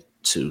today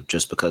too,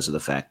 just because of the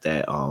fact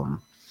that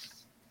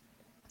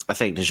I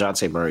think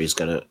DeJounte Murray is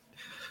going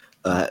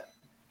to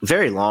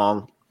very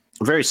long,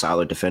 very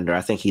solid defender.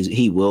 I think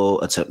he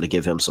will attempt to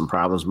give him some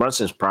problems.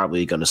 Brunson's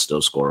probably going to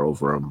still score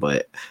over him,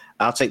 but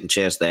I'll take the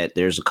chance that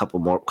there's a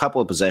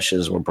couple of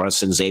possessions where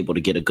Brunson's able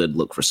to get a good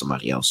look for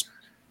somebody else.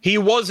 He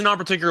was not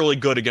particularly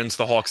good against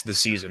the Hawks this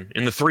season.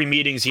 In the 3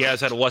 meetings, he has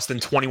had less than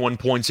 21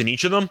 points in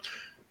each of them.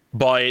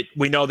 But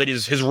we know that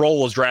his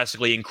role has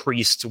drastically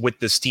increased with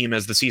this team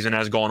as the season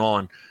has gone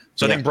on.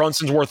 So I think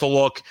Brunson's worth a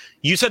look.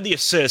 You said the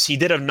assists. He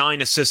did have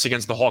 9 assists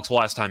against the Hawks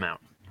last time out.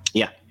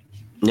 Yeah.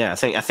 I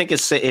think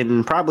it's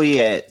sitting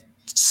probably at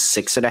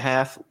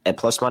 6.5 at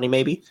plus money,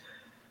 maybe.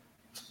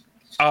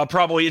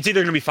 Probably it's either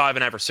going to be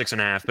 5.5 or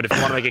 6.5. But if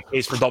you want to make a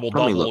case for double,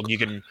 you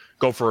can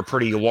go for a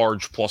pretty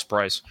large plus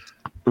price.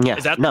 Yeah,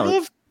 is that the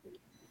move?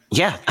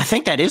 Yeah, I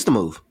think that is the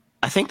move.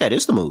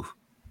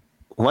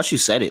 Once you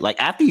said it, like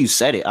after you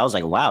said it, I was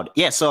like, wow.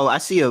 Yeah, so I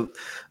see a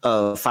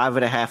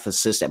 5.5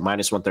 assist at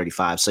minus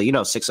 135. So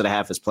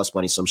 6.5 is plus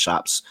money some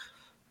shops.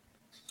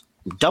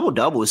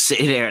 Double is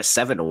sitting there at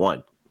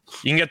 7-1.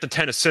 You can get the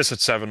 10 assists at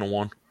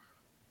 7-1.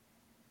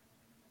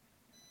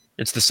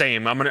 It's the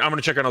same. I'm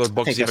gonna check another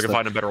book to see if I can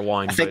find a better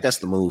line. I think that's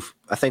the move.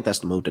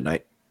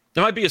 Tonight.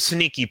 There might be a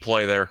sneaky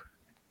play there.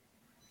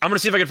 I'm gonna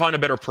see if I can find a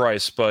better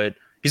price, but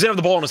he's gonna have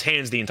the ball in his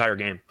hands the entire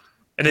game.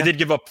 And they did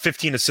give up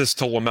 15 assists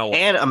to LaMelo.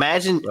 And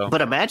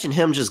imagine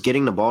him just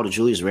getting the ball to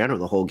Julius Randle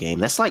the whole game.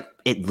 That's like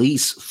at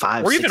least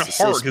 5, or even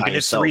Hart, who can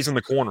hit threes in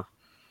the corner.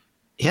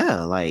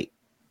 Yeah, like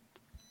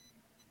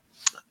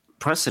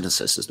Preston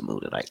assists is the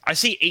move tonight. I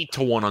see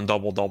 8-1 on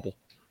double.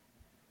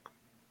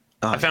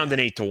 I found an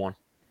 8-1.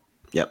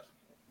 Yep.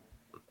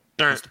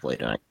 All right. That's the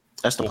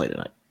play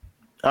tonight.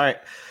 All right.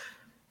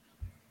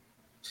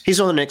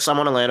 He's on the Knicks. I'm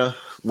on Atlanta.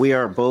 We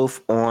are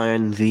both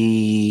on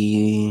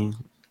the.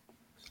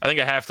 I think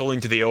I have to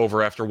lean to the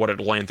over after what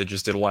Atlanta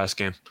just did last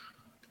game.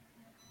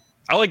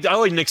 I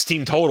like Knicks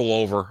team total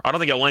over. I don't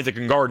think Atlanta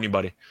can guard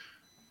anybody.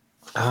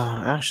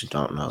 I actually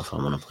don't know if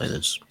I'm going to play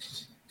this.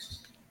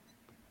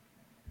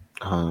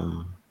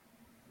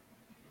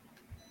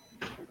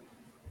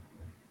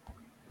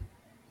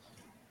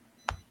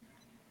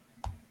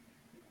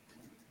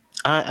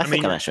 I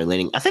think I'm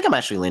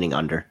actually leaning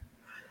under.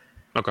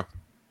 Okay.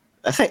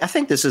 I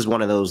think this is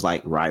one of those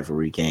like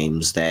rivalry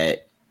games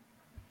that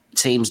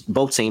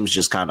both teams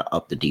just kind of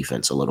up the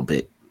defense a little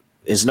bit.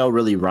 There's no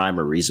really rhyme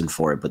or reason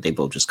for it, but they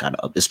both just kind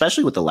of up,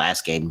 especially with the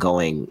last game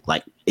going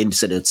like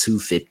into the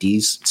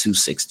 250s,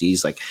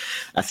 260s. Like,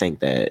 I think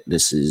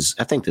this is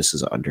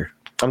under.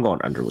 I'm going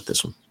under with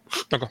this one.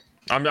 Okay.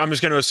 I'm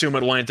just going to assume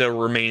Atlanta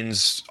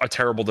remains a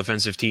terrible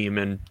defensive team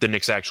and the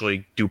Knicks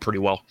actually do pretty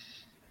well.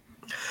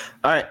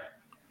 All right.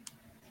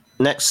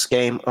 Next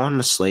game on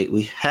the slate,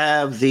 we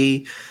have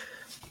the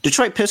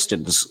Detroit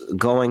Pistons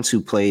going to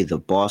play the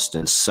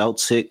Boston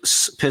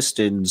Celtics.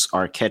 Pistons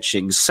are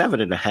catching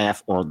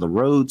 7.5 on the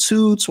road.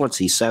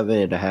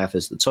 227.5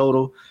 is the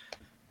total.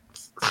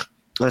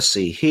 Let's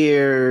see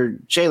here.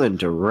 Jalen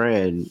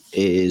Duren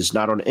is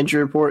not on the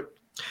injury report.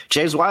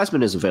 James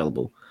Wiseman is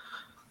available.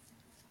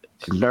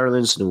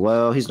 Nerlens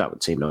Noel, he's not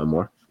with the team no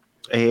more.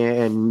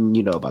 And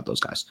you know about those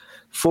guys.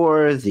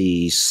 For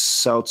the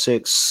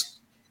Celtics,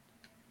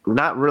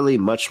 not really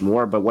much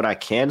more, but what I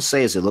can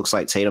say is it looks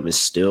like Tatum is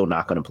still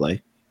not going to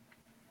play.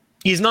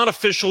 He's not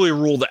officially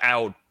ruled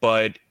out,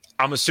 but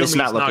I'm assuming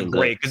it's not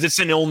great because it's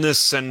an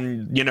illness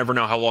and you never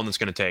know how long it's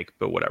going to take,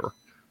 but whatever.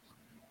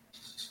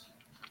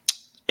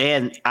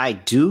 And I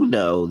do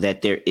know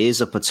that there is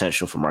a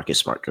potential for Marcus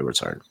Smart to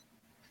return.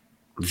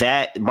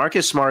 That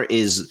Marcus Smart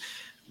is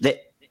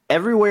that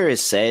everywhere it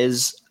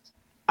says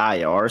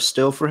IR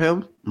still for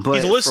him,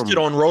 but he's listed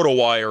on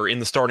RotoWire in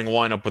the starting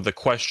lineup with a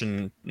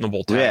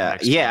questionable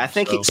tag. I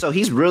think so.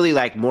 He's really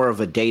like more of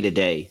a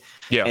day-to-day.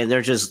 Yeah, and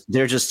they're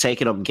just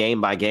taking him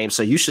game by game.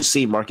 So you should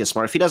see Marcus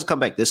Smart. If he doesn't come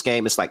back this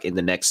game, it's like in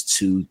the next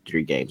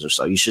 2-3 games or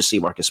so. You should see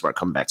Marcus Smart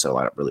come back to the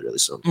lineup really, really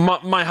soon.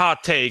 My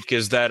hot take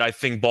is that I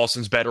think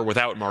Boston's better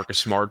without Marcus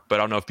Smart, but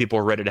I don't know if people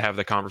are ready to have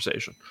the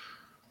conversation.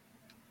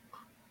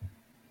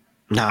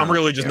 No, I'm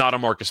really just not a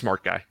Marcus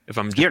Smart guy. If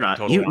I'm, you're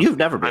not. You've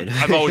never been.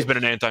 I've always been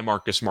an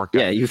anti-Marcus Smart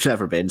guy. Yeah, you've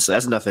never been. So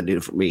that's nothing new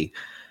for me.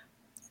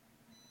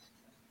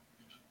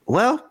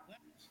 Well,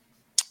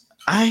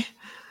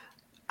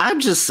 I'm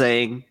just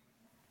saying.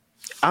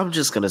 I'm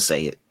just gonna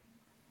say it.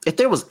 If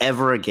there was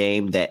ever a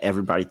game that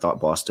everybody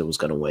thought Boston was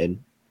gonna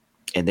win,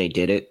 and they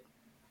did it,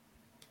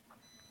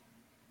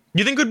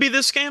 you think it would be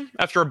this game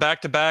after a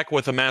back-to-back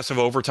with a massive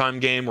overtime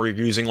game where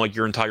you're using like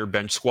your entire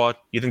bench squad?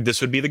 You think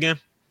this would be the game?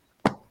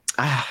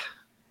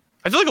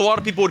 I feel like a lot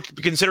of people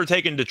would consider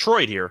taking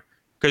Detroit here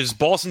because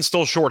Boston's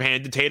still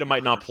shorthanded. Tatum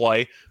might not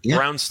play. Yeah.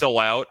 Brown's still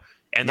out,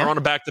 and they're on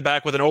a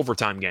back-to-back with an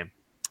overtime game.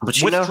 But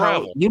you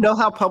know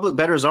how public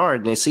bettors are,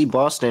 and they see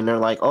Boston, they're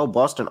like, "Oh,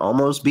 Boston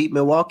almost beat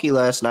Milwaukee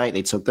last night.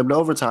 They took them to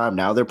overtime.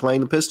 Now they're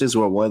playing the Pistons,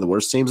 who are one of the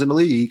worst teams in the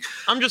league."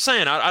 I'm just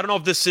saying, I don't know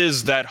if this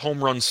is that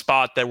home run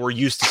spot that we're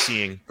used to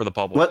seeing for the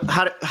public.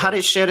 How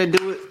did Shannon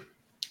do it?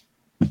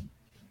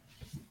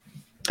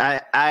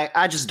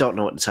 I just don't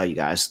know what to tell you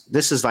guys.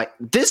 This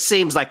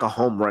seems like a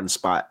home run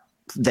spot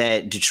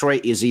that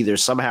Detroit is either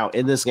somehow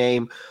in this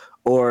game,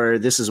 or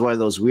this is one of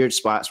those weird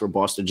spots where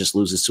Boston just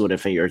loses to an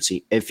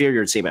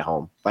inferior team at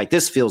home. Like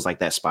this feels like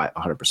that spot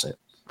 100%.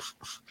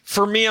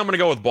 For me, I'm going to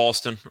go with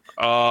Boston.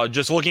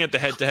 Just looking at the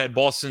head-to-head,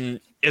 Boston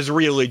has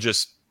really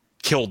just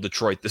killed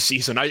Detroit this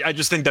season. I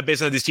just think that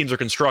based on how these teams are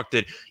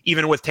constructed,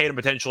 even with Tatum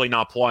potentially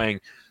not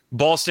playing,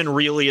 Boston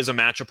really is a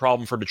matchup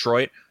problem for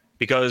Detroit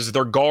because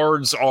their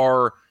guards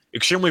are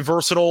extremely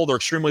versatile. They're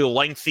extremely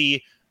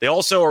lengthy. They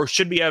also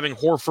should be having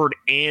Horford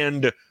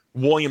and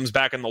Williams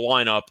back in the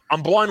lineup.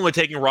 I'm blindly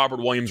taking Robert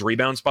Williams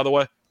rebounds, by the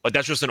way. Like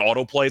that's just an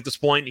autoplay at this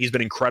point. He's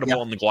been incredible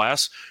on the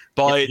glass.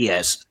 But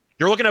yes,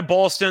 you're looking at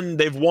Boston.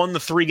 They've won the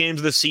 3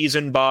 games this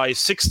season by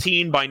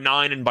 16, by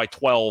 9, and by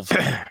 12.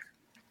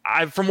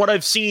 From what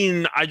I've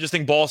seen, I just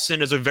think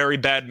Boston is a very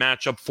bad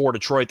matchup for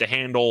Detroit to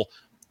handle.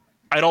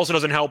 It also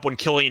doesn't help when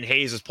Killian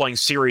Hayes is playing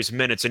serious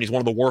minutes, and he's one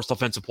of the worst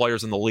offensive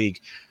players in the league.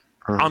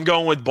 I'm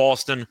going with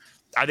Boston.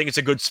 I think it's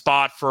a good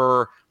spot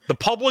for the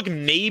public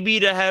maybe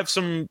to have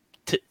some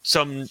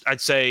I'd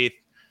say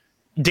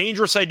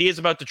dangerous ideas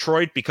about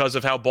Detroit because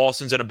of how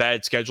Boston's in a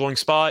bad scheduling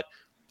spot.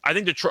 I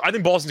think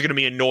Boston's going to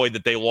be annoyed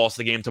that they lost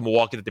the game to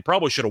Milwaukee that they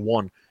probably should have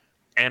won.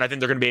 And I think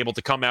they're going to be able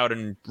to come out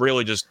and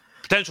really just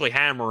potentially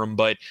hammer them.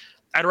 But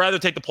I'd rather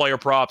take the player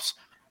props.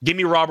 Give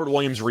me Robert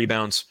Williams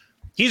rebounds.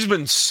 He's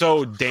been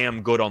so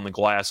damn good on the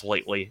glass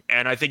lately.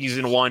 And I think he's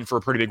in line for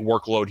a pretty big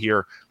workload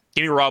here.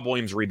 Give me Rob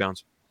Williams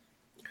rebounds.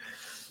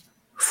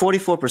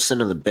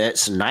 44% of the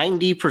bets,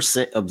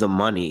 90% of the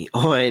money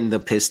on the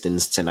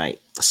Pistons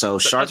tonight. So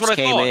Sharps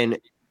came in.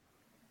 Okay.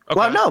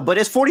 Well, no, but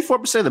it's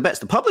 44% of the bets.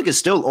 The public is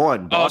still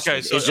on Boston.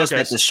 Okay, so, it's just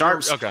that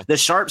the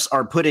Sharps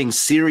are putting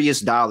serious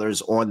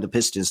dollars on the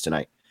Pistons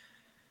tonight.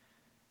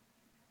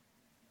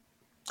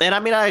 And I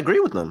mean, I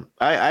agree with them.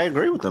 I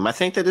agree with them. I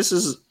think that this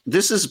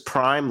is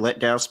prime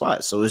letdown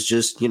spot. So it's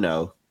just,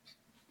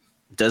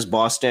 does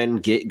Boston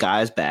get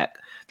guys back?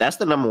 That's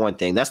the number one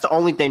thing. That's the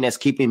only thing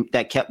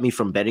that kept me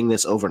from betting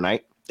this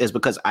overnight is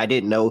because I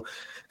didn't know.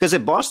 Because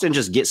if Boston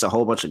just gets a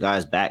whole bunch of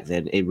guys back,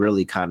 then it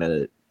really kind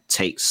of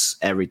takes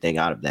everything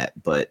out of that.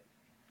 But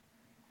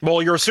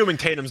well, you're assuming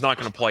Tatum's not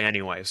going to play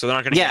anyway, so they're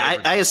not going to.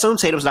 Yeah, I assume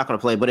Tatum's not going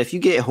to play. But if you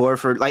get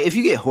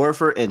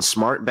Horford, and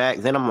Smart back,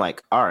 then I'm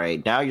like, all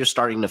right, now you're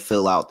starting to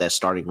fill out that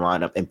starting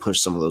lineup and push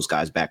some of those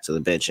guys back to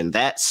the bench, and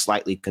that's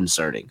slightly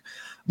concerning.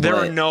 There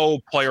are no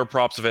player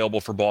props available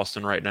for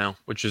Boston right now,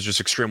 which is just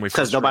extremely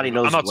frustrating. Because nobody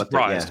knows. I'm not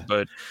surprised,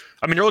 but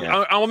I mean,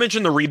 I'll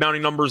mention the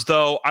rebounding numbers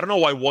though. I don't know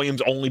why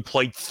Williams only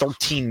played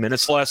 13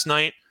 minutes last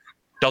night.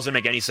 Doesn't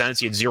make any sense.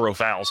 He had 0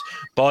 fouls,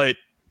 but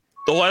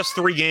the last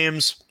 3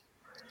 games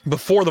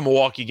before the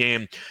Milwaukee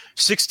game,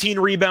 16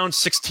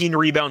 rebounds, 15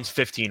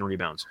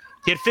 rebounds.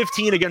 He had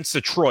 15 against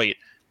Detroit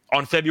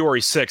on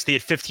February 6th. He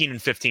had 15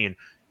 and 15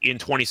 in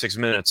 26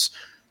 minutes.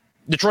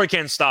 Detroit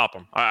can't stop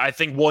him. I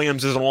think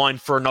Williams is in line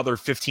for another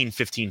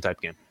 15-15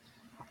 type game.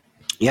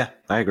 Yeah,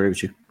 I agree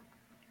with you.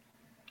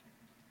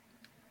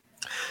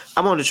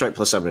 I'm on Detroit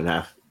plus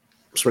 7.5.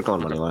 Sprinkle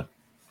on money line.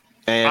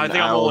 And I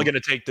think I'm only going to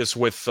take this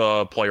with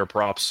player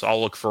props. I'll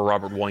look for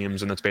Robert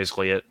Williams, and that's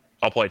basically it.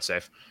 I'll play it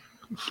safe.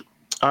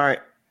 All right.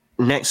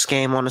 Next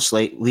game on the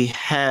slate, we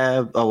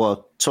have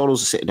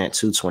totals are sitting at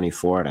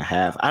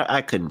 224.5.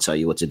 I couldn't tell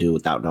you what to do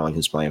without knowing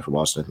who's playing for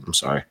Boston. I'm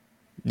sorry.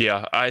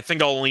 Yeah, I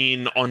think I'll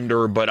lean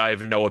under, but I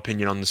have no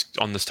opinion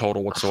on this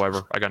total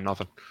whatsoever. I got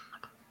nothing.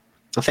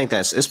 I think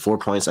it's 4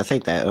 points. I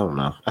think that, I don't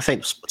know. I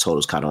think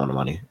total's kind of on the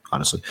money,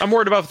 honestly. I'm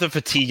worried about the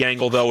fatigue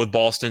angle though with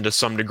Boston to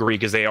some degree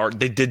because they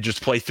did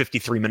just play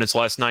 53 minutes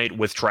last night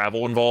with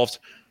travel involved.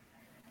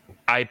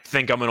 I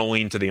think I'm going to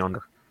lean to the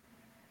under,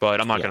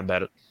 but I'm not going to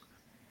bet it.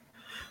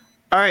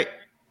 All right.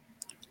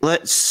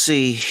 Let's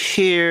see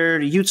here.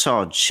 The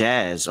Utah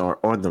Jazz are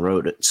on the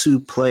road to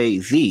play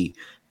the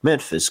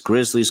Memphis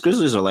Grizzlies.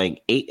 Grizzlies are laying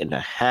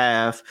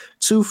 8.5.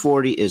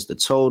 240 is the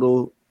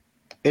total.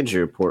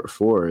 Injury report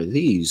for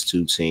these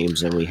two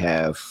teams. And we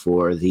have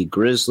for the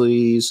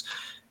Grizzlies,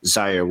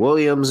 Zaire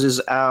Williams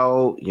is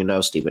out.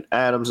 Steven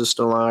Adams is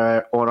still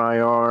on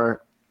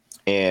IR.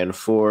 And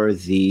for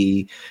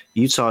the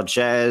Utah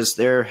Jazz,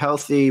 they're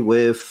healthy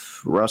with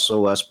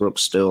Russell Westbrook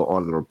still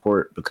on the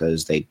report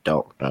because they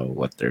don't know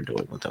what they're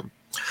doing with him.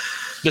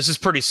 This is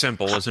pretty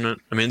simple, isn't it?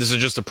 I mean, this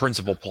is just a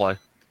principal play.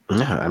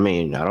 No, I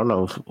mean, I don't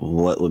know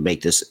what would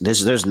make this.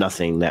 There's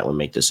nothing that would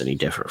make this any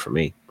different for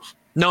me.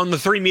 Now, in the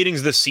 3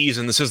 meetings this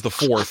season, this is the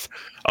 4th.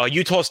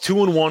 Utah's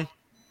 2-1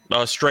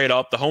 straight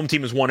up. The home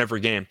team has won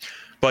every game.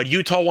 But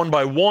Utah won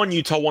by 1,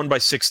 Utah won by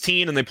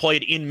 16, and they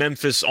played in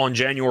Memphis on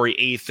January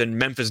 8th, and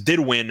Memphis did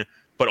win,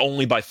 but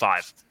only by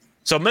 5.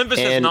 So Memphis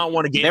has not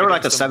won a game. They were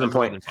like a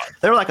 7-point.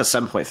 They were like a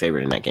 7-point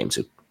favorite in that game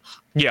too.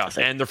 Yeah,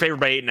 and they're favored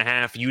by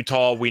 8.5.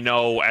 Utah, we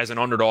know as an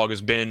underdog,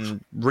 has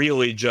been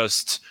really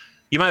just.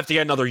 You might have to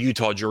get another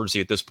Utah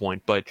jersey at this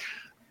point, but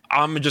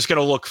I'm just going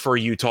to look for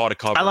Utah to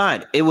cover. I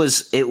lied. It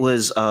was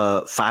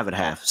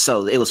 5.5.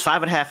 So it was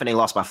 5.5 and they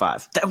lost by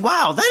 5.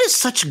 Wow. That is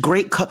such a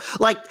great,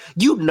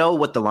 you know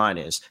what the line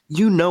is.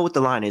 You know what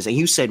the line is. And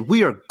you said,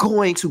 we are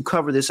going to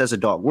cover this as a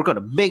dog. We're going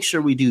to make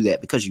sure we do that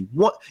because you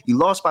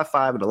lost by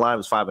 5 and the line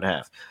was 5.5.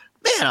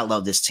 Man, I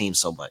love this team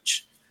so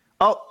much.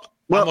 Oh,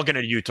 well, I'm looking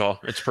at Utah.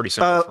 It's pretty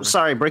simple.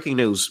 Sorry. Breaking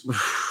news.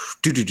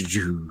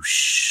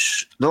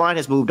 The line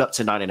has moved up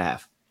to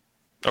 9.5.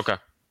 Okay.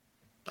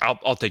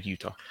 I'll take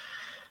Utah.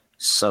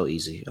 So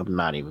easy. I'm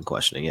not even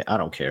questioning it. I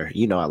don't care.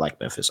 I like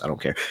Memphis. I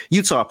don't care.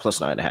 Utah plus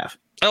 9.5.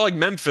 I like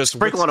Memphis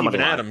with Steven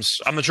Adams.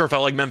 I'm not sure if I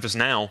like Memphis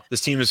now. This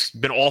team has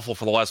been awful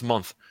for the last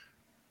month.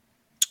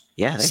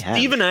 Yeah, they have.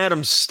 Steven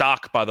Adams'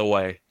 stock, by the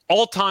way,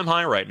 all-time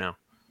high right now.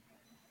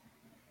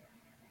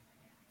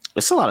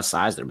 It's a lot of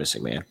size they're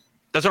missing, man.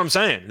 That's what I'm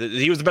saying.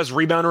 He was the best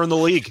rebounder in the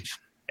league,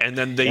 and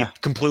then they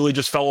completely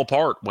just fell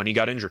apart when he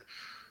got injured.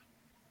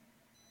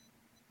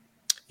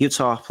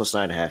 Utah plus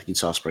 9.5.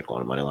 Utah sprinkle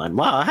on the money line.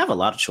 Wow, I have a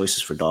lot of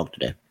choices for dog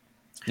today.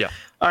 Yeah.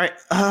 All right.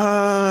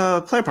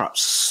 Player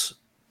props.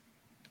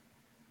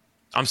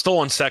 I'm still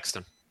on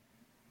Sexton.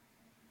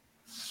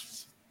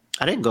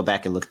 I didn't go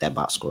back and look at that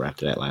box score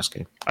after that last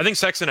game. I think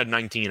Sexton had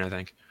 19, I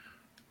think.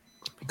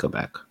 Let me go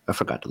back. I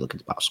forgot to look at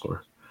the box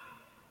score.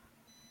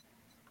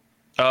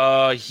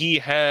 He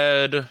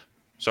had...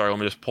 Sorry, let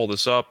me just pull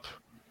this up.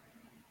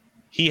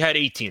 He had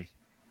 18.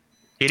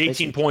 He had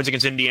 18 points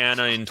against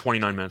Indiana in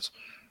 29 minutes.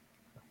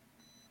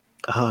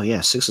 Oh,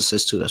 yeah. 6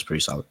 assists, too. That's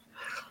pretty solid.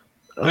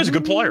 He's a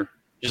good player.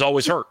 He's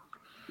always hurt.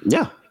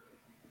 Yeah,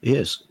 he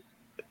is.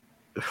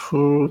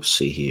 Let's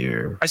see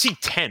here. I see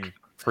 10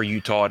 for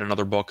Utah in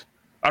another book.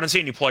 I don't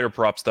see any player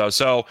props, though.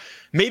 So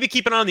maybe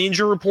keep an eye on the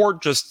injury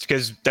report just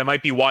because that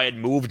might be why it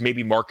moved.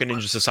 Maybe Markkanen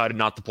just decided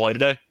not to play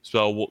today.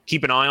 So we'll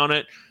keep an eye on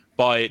it.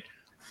 But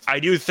I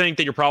do think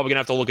that you're probably going to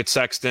have to look at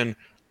Sexton.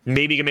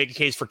 Maybe you can make a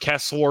case for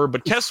Kessler,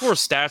 but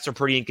Kessler's stats are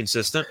pretty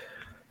inconsistent.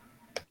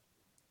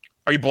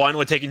 Are you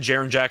blindly taking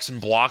Jaren Jackson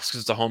blocks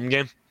because it's a home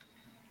game?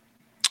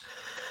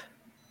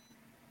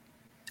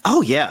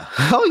 Oh, yeah.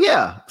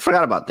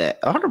 Forgot about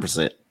that.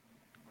 100%.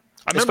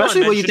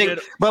 Especially when you think,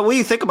 but when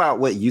you think about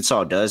what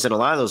Utah does, and a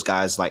lot of those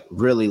guys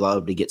really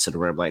love to get to the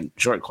rim. Like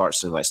Jordan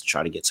Clarkson likes to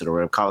try to get to the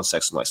rim. Colin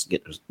Sexton likes to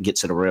get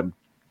to the rim.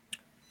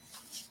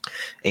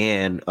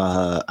 And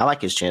I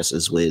like his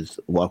chances with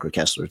Walker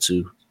Kessler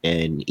too,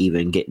 and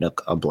even getting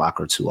a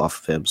block or two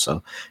off of him.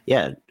 So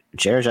yeah,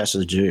 Jaren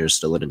Jackson Jr. is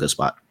still in a good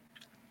spot.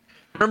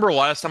 Remember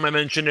last time I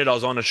mentioned it, I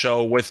was on a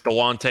show with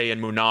Delonte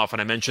and Munaf,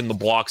 and I mentioned the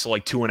blocks of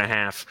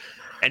 2.5.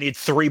 and he had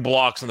 3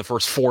 blocks in the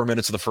first 4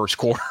 minutes of the first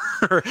quarter.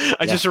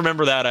 I just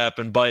remember that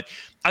happened. But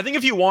I think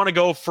if you want to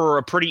go for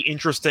a pretty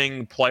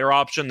interesting player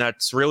option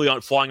that's really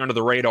flying under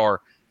the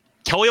radar,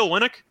 Kelly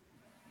Olynyk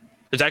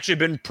has actually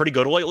been pretty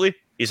good lately.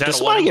 He's had Did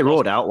somebody get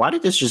rolled out? Why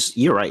did this just?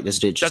 You're right. This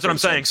did. That's what I'm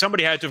saying.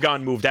 Somebody had to have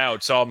gotten moved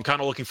out, so I'm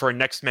kind of looking for a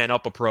next man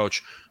up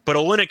approach. But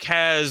Olynyk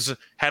has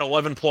had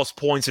 11 plus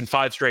points in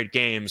 5 straight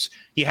games.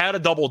 He had a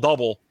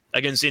double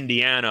against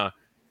Indiana.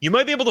 You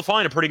might be able to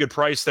find a pretty good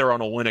price there on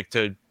Olynyk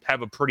to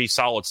have a pretty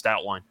solid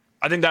stat line.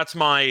 I think that's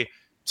my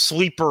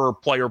sleeper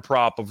player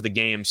prop of the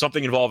game.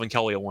 Something involving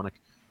Kelly Olynyk.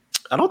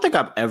 I don't think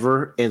I've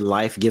ever in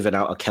life given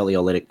out a Kelly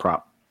Olynyk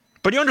prop.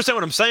 But you understand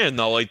what I'm saying,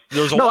 though. Like,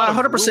 there's a no, lot I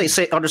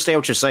 100% understand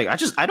what you're saying.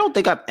 I don't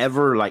think I've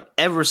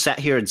ever sat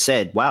here and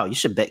said, "Wow, you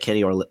should bet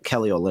Kelly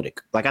Olynyk."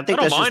 Like, I think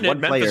that's just one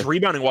player. Memphis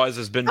rebounding wise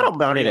has been. I don't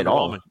mind it at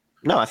all.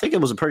 No, I think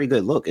it was a pretty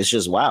good look. It's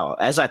just wow.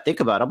 As I think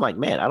about it, I'm like,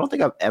 man, I don't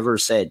think I've ever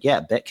said, "Yeah,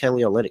 bet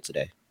Kelly Olynyk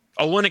today."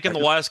 Olynyk in the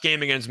last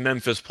game against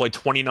Memphis played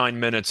 29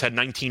 minutes, had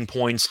 19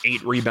 points,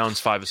 8 rebounds,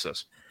 5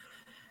 assists.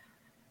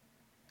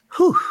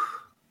 Whew.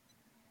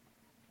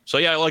 So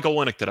yeah, I like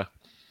Olynyk today.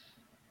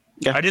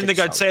 Yeah, I didn't think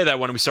I'd say that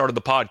when we started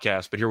the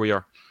podcast, but here we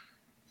are.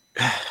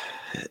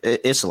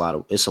 It's a lot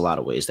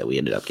of ways that we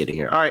ended up getting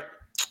here. All right,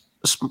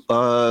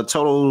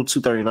 total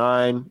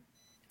 239.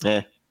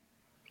 Yeah,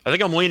 I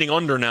think I'm leaning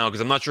under now because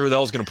I'm not sure who the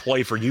hell's going to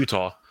play for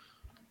Utah.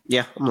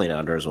 Yeah, I'm leaning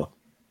under as well.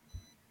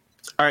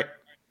 All right,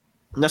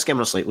 next game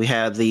on the slate, we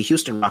have the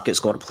Houston Rockets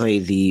going to play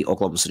the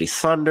Oklahoma City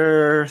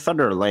Thunder.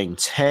 Thunder are laying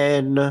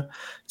 10.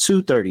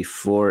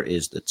 234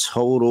 is the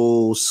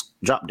total.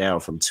 Drop down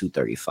from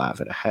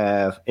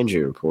 235.5.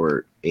 Injury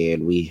report,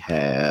 and we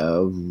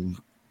have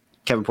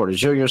Kevin Porter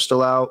Jr.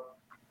 still out.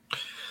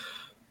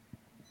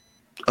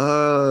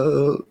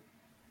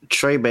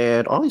 Trey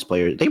Mann, all these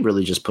players, they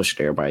really just pushed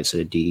everybody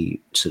to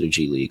the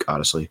G League.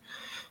 Honestly,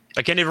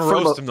 I can't even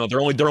roast them though.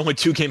 They're only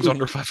 2 games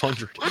under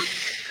 500.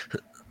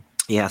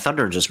 Yeah,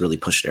 Thunder just really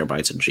pushed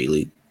everybody to the G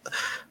League.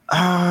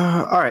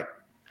 All right.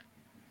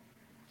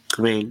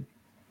 I mean,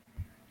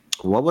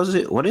 what was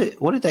it? What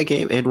did that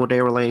game end when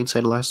they were laying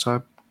 10 last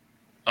time?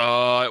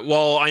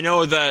 Well, I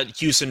know that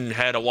Houston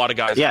had a lot of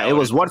guys. Yeah, it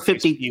was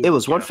 150. It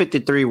was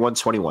 153,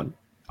 121.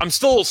 I'm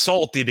still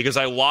salty because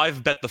I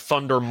live bet the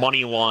Thunder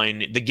money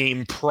line the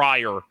game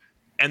prior,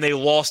 and they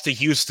lost to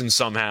Houston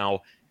somehow,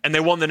 and they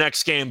won the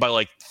next game by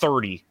like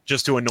 30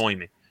 just to annoy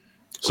me.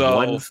 So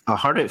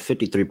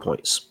 153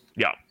 points.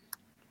 Yeah.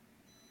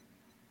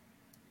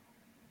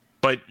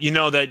 But you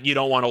know that you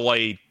don't want to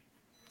lay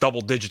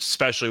double digits,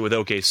 especially with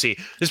OKC.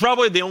 This is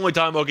probably the only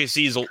time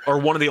OKC's, or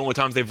one of the only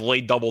times they've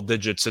laid double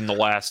digits in the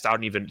last,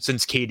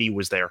 since KD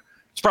was there.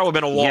 It's probably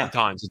been a long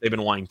time since they've been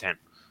laying 10.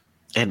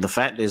 And the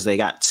fact is they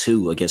got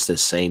 2 against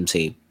this same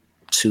team.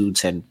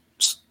 2-10.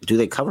 Do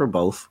they cover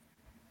both?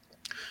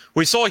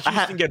 We saw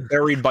Houston get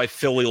buried by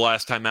Philly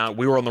last time out.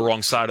 We were on the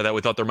wrong side of that.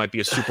 We thought there might be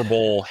a Super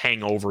Bowl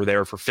hangover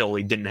there for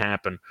Philly. Didn't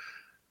happen.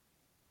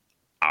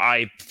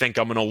 I think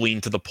I'm going to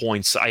lean to the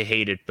points. I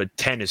hate it, but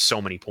 10 is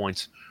so many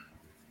points.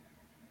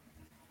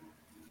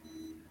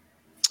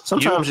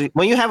 Sometimes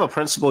when you have a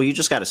principle, you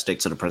just got to stick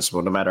to the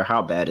principle, no matter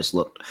how bad it's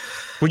looked.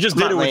 We just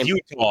did it with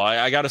Utah.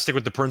 I got to stick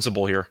with the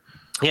principle here.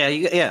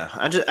 Yeah.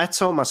 I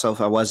told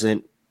myself I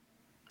wasn't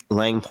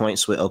laying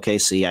points with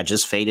OKC. I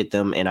just faded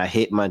them, and I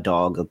hit my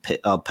dog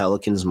a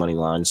Pelicans money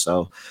line.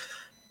 So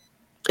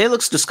it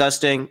looks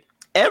disgusting.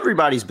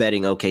 Everybody's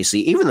betting OKC,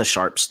 even the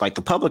sharps. Like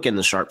the public and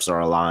the sharps are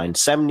aligned.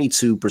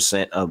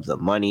 72% of the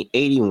money,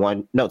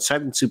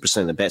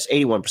 72% of the bets,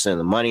 81% of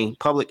the money.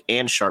 Public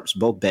and sharps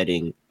both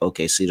betting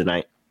OKC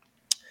tonight.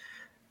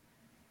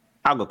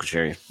 I'll go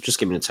contrarian. Just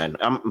give me the 10.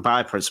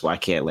 By principle, I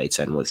can't lay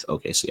 10 with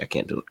OKC. I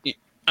can't do it.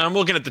 I'm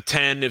looking at the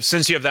 10.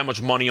 Since you have that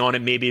much money on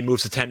it, maybe it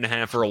moves to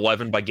 10.5 or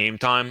 11 by game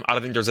time. I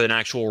don't think there's an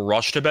actual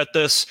rush to bet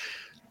this.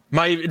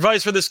 My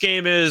advice for this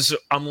game is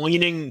I'm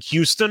leaning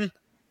Houston,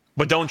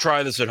 but don't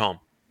try this at home.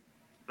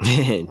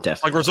 Definitely.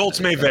 Like results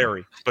may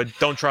vary, but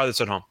don't try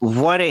this at home.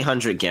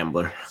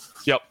 1-800-GAMBLER.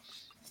 Yep.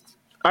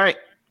 All right.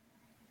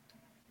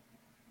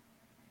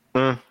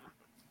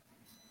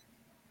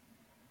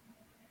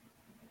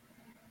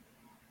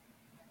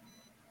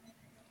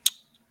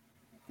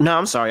 No,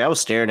 I'm sorry. I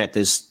was staring at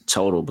this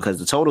total because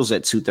the total's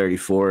at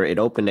 234. It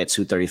opened at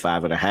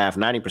 235.5.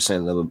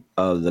 90%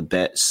 of the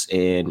bets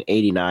and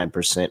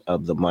 89%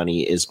 of the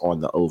money is on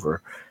the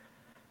over.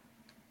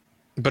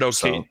 But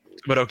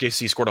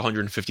OKC scored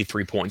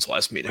 153 points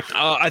last meeting.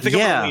 I think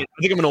I'm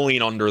going to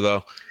lean under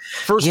though.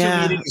 First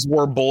 2 meetings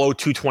were below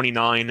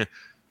 229.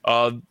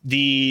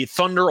 The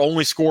Thunder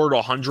only scored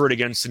 100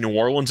 against the New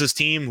Orleans'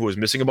 team, who was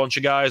missing a bunch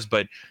of guys,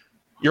 but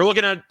you're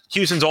looking at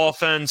Houston's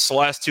offense. The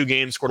last 2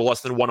 games scored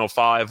less than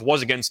 105.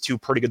 Was against 2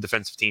 pretty good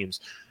defensive teams.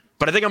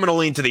 But I think I'm going to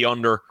lean to the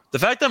under. The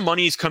fact that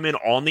money's come in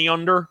on the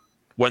under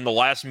when the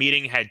last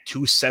meeting had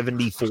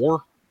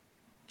 274,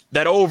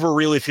 that over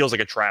really feels like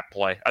a trap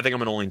play. I think I'm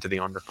going to lean to the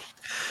under.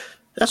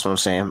 That's what I'm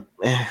saying.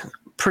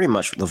 Pretty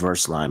much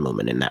reverse line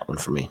movement in that one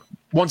for me.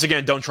 Once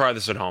again, don't try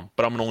this at home,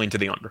 but I'm going to lean to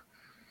the under.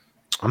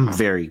 I'm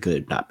very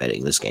good not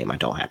betting this game. I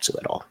don't have to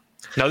at all.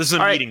 Now, this is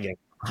a meeting game.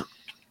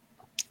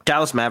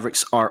 Dallas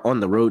Mavericks are on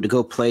the road to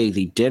go play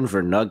the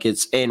Denver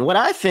Nuggets. And what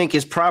I think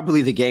is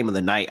probably the game of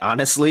the night,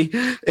 honestly.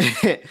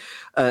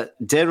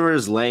 Denver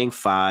is laying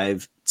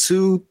 5,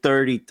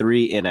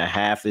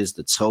 233.5 is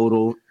the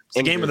total.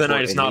 The game of the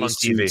night is not on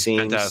TV.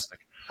 Fantastic.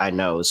 I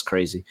know, it's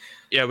crazy.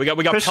 Yeah, we got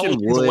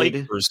Pelicans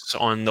Lakers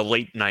on the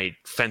late night.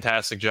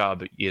 Fantastic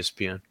job at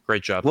ESPN.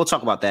 Great job. We'll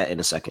talk about that in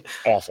a second.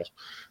 Awful.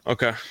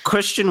 Okay.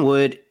 Christian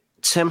Wood,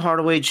 Tim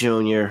Hardaway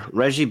Jr.,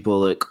 Reggie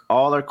Bullock,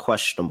 all are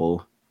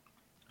questionable.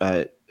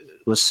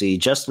 Let's see.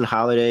 Justin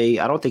Holiday,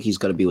 I don't think he's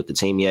going to be with the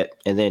team yet.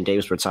 And then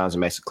Davis Bertans and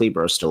Max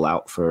Kleber are still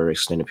out for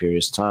extended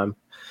periods of time.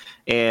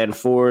 And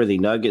for the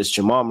Nuggets,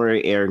 Jamal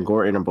Murray, Aaron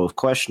Gordon are both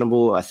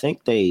questionable. I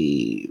think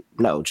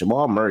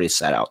Jamal Murray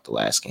sat out the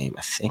last game.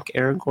 I think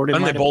Aaron Gordon.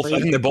 I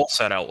think they both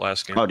sat out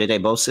last game. Oh, did they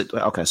both sit?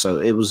 Okay, so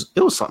it was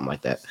something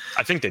like that.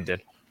 I think they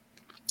did.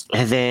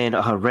 And then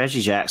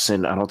Reggie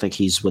Jackson, I don't think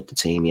he's with the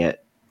team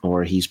yet,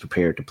 or he's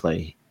prepared to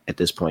play at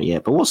this point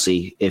yet. But we'll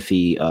see if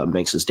he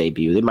makes his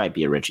debut. There might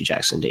be a Reggie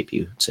Jackson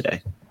debut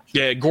today.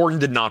 Yeah, Gordon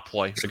did not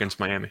play against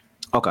Miami.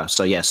 Okay,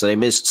 so so they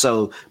missed.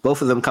 So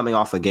both of them coming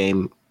off a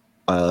game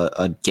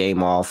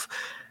off.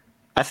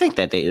 I think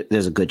that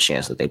there's a good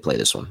chance that they play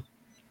this one.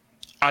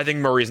 I think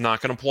Murray's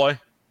not going to play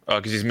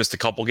because he's missed a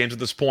couple games at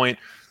this point.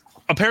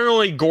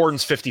 Apparently,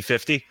 Gordon's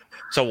 50-50,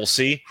 so we'll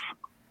see.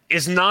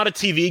 It's not a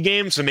TV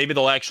game, so maybe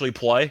they'll actually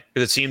play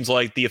because it seems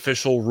like the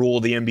official rule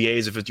of the NBA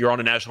is if you're on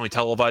a nationally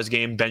televised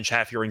game, bench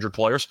half your injured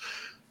players.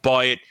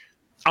 But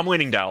I'm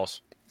leaning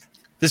Dallas.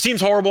 This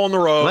team's horrible on the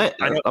road.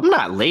 I'm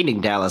not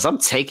leaning Dallas. I'm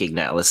taking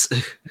Dallas.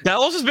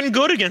 Dallas has been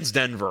good against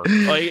Denver.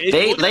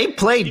 They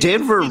play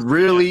Denver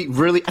really,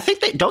 really. I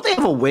think they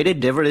have a win in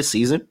Denver this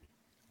season.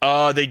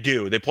 They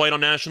do. They played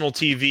on national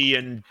TV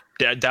and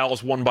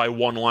Dallas won by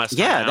 1 last time.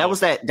 Yeah, that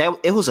was that.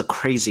 It was a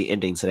crazy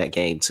ending to that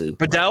game too.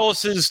 But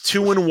Dallas is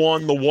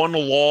 2-1. The one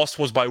loss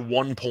was by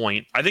 1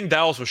 point. I think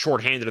Dallas was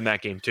shorthanded in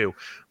that game too.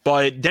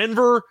 But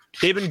Denver,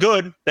 they've been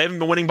good. They haven't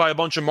been winning by a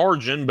bunch of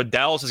margin, but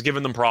Dallas has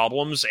given them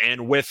problems.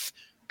 And with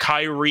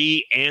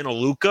Kyrie and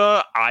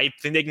Luka, I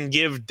think they can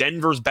give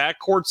Denver's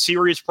backcourt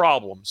serious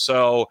problems.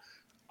 So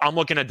I'm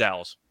looking at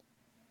Dallas.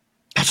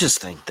 I just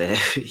think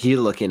that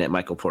you're looking at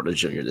Michael Porter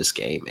Jr. this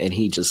game, and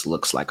he just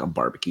looks like a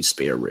barbecue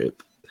spare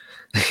rib.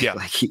 Yeah,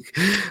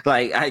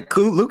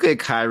 Luka and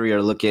Kyrie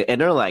are looking, and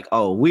they're like,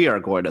 "Oh, we are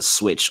going to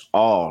switch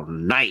all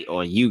night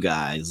on you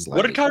guys."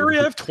 What did Kyrie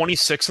have?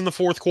 26 in the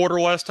fourth quarter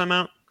last time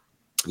out.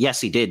 Yes,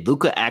 he did.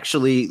 Luka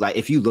actually,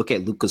 if you look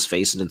at Luka's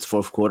face in the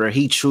fourth quarter,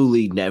 he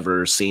truly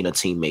never seen a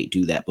teammate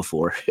do that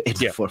before in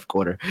the fourth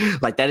quarter.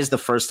 That is the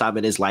first time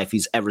in his life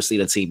he's ever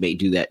seen a teammate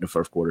do that in the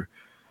fourth quarter.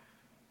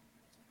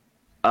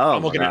 Oh,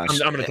 I'm going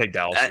to take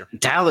Dallas here.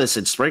 Dallas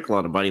and Sprinkle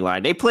on the money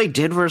line. They play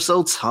Denver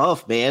so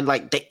tough, man.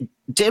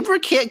 Denver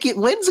can't get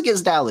wins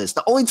against Dallas.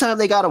 The only time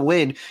they got a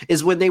win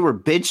is when they were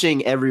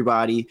benching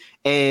everybody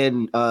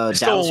and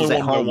Dallas was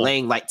at home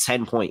laying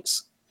 10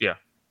 points. Yeah.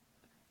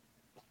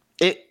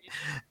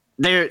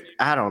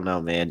 I don't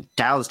know, man.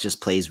 Dallas just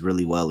plays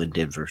really well in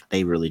Denver.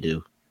 They really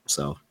do.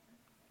 So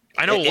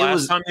I know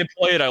last time they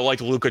played, I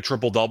liked Luka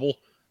triple-double.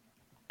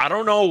 I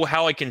don't know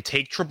how I can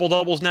take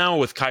triple-doubles now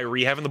with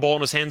Kyrie having the ball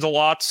in his hands a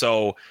lot,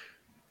 so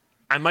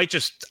I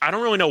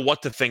don't really know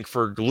what to think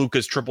for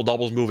Luka's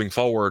triple-doubles moving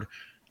forward.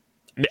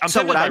 When I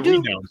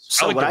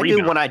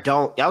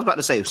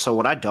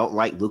don't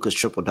like Luka's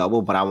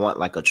triple-double, but I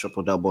want a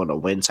triple-double and a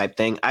win type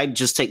thing, I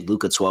just take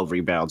Luka 12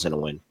 rebounds and a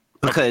win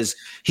because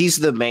he's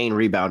the main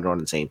rebounder on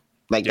the team.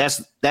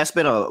 That's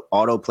been an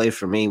auto play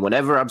for me.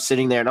 Whenever I'm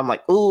sitting there and I'm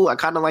like, ooh, I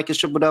kind of like his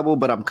triple double,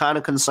 but I'm kind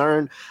of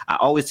concerned. I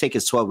always take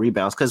his 12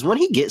 rebounds because when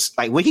he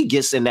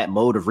gets in that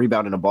mode of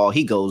rebounding the ball,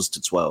 he goes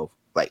to 12.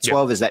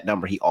 12 is that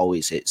number he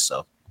always hits.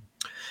 So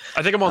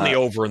I think I'm on the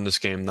over in this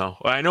game, though.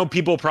 I know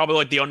people probably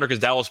like the under because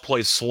Dallas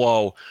plays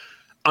slow.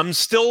 I'm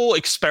still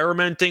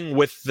experimenting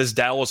with this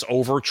Dallas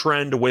over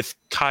trend with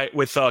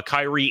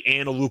Kyrie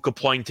and Luka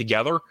playing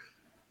together.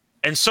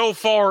 And so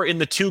far in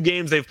the 2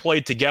 games they've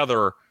played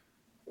together,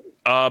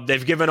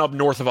 they've given up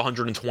north of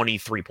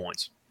 123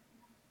 points.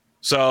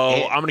 So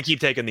I'm going to keep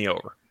taking the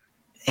over.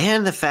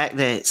 And the fact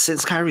that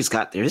since Kyrie's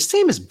got there, this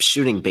team is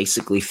shooting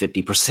basically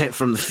 50%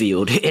 from the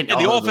field.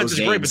 The offense is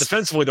great, but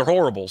defensively they're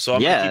horrible. So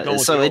I'm gonna keep going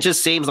so it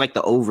just seems like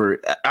the over.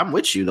 I'm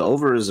with you. The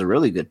over is a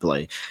really good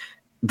play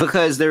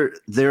because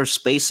they're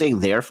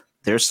spacing their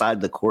side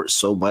of the court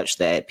so much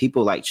that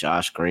people like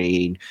Josh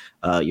Green,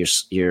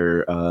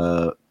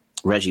 your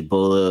Reggie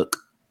Bullock,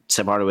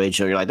 Tim Hardaway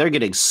Jr. They're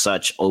getting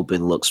such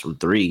open looks from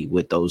 3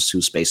 with those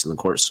 2 spacing the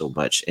court so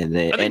much, and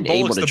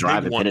able to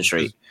drive and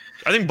penetrate.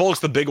 I think Bullock's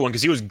the big one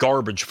because he was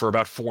garbage for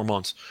about 4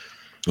 months.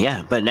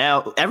 Yeah, but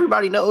now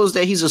everybody knows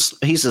that he's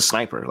a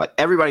sniper.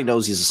 Everybody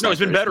knows he's a sniper. No, he's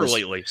been better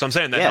lately, so I'm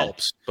saying that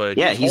helps. But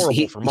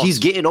he's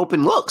getting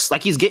open looks.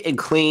 He's getting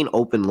clean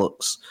open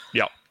looks.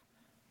 Yeah.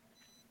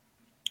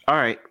 All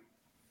right.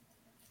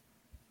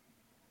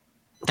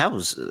 That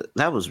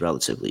was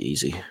relatively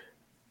easy.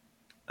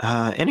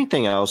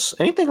 Anything else?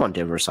 Anything on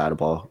Denver's side of the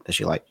ball that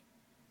you like?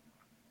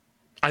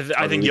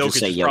 I think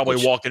Jokic is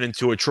probably walking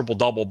into a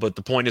triple-double, but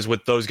the point is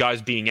with those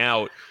guys being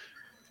out,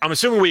 I'm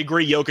assuming we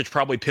agree Jokic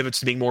probably pivots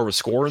to being more of a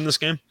scorer in this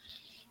game.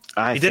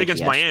 He did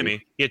against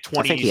Miami. He had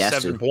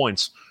 27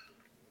 points.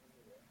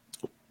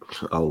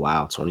 Oh,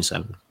 wow.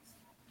 27.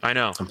 I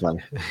know.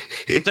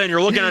 Then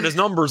you're looking at his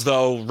numbers,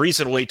 though,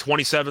 recently,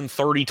 27,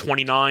 30,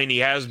 29. He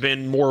has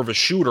been more of a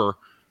shooter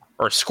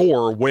or a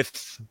scorer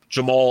with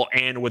Jamal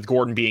and with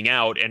Gordon being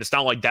out. And it's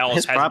not like Dallas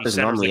his prop is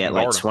normally at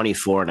like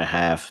 24 and a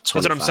half. That's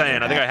what I'm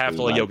saying. I think I have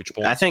to let Jokic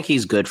pull. I think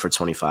he's good for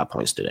 25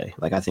 points today.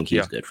 Like, I think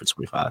he's good for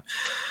 25.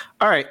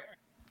 All right.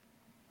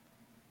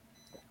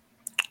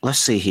 Let's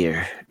see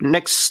here.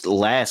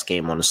 Last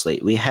game on the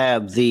slate, we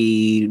have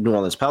the New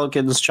Orleans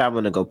Pelicans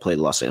traveling to go play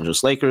the Los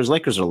Angeles Lakers.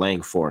 Lakers are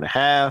laying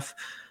 4.5.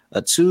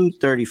 A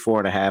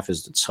 234.5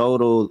 is the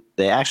total.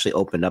 They actually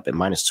opened up at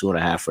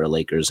 -2.5 for the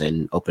Lakers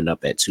and opened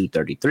up at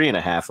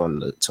 233.5 on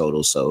the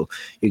total. So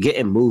you're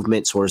getting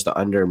movement towards the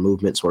under,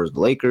 movement towards the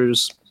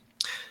Lakers.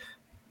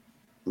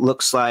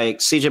 Looks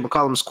like CJ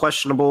McCollum's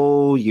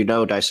questionable.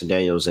 Dyson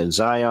Daniels and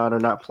Zion are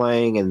not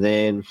playing. And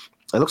then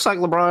it looks like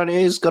LeBron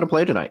is going to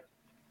play tonight.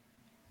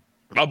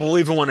 I'll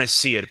believe it when I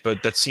see it,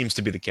 but that seems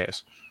to be the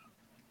case.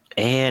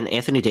 And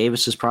Anthony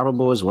Davis is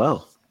probable as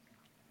well.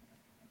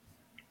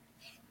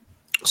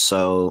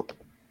 So,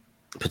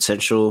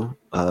 potential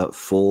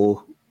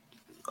full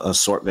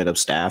assortment of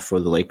staff for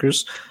the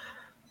Lakers.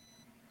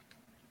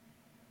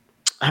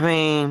 I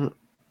mean,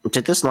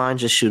 did this line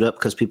just shoot up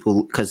because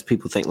people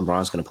think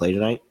LeBron's going to play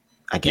tonight?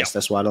 I guess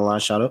that's why the line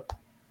shot up.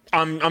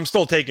 I'm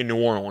still taking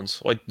New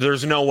Orleans. Like,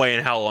 there's no way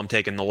in hell I'm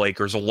taking the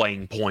Lakers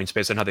laying points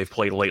based on how they've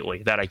played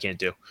lately. That I can't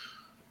do.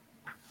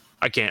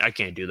 I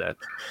can't do that.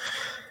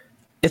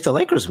 If the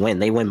Lakers win,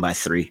 they win by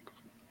 3.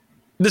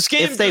 This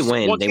game, if they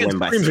win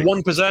by 3.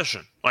 One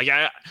possession. Like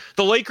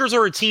the Lakers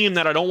are a team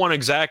that I don't want to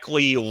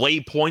exactly lay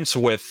points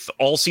with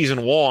all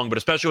season long, but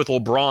especially with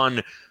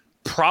LeBron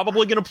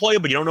probably going to play,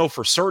 but you don't know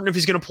for certain if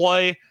he's going to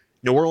play.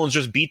 New Orleans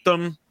just beat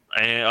them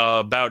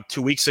about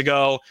 2 weeks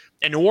ago,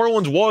 and New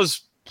Orleans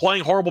was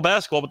playing horrible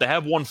basketball, but they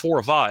have won 4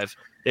 or 5.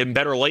 They've been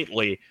better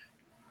lately.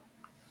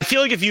 I feel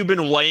like if you've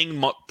been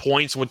laying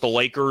points with the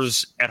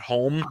Lakers at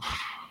home,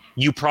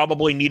 you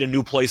probably need a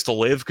new place to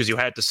live because you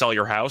had to sell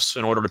your house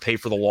in order to pay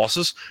for the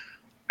losses.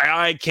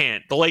 I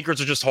can't. The Lakers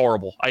are just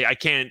horrible. I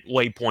can't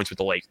lay points with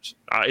the Lakers.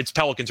 It's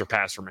Pelicans or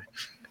pass for me.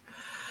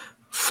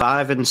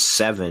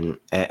 5-7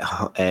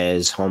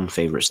 as home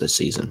favorites this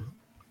season.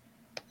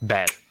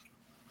 Bad.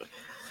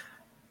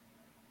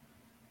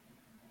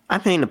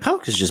 I mean, the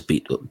Pelicans just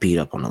beat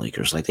up on the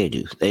Lakers like they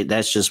do.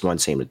 That's just one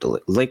team. The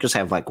Lakers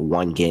have like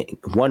one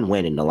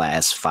win in the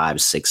last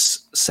 5,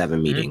 6,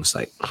 7 meetings.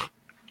 Like,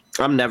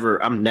 I'm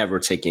never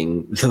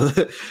taking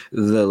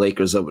the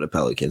Lakers over the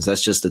Pelicans.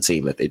 That's just the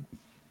team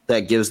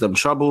that gives them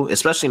trouble,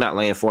 especially not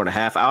laying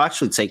 4.5. I'll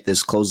actually take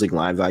this closing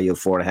line value of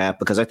 4.5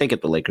 because I think if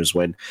the Lakers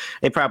win,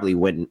 they probably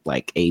win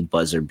like a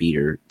buzzer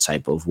beater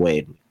type of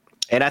win.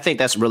 And I think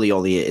that's really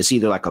only it. It's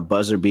either like a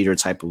buzzer beater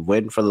type of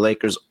win for the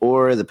Lakers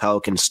or the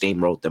Pelicans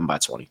steamrolled them by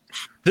 20.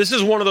 This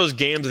is one of those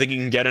games I think you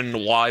can get in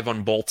live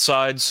on both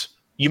sides.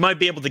 You might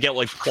be able to get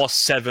like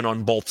 +7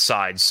 on both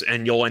sides,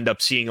 and you'll end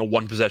up seeing a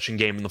 1-possession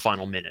game in the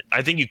final minute.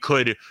 I think you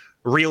could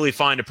really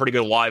find a pretty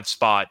good live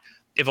spot.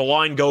 If a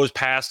line goes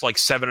past like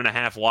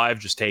 7.5 live,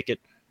 just take it.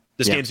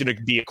 This game's going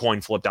to be a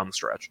coin flip down the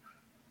stretch.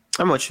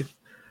 I'm with you.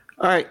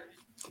 All right.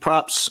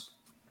 Props.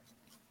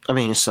 I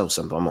mean, it's so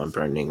simple. I'm on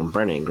Brandon Ingram.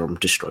 Brandon Ingram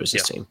destroys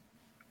his team.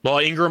 Well,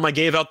 Ingram, I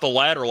gave out the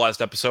ladder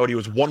last episode. He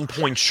was 1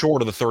 point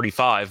short of the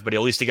 35, but at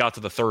least he got to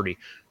the 30.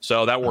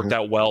 So that worked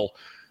out well.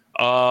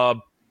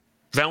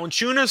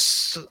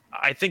 Valanciunas,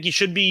 I think he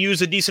should be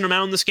used a decent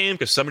amount in this game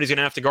because somebody's going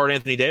to have to guard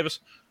Anthony Davis.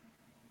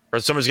 Or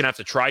somebody's going to have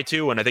to try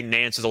to, and I think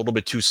Nance is a little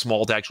bit too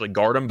small to actually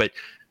guard him. But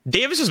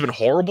Davis has been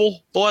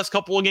horrible the last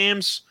couple of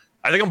games.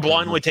 I think I'm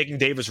blindly taking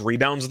Davis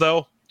rebounds,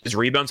 though. His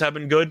rebounds have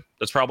been good.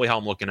 That's probably how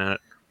I'm looking at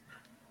it.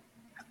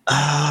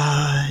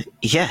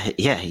 Yeah.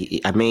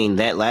 I mean,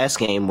 that last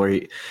game where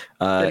in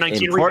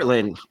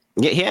Portland,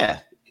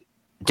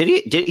 Did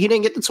he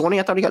didn't get the 20?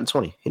 I thought he got the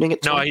 20. He didn't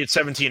get 20. No, he had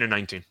 17 and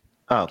 19.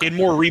 Oh, okay. He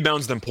had more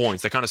rebounds than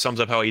points. That kind of sums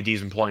up how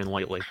AD's been playing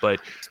lately. But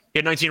he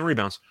had 19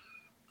 rebounds.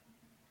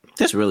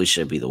 This really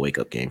should be the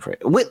wake-up game for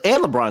it. And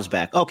LeBron's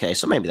back. Okay,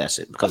 so maybe that's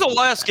it. Because the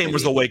last game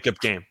was the wake-up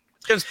game.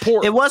 Against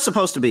Portland. It was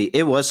supposed to be.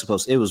 It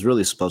was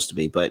really supposed to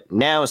be. But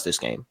now it's this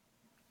game.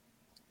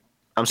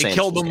 I'm saying he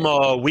killed them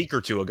a week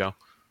or two ago.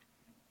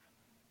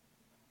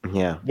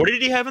 Yeah. What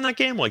did he have in that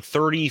game? Like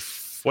 30.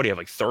 What do you have?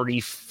 Like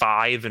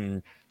 35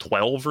 and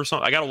 12 or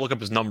something? I got to look up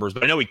his numbers,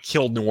 but I know he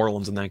killed New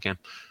Orleans in that game.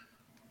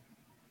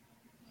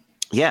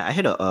 Yeah, I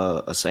hit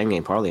a same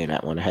game parlay in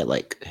that one. I had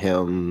like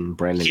him,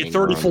 Brandon. He had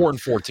 34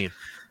 and 14.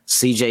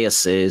 CJ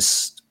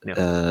assist.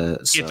 Yeah.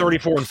 He had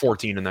 34 and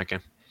 14 in that game.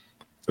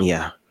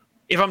 Yeah.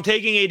 If I'm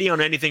taking AD on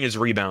anything, is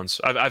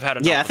rebounds. I've had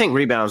enough. Yeah, I think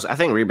rebounds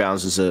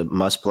is a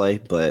must play,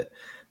 but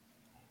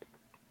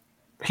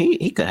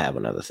he could have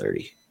another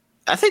 30.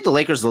 I think the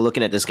Lakers are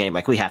looking at this game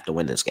like we have to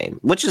win this game,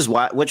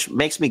 which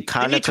makes me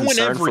kind of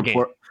concerned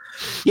for.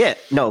 Yeah,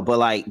 no, but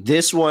like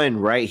this one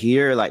right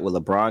here, like with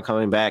LeBron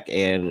coming back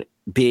and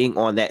being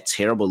on that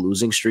terrible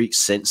losing streak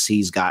since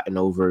he's gotten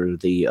over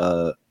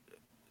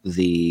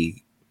the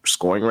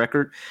scoring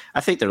record,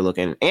 I think they're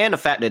looking, and the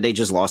fact that they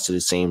just lost to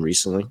the team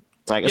recently.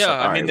 Like,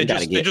 yeah, I mean, they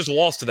just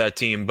lost to that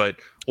team, but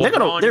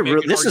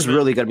this is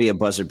really going to be a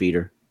buzzer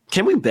beater.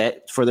 Can we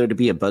bet for there to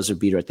be a buzzer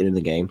beater at the end of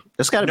the game?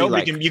 It's got to be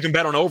like you can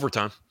bet on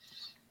overtime.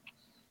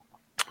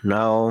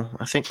 No,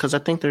 I think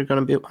they're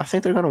going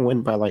to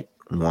win by like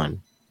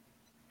 1,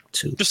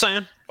 2. Just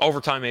saying,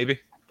 overtime maybe,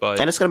 but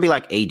and it's going to be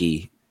like AD.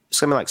 It's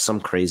going to be like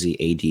some crazy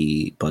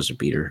AD buzzer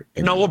beater.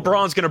 No,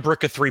 LeBron's going to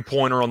brick a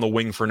 3-pointer on the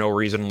wing for no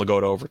reason and go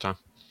to overtime.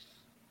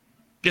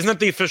 Isn't that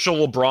the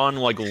official LeBron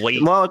like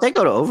late? Well, if they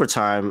go to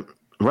overtime,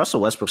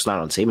 Russell Westbrook's not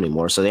on the team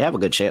anymore, so they have a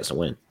good chance to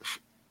win.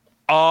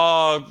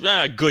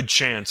 Good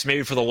chance.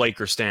 Maybe for the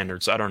Lakers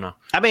standards. I don't know.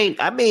 I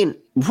mean,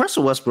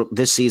 Russell Westbrook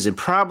this season,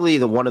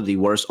 probably one of the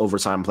worst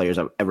overtime players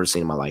I've ever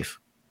seen in my life.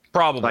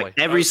 Probably. Like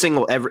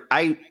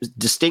I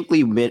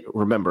distinctly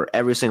remember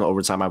every single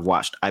overtime I've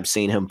watched, I've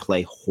seen him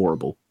play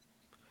horrible.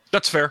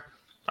 That's fair.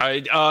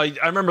 I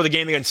remember the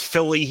game against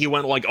Philly. He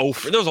went like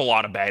over. There was a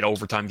lot of bad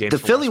overtime games. The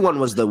Philly one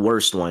was the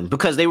worst one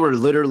because they were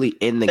literally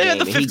in the game.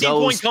 They had the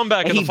 15-point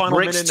comeback in the final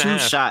minute and a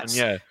half. Shots.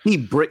 Yeah. He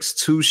bricks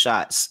 2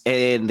 shots,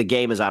 and the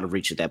game is out of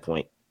reach at that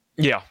point.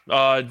 Yeah,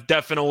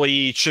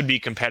 definitely should be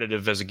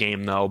competitive as a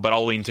game, though, but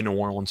I'll lean to New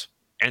Orleans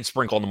and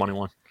sprinkle on the money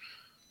line.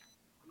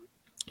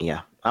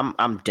 Yeah,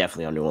 I'm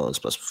definitely on New Orleans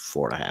plus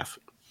 4.5.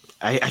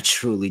 I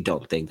truly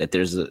don't think that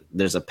there's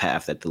a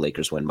path that the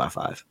Lakers win by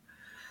 5.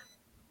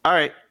 All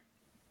right.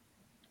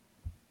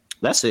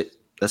 That's it.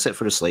 That's it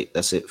for the slate.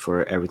 That's it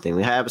for everything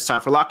we have. It's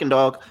time for Lock and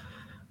Dog.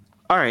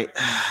 All right.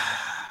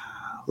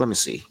 Let me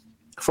see.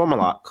 For my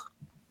lock,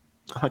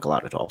 I like a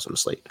lot of dogs on the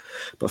slate.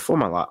 But for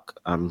my lock,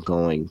 I'm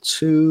going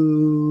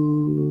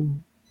to...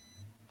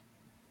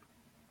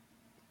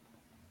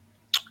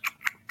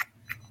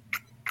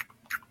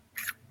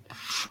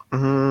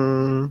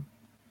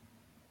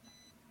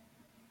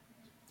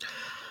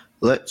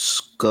 Let's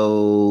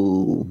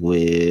go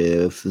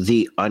with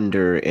the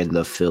under in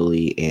the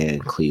Philly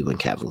and Cleveland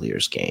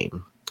Cavaliers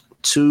game.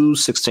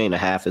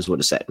 216.5 is what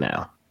it's at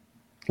now.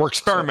 We're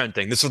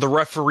experimenting. This is the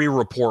referee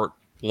report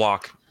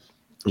lock.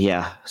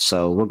 Yeah,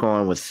 so we're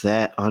going with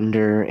that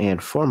under.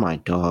 And for my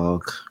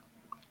dog,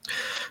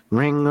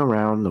 ring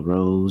around the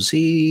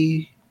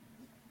rosy,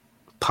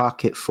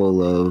 pocket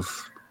full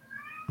of,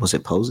 was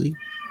it Posey?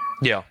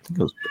 Yeah.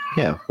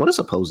 Yeah, what is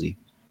a Posey?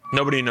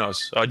 Nobody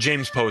knows.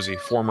 James Posey,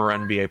 former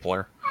NBA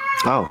player.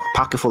 Oh,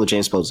 pocket full of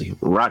James Posey.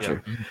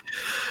 Roger. Yeah.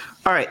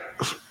 All right.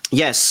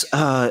 Yes.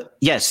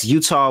 Yes.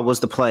 Utah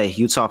was the play.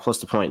 Utah plus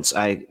the points.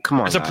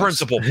 Come on. It's a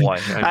principal play.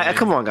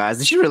 Come on, guys.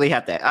 Did you really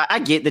have that? I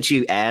get that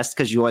you asked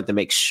because you wanted to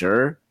make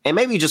sure, and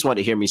maybe you just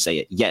wanted to hear me say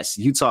it. Yes,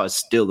 Utah is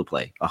still the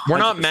play. We're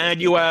not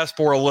mad you asked,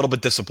 but we're a little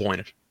bit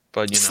disappointed.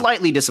 But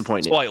slightly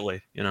disappointed.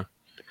 Slightly.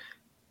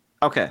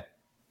 Okay.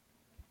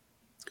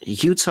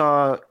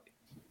 Utah,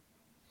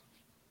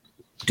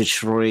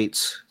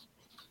 Detroit,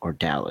 or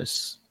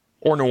Dallas,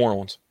 or New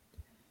Orleans.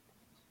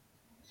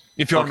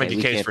 If you want to make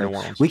a case for New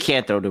Orleans, we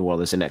can't throw New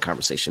Orleans in that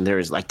conversation.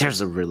 There's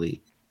a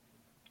really.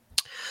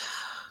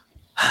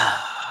 I'm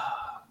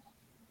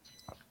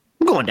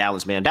going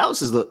Dallas, man. Dallas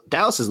has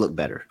looked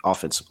better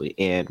offensively,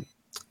 and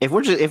if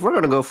we're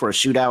going to go for a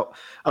shootout,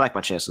 I like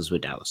my chances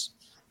with Dallas,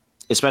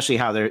 especially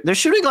how they're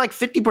shooting like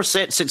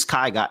 50% since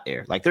Kai got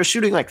there. Like they're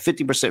shooting like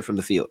 50% from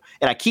the field,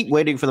 and I keep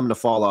waiting for them to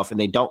fall off, and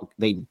they don't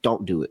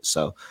do it.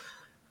 So,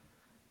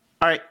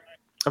 all right,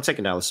 I'm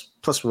taking Dallas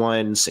plus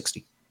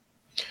 160.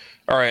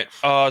 All right.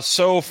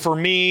 So for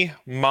me,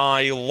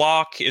 my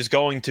lock is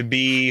going to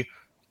be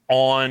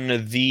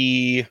on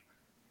the.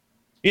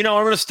 I'm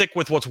going to stick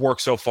with what's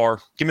worked so far.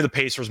 Give me the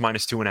Pacers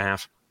minus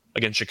 2.5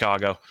 against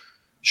Chicago.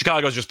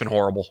 Chicago's just been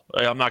horrible.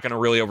 I'm not going to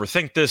really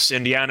overthink this.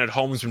 Indiana at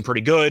home has been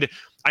pretty good.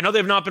 I know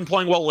they've not been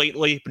playing well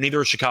lately, but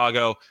neither is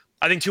Chicago.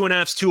 I think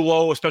 2.5 is too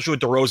low, especially with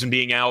DeRozan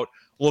being out.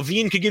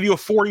 LaVine could give you a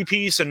 40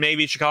 piece, and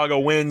maybe Chicago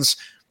wins.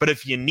 But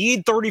if you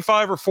need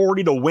 35 or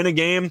 40 to win a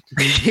game,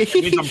 that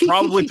means I'm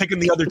probably picking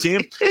the other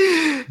team.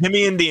 Give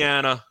me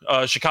Indiana.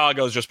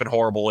 Chicago's just been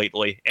horrible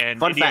lately,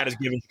 and Indiana's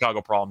given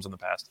Chicago problems in the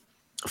past.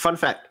 Fun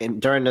fact,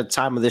 during the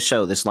time of this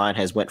show, this line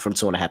has went from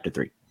 2.5 to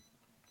 3.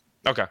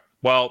 Okay.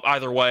 Well,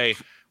 either way,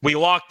 we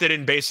locked it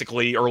in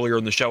basically earlier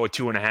in the show at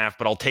 2.5,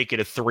 but I'll take it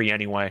at 3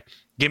 anyway.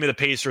 Give me the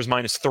Pacers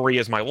minus 3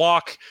 as my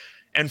lock.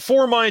 And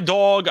for my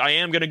dog, I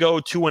am going to go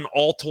to an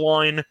alt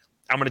line.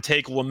 I'm going to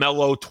take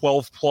LaMelo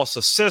 12 plus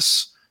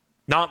assists.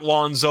 Not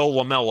Lonzo,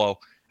 LaMelo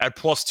at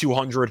plus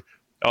 200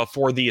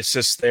 for the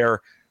assists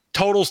there.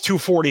 Totals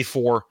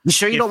 244. You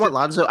sure you don't want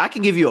Lonzo? I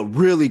can give you a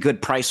really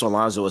good price on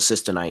Lonzo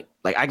assist tonight.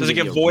 Like I can. Does it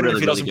get voided if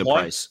he doesn't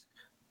play? Price.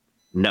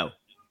 No.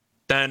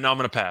 Then I'm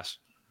going to pass.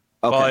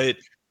 Okay.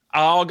 But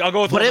I'll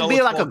go with. But it'd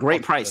be like a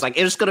great price. Like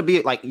it's going to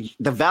be like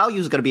the value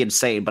is going to be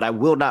insane. But I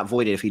will not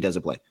void it if he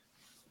doesn't play.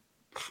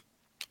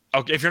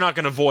 Okay, if you're not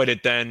going to void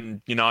it,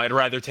 then I'd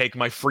rather take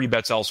my free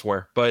bets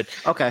elsewhere. But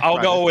okay, I'll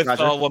go with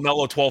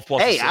LaMelo 12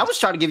 plus. Hey, assists. I was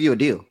trying to give you a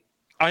deal.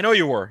 I know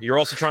you were. You're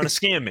also trying to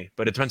scam me,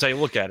 but it depends how you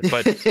look at it.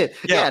 But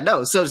yeah,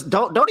 no. So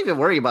don't even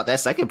worry about that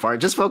second part.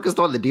 Just focus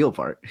on the deal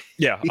part.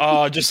 Yeah,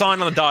 just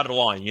sign on the dotted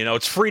line.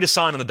 It's free to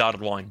sign on the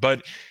dotted line.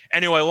 But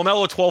anyway,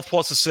 LaMelo 12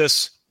 plus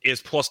assists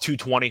is plus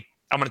 220.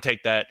 I'm going to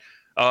take that.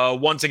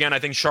 Once again, I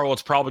think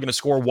Charlotte's probably going to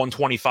score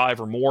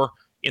 125 or more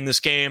in this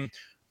game.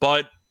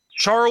 But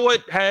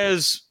Charlotte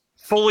has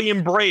fully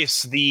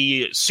embraced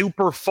the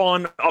super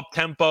fun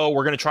up-tempo,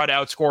 we're going to try to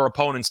outscore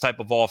opponents type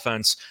of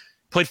offense.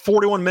 Played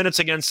 41 minutes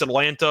against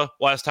Atlanta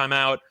last time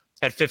out,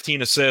 had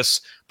 15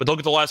 assists. But look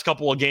at the last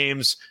couple of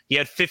games. He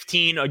had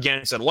 15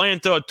 against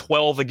Atlanta,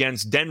 12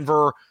 against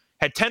Denver,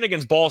 had 10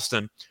 against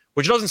Boston,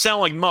 which doesn't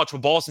sound like much,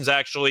 but Boston's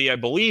actually, I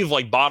believe,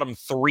 like bottom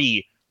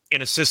 3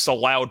 in assists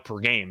allowed per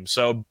game.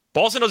 So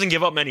Boston doesn't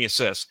give up many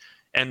assists,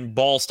 and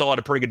Ball still had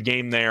a pretty good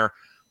game there.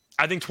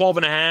 I think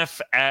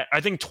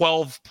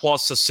 12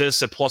 plus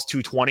assists at plus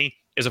 220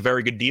 is a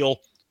very good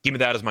deal. Give me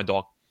that as my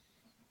dog.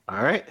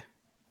 All right.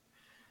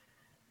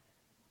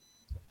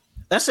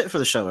 That's it for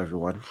the show,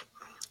 everyone.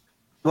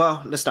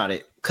 Well, that's not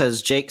it,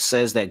 because Jake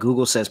says that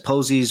Google says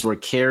posies were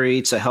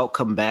carried to help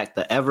combat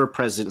the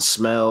ever-present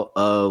smell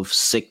of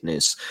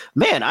sickness.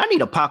 Man, I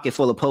need a pocket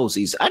full of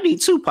posies. I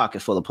need 2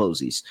 pockets full of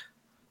posies.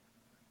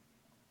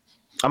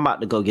 I'm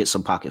about to go get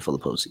some pocket full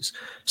of posies.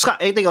 Scott,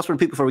 anything else for the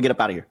people before we get up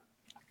out of here?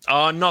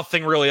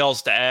 Nothing really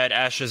else to add.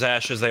 Ashes,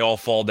 they all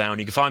fall down.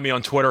 You can find me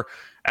on Twitter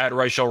at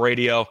Reichel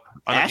Radio.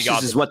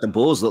 Ashes is what the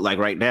Bulls look like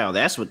right now.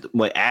 That's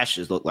what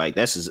Ashes look like.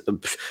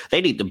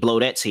 They need to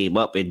blow that team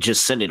up and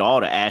just send it all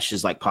to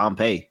ashes like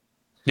Pompeii.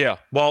 Yeah,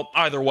 well,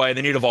 either way,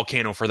 they need a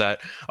volcano for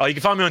that. You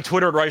can find me on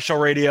Twitter at Reichel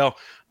Radio.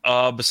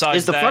 Besides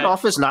is the front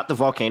office not the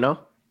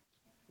volcano?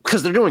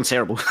 Because they're doing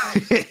terrible.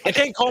 I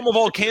can't call them a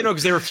volcano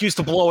because they refuse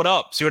to blow it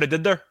up. See what I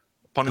did there?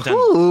 Pun intended.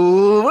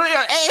 Ooh,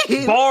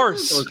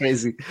 bars. So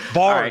crazy.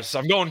 Bars.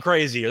 Right. I'm going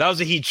crazy. That was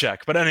a heat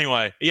check. But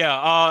anyway,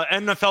 yeah,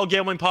 NFL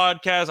Gambling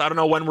Podcast. I don't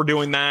know when we're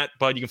doing that,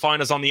 but you can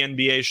find us on the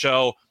NBA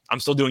show. I'm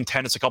still doing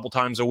tennis a couple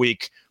times a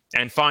week.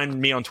 And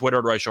find me on Twitter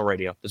at Reichel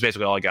Radio. That's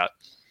basically all I got.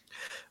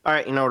 All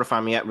right, you know where to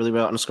find me at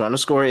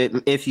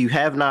 __. If you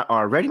have not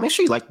already, make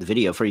sure you like the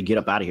video before you get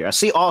up out of here. I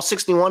see all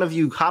 61 of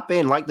you hop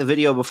in, like the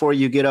video before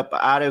you get up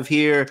out of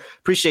here.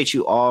 Appreciate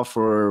you all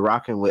for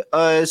rocking with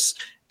us.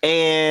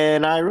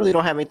 And I really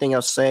don't have anything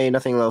else to say,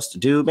 nothing else to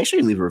do. Make sure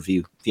you leave a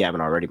review if you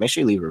haven't already. Make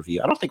sure you leave a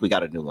review. I don't think we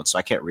got a new one, so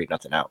I can't read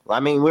nothing out. I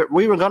mean,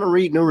 we were going to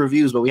read new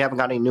reviews, but we haven't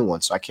got any new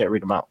ones, so I can't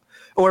read them out.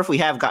 Or if we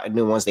have gotten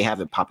new ones, they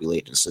haven't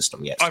populated the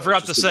system yet. I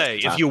forgot to say,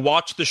 if you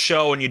watch the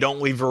show and you don't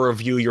leave a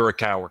review, you're a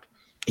coward.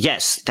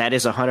 Yes, that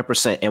is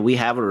 100%. And we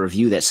have a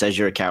review that says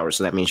you're a coward,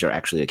 so that means you're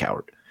actually a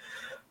coward.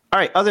 All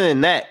right, other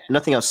than that,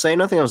 nothing else to say,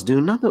 nothing else to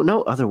do.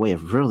 No other way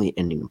of really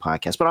ending the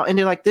podcast. But I'll end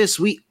it like this.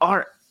 We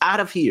are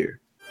out of here.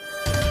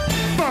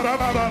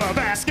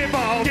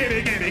 Basketball, give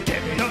me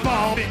the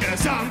ball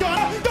because I'm going